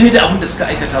hukunci daidai da abin da suka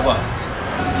aikata ba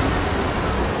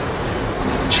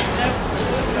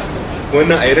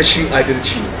wannan a yi rashin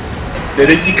adalci da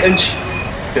daƙiƙanci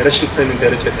da rashin sanin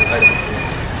darajar ɗan adam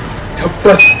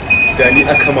tabbas da ni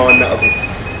aka ma wannan abu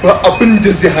ba abin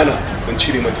da zai hana ban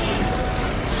cire mata kuɗi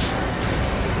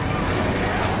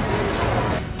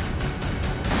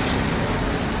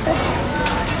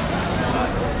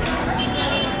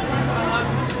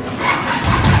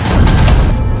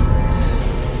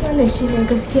wannan shine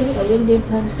gaskiyar abin da ya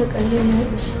faru sakanina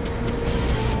da shi.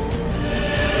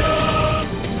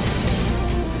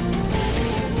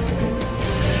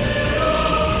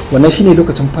 Wannan shine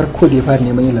lokacin farko da ya fara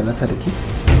neman yin lalata da ke?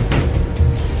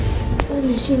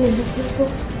 Wannan shine na farko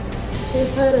da ya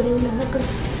fara nuna haka.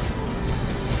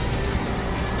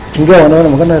 Kin ga wani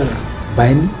maganar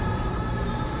bayan ni?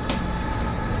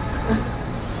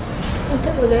 Ban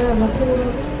taɓa gaya ma kowa ba,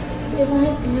 sai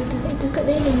mahaifiyata ita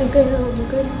kaɗai ne na gaya wa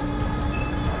magana.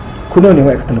 Ku nawa ne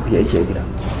ma'aikatan da kuke aiki a gida?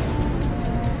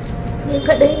 Ni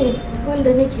kaɗai ne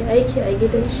wanda nake aiki a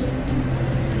gidan shi,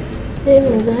 sai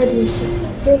mai gadin shi,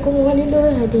 sai kuma wani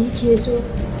doya da yake zo,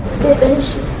 sai ɗan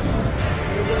shi.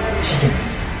 Shi ke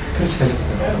kar ki sake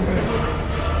tattara wannan magana.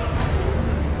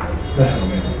 Zan samu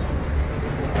mai zai.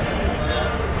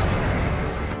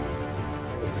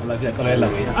 Lafiya kalau yalla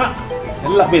bai.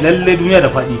 Yalla bai lalle duniya da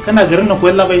faɗi. Kana garin nan ko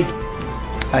yalla bai?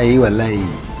 Ai wallahi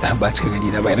ba cika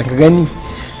gani na ba, idan ka gani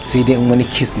sai dai in wani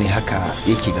case ne haka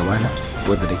yake gabana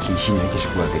wanda da ke shi ne nake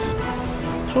shigowa gari.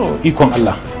 To ikon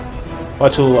Allah.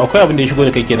 Wato akwai abin da ya shigo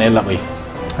da kai kenan yalla bai.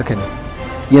 Haka ne.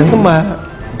 Yanzu ma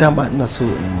dama ina so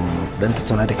in dan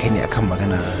tattauna da kai ne akan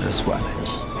maganar rasuwa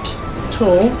Alhaji.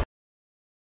 To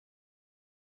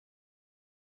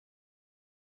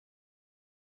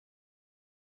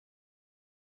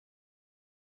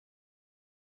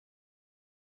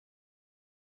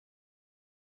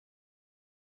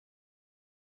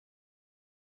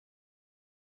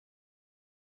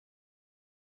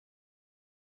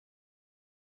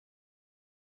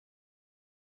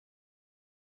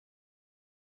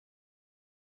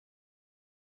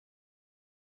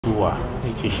zuwa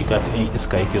yake shiga ta yin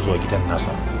iska yake zuwa gidan nasa,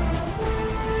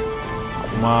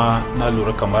 kuma na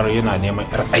lura kamar yana neman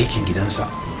 'yar aikin gidansa.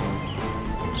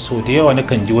 So da yawa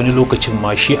nakan ji wani lokacin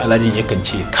ma shi alhajin yakan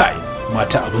ce kai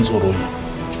mata abin tsoro ne.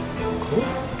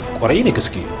 Kwarai da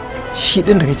gaske. Shi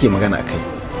din da kake magana a kai,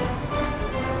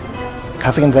 ka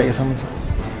san za a iya samun sa?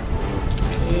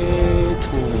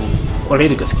 To kwarai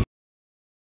da gaske.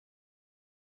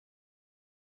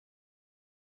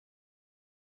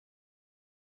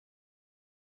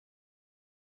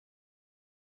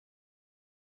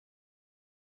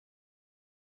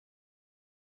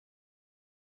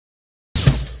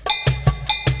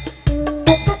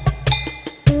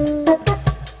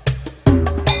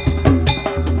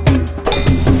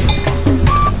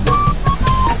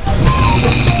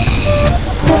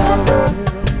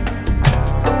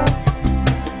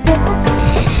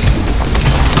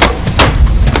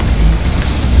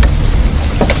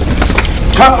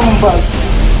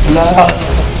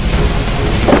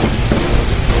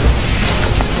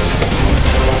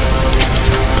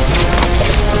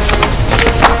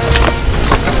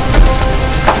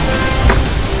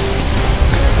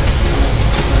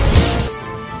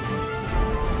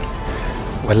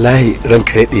 Wallahi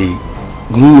ranka ya ɗaya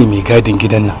ni ne mai gadin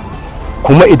gidan nan,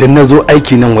 kuma idan na zo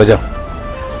aiki nan wajen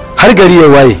har gari ya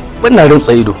waye bana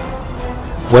rantsa ido.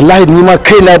 Wallahi ni ma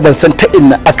kaina ban san ta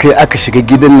inna aka shiga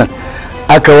gidan nan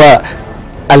aka wa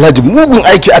Alhaji mugun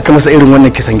aiki aka masa irin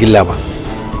wannan kisan gilla ba.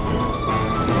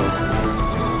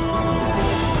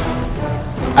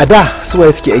 A da su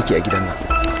waye suke aiki a gidan nan?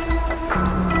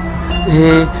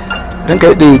 Ranka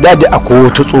ya ɗaya da akwai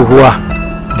wata tsohuwa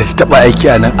da ta taba aiki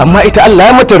a nan, amma ita Allah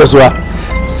ya mata rasuwa,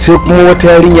 sai kuma wata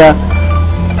yarinya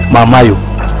Mamayo.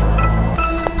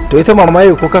 To ita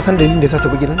Mamayo ko ka san dalilin da ya sa ta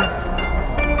bi gidan nan?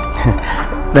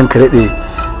 Dan ka daɗe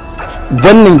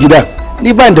wannan gidan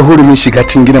ni ba da hurumin shiga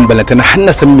cikin gidan balantana har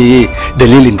na san meye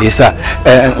dalilin da ya sa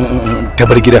ta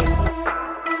bar gidan.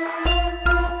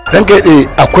 Ranka daɗe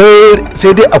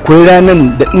sai dai akwai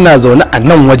ranan da ina zaune a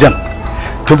nan wajen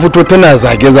ta fito tana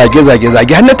zage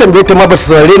har na tambaye ta ma ba ta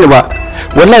saurare ni ba.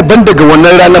 Wallahi ban daga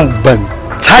wannan ranar ban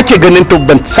sake ganin ta,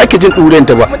 ban sake jin ɗuren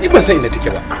ta ba. Ni ba san inda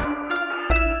take ba.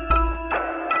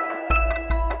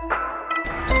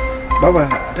 Baba,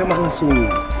 dama ina so in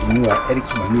yi wa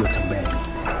yarki Mamiyo tambaya ne.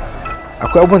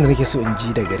 Akwai abubuwan da nake so in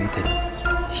ji da gare ta ne,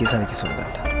 shi yasa nake so in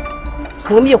ganta.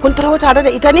 Mamiyo kun taho tare da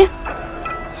ita ne?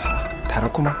 Tare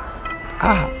kuma?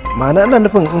 Ma'ana ina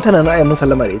nufin in tana na ayyamin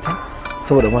sallama da ita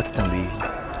saboda ma ta tambaye.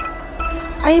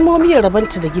 Ai Mamiyo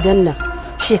rabanta da gidan nan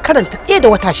shekaran ta 1 da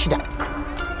wata 6.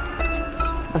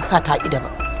 Ban sa ta ida ba.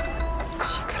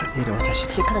 Shekaran 1 da wata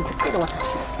 6. Shekaran ta 1 da wata 6.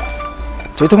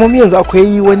 To ita Mami yanzu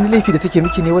akwai wani laifi da take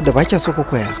miki ne wanda ba kya so ko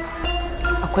koya?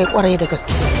 Akwai kwarai da gaske.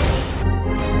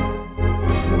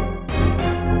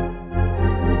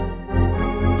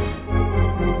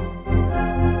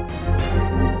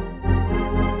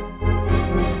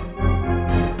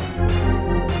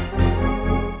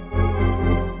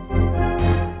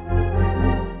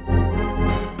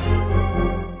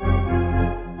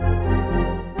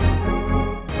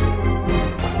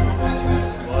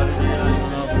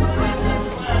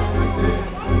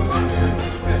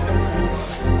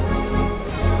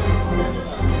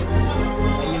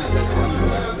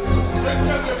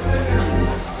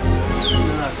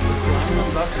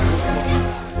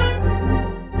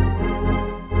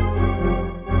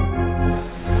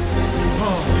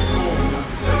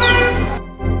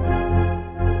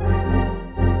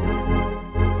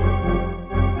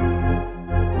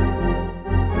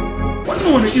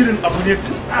 wannan wani irin abu ne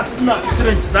tun ɗazu ina ta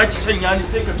jiran ki zaki shanya ni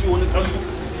sai ka ce wani kallo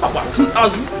a batun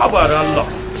ɗazu a bara Allah.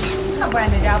 Ka ba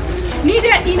ni da ni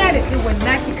daɗi na da kai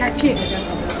wallahi ka fiye da jan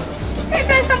kai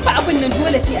ka san fa abin nan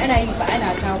dole sai ana yi ba ana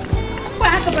kawo ba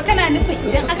haka ba kana nufin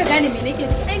idan aka gane me nake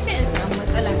ciki ai sai in samu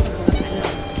matsala saboda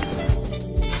Allah.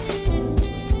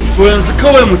 To yanzu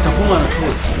kawai mu tafi mana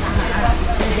kawai.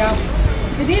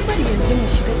 Ka dai bari yanzu mu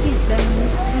shiga sai dan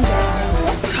canza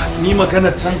ni magana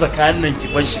canza kayan nan ki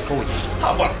bar shi kawai.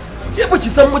 Haba ke baki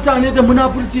san mutane da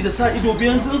munafurci da sa ido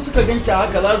biyan sun suka ganki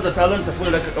haka za su zata lan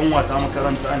tafi da ka kanwata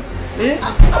makaranta ne.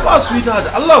 Ba su yi da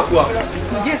Allah kuwa.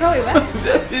 To je kawai ba.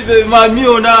 Ma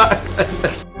miyo na.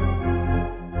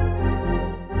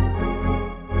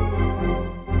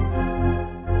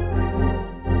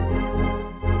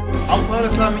 An fara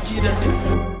sa miki idan ne.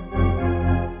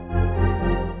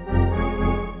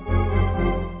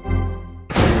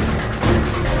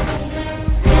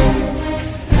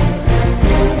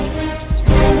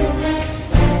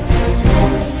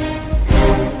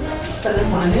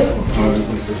 Assalamu alaikum.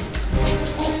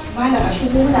 Malam ashe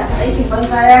muna ta aikin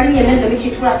banza yarinyar nan da muke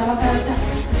tura ta makaranta.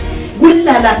 Gurin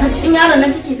lalataccen yaron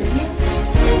nan take tafiya.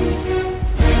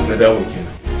 Na dawo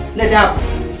kenan. Na dawo.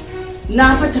 Na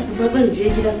fa tafi ba zan je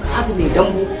gidan sa abu mai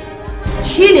dambu.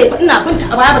 Shi ne fa ina binta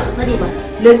a baya bata sani ba.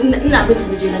 Ina binta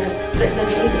na je na ga inda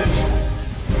take.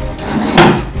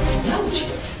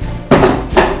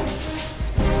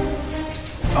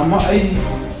 Amma ai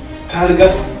ta riga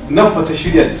nan fa ta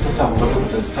shirya da sassa mata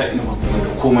ta sa ina ba da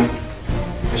komai.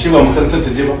 Ashe ba makarantar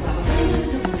ta je ba.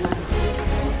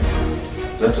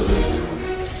 Za ta zo sai.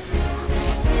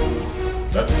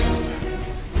 Za ta zo sai.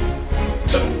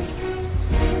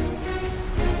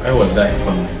 Ai wallahi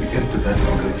ban mai yadda za ta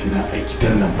makarfi na a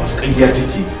gidan nan ba. Ƙarya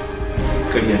take.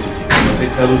 Ƙarya take. Kuma sai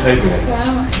ta zo ta yi bayani.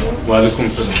 Wa alaikum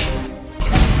salam.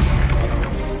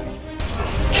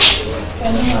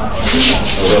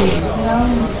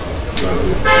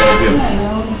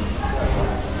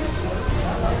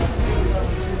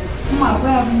 Kuma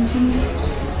akwai abinci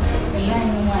wallahi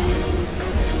mun wani.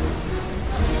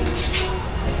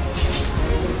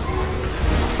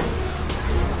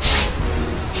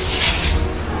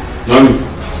 Mami.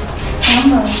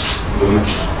 Mama. Zauna.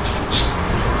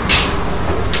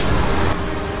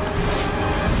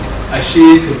 Ashe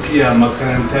tafiya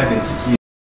makaranta da kike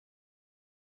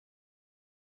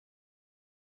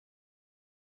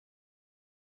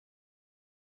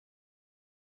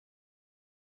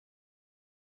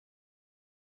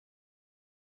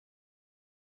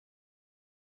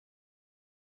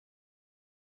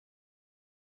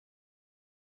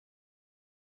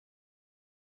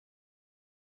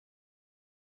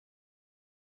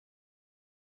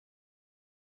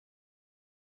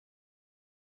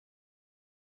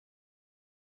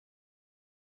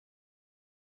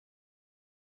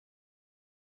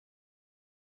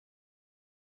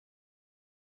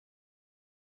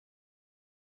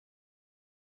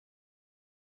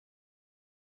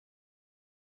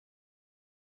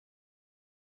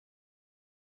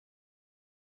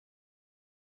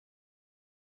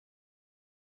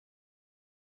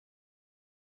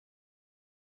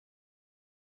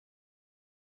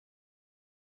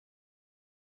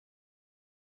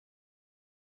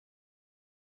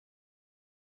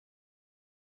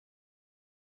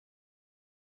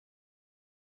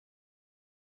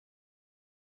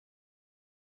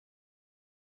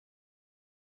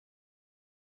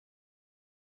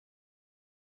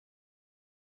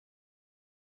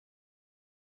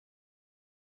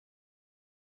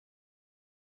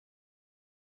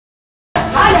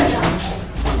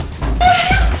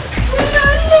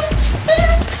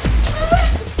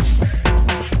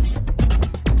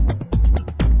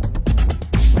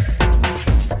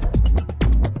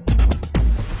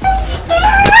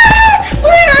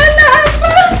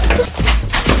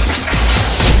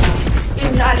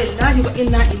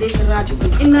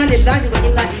inna lillahi wa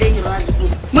inna ilaihi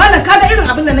raji'un. Malam ka ga irin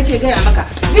abin da nake gaya maka.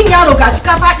 Bin yaro gashi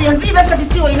ka faɗi yanzu idan ka ji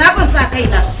ciwo ina zan sa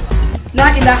kaina. La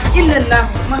ilaha illallah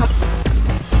Muhammad.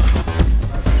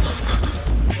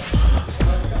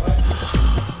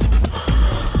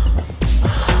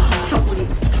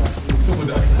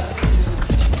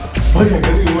 Baka ga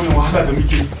irin wannan wahala da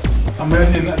muke amma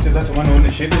yanzu a ce za ta mana wannan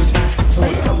shaidanci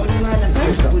saboda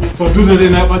ba dole rai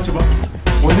na ɓaci ba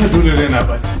wani dole rai na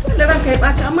ɓaci da ranka ya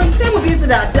ɓaci amma sai mu bi su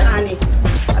da addu'a ne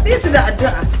a bi su da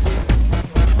addu'a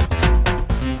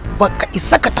baka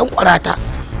isa ka tankwara ta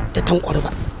da tankwar ba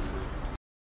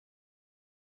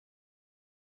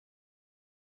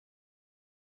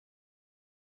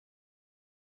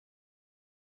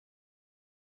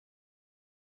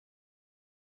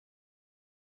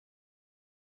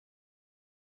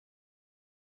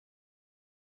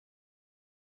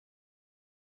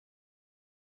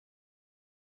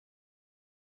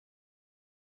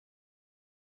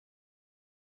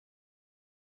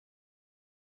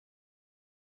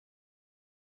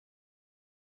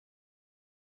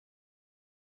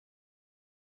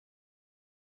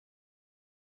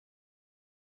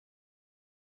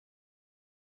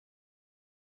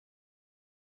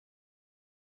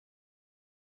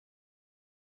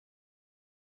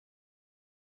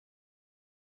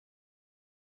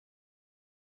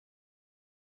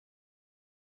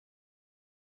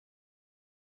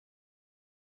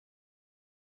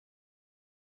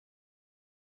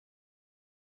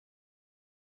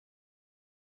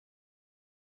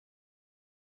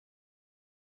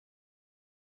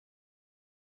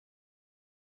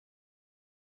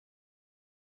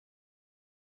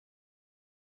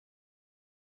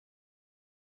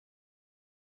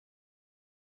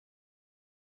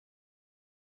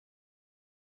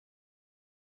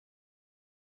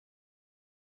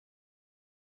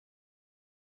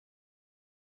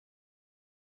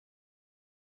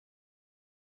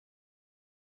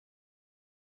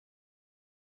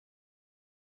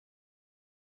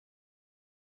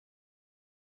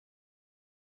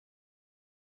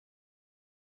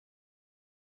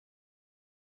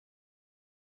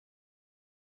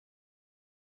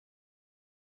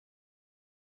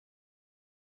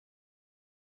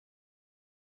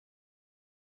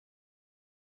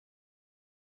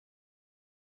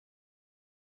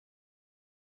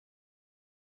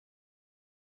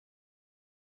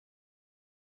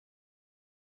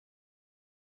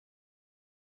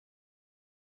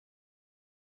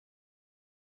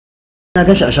Na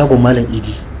gashi a shagon Malam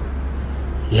Idi.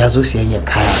 Ya zo siyan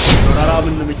kaya. Saurara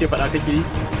abin da muke faɗa kake yi?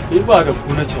 Sai ba da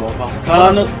ku na cewa fa.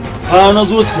 Ka na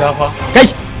zo siya fa.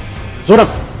 Kai! Zo nan.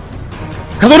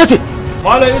 Ka zo na ce.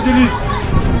 Malam Idris.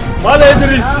 Malam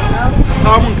Idris.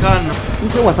 Ka mun kayan nan. In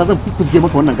kai wasa zan fusge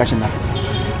maka wannan gashin naka.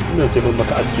 Ina sai mun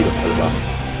maka aski da kwalba.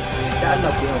 Da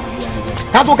Allah ku yawo.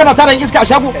 Ka zo kana tara iska a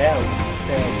shago?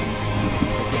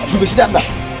 Duba shi da Allah.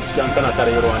 Gaskiya kana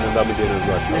tara yarwa nan za mu daina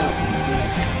zuwa shi.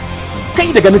 Kai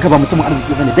da ganin ka ba mutumin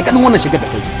arziki bane, da ganin wannan shigar da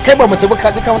kai. Kai ba mace ba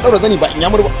ka je ka wani daura zani ba in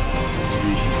yamur ba.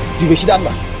 Duba shi da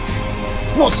Allah.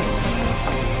 No sense.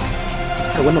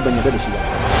 Kai wannan ban yarda da shi ba.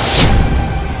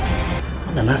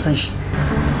 Wannan na san shi.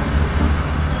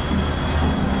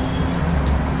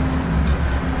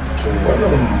 To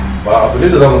wannan ba abu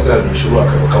ne da za mu tsaya mai shiru a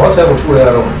kai ba. Kamata ya mu tura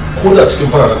yaran ko da cikin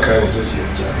fararen kayan sai su yi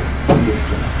aiki a kai.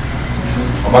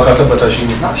 Amma ka tabbata shi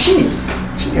ne? Shi ne.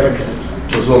 Shi ne ranka da.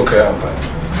 To zo ka yi amfani.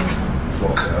 Zo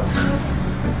ka yi amfani.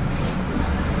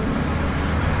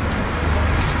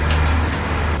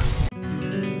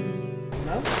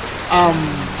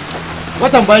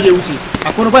 Watan baya da ya wuce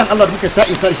akwai wani bayan Allah da muka sa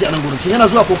isa da shi a nan gurin. Shin yana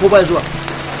zuwa ko baya zuwa?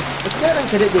 Gaskiya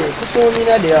ranka daɗe kusomi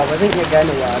na da yawa ba zan iya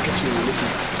gane wa kake nufi.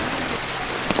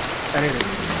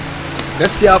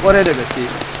 Gaskiya kwarai da gaske.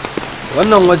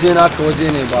 Wannan waje naka waje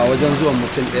ne ba wajen zuwan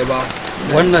mutum ɗaya ba.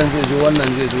 Wannan zai zo wannan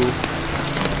zai zo.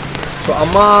 To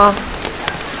amma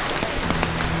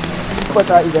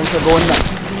tabbata idan ka ga wannan.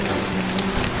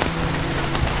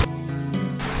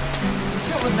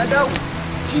 Ce na dawo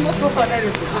shi wasu faɗa da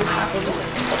sosai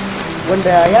wanda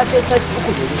ya kai sati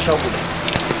 3 da shago.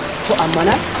 To amma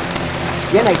na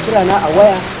yana kira na a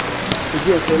waya ku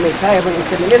je kai mai kaya ban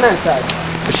isa yana sa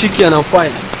shikenan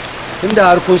fine. Tunda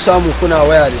har kun samu kuna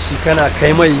waya da shi kana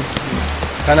kai mai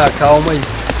kana kawo mai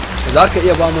za ka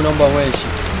iya ba mu number wayar shi.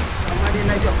 Amma dai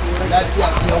lafiya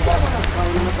ko ba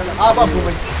matsala. A ba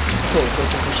komai. To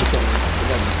shikenan.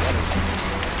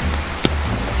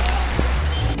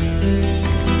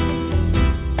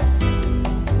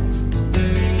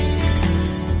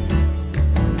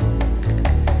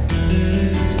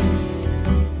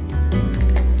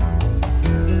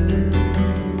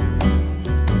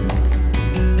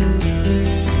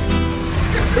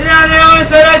 Ina neman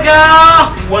sadaka.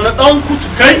 Wani ɗan kutu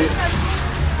kai?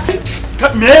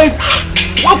 Me?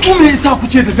 Wa ku me yasa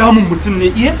kuke da damun mutum ne?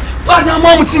 Iya? Ba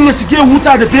dama mutum ya shige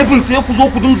huta da bebin sai ku zo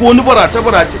ku dinga wani barace.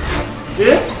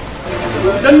 Eh?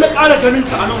 Idan na ƙara ganin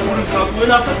ka a nan wurin ka zo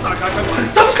yana tattaka ka.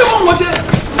 Tamkaman waje.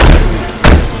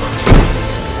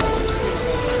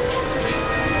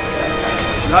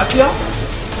 Lafiya?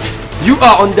 You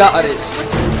are under arrest.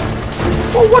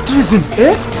 For what reason?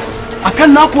 Eh?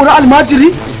 Akan na kori almajiri?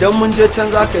 Idan mun je can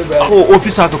za ka yi bayani. Ko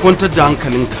ofisa ka kwantar da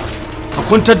hankalinka. Ka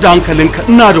kwantar da hankalinka,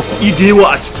 ina da kuɗi da yawa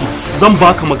a ciki. Zan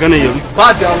baka magana yanzu.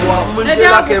 Ba damuwa, mun je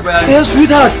za ka yi bayani. Eh,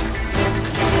 sweetheart.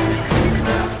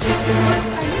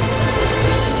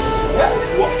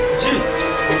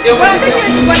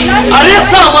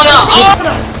 Aresa mana!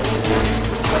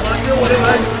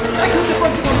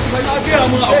 gaya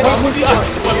mun akwai kudi a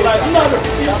ciki wallahi ina da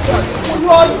kudi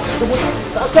wallahi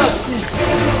sa ciki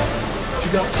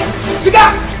shiga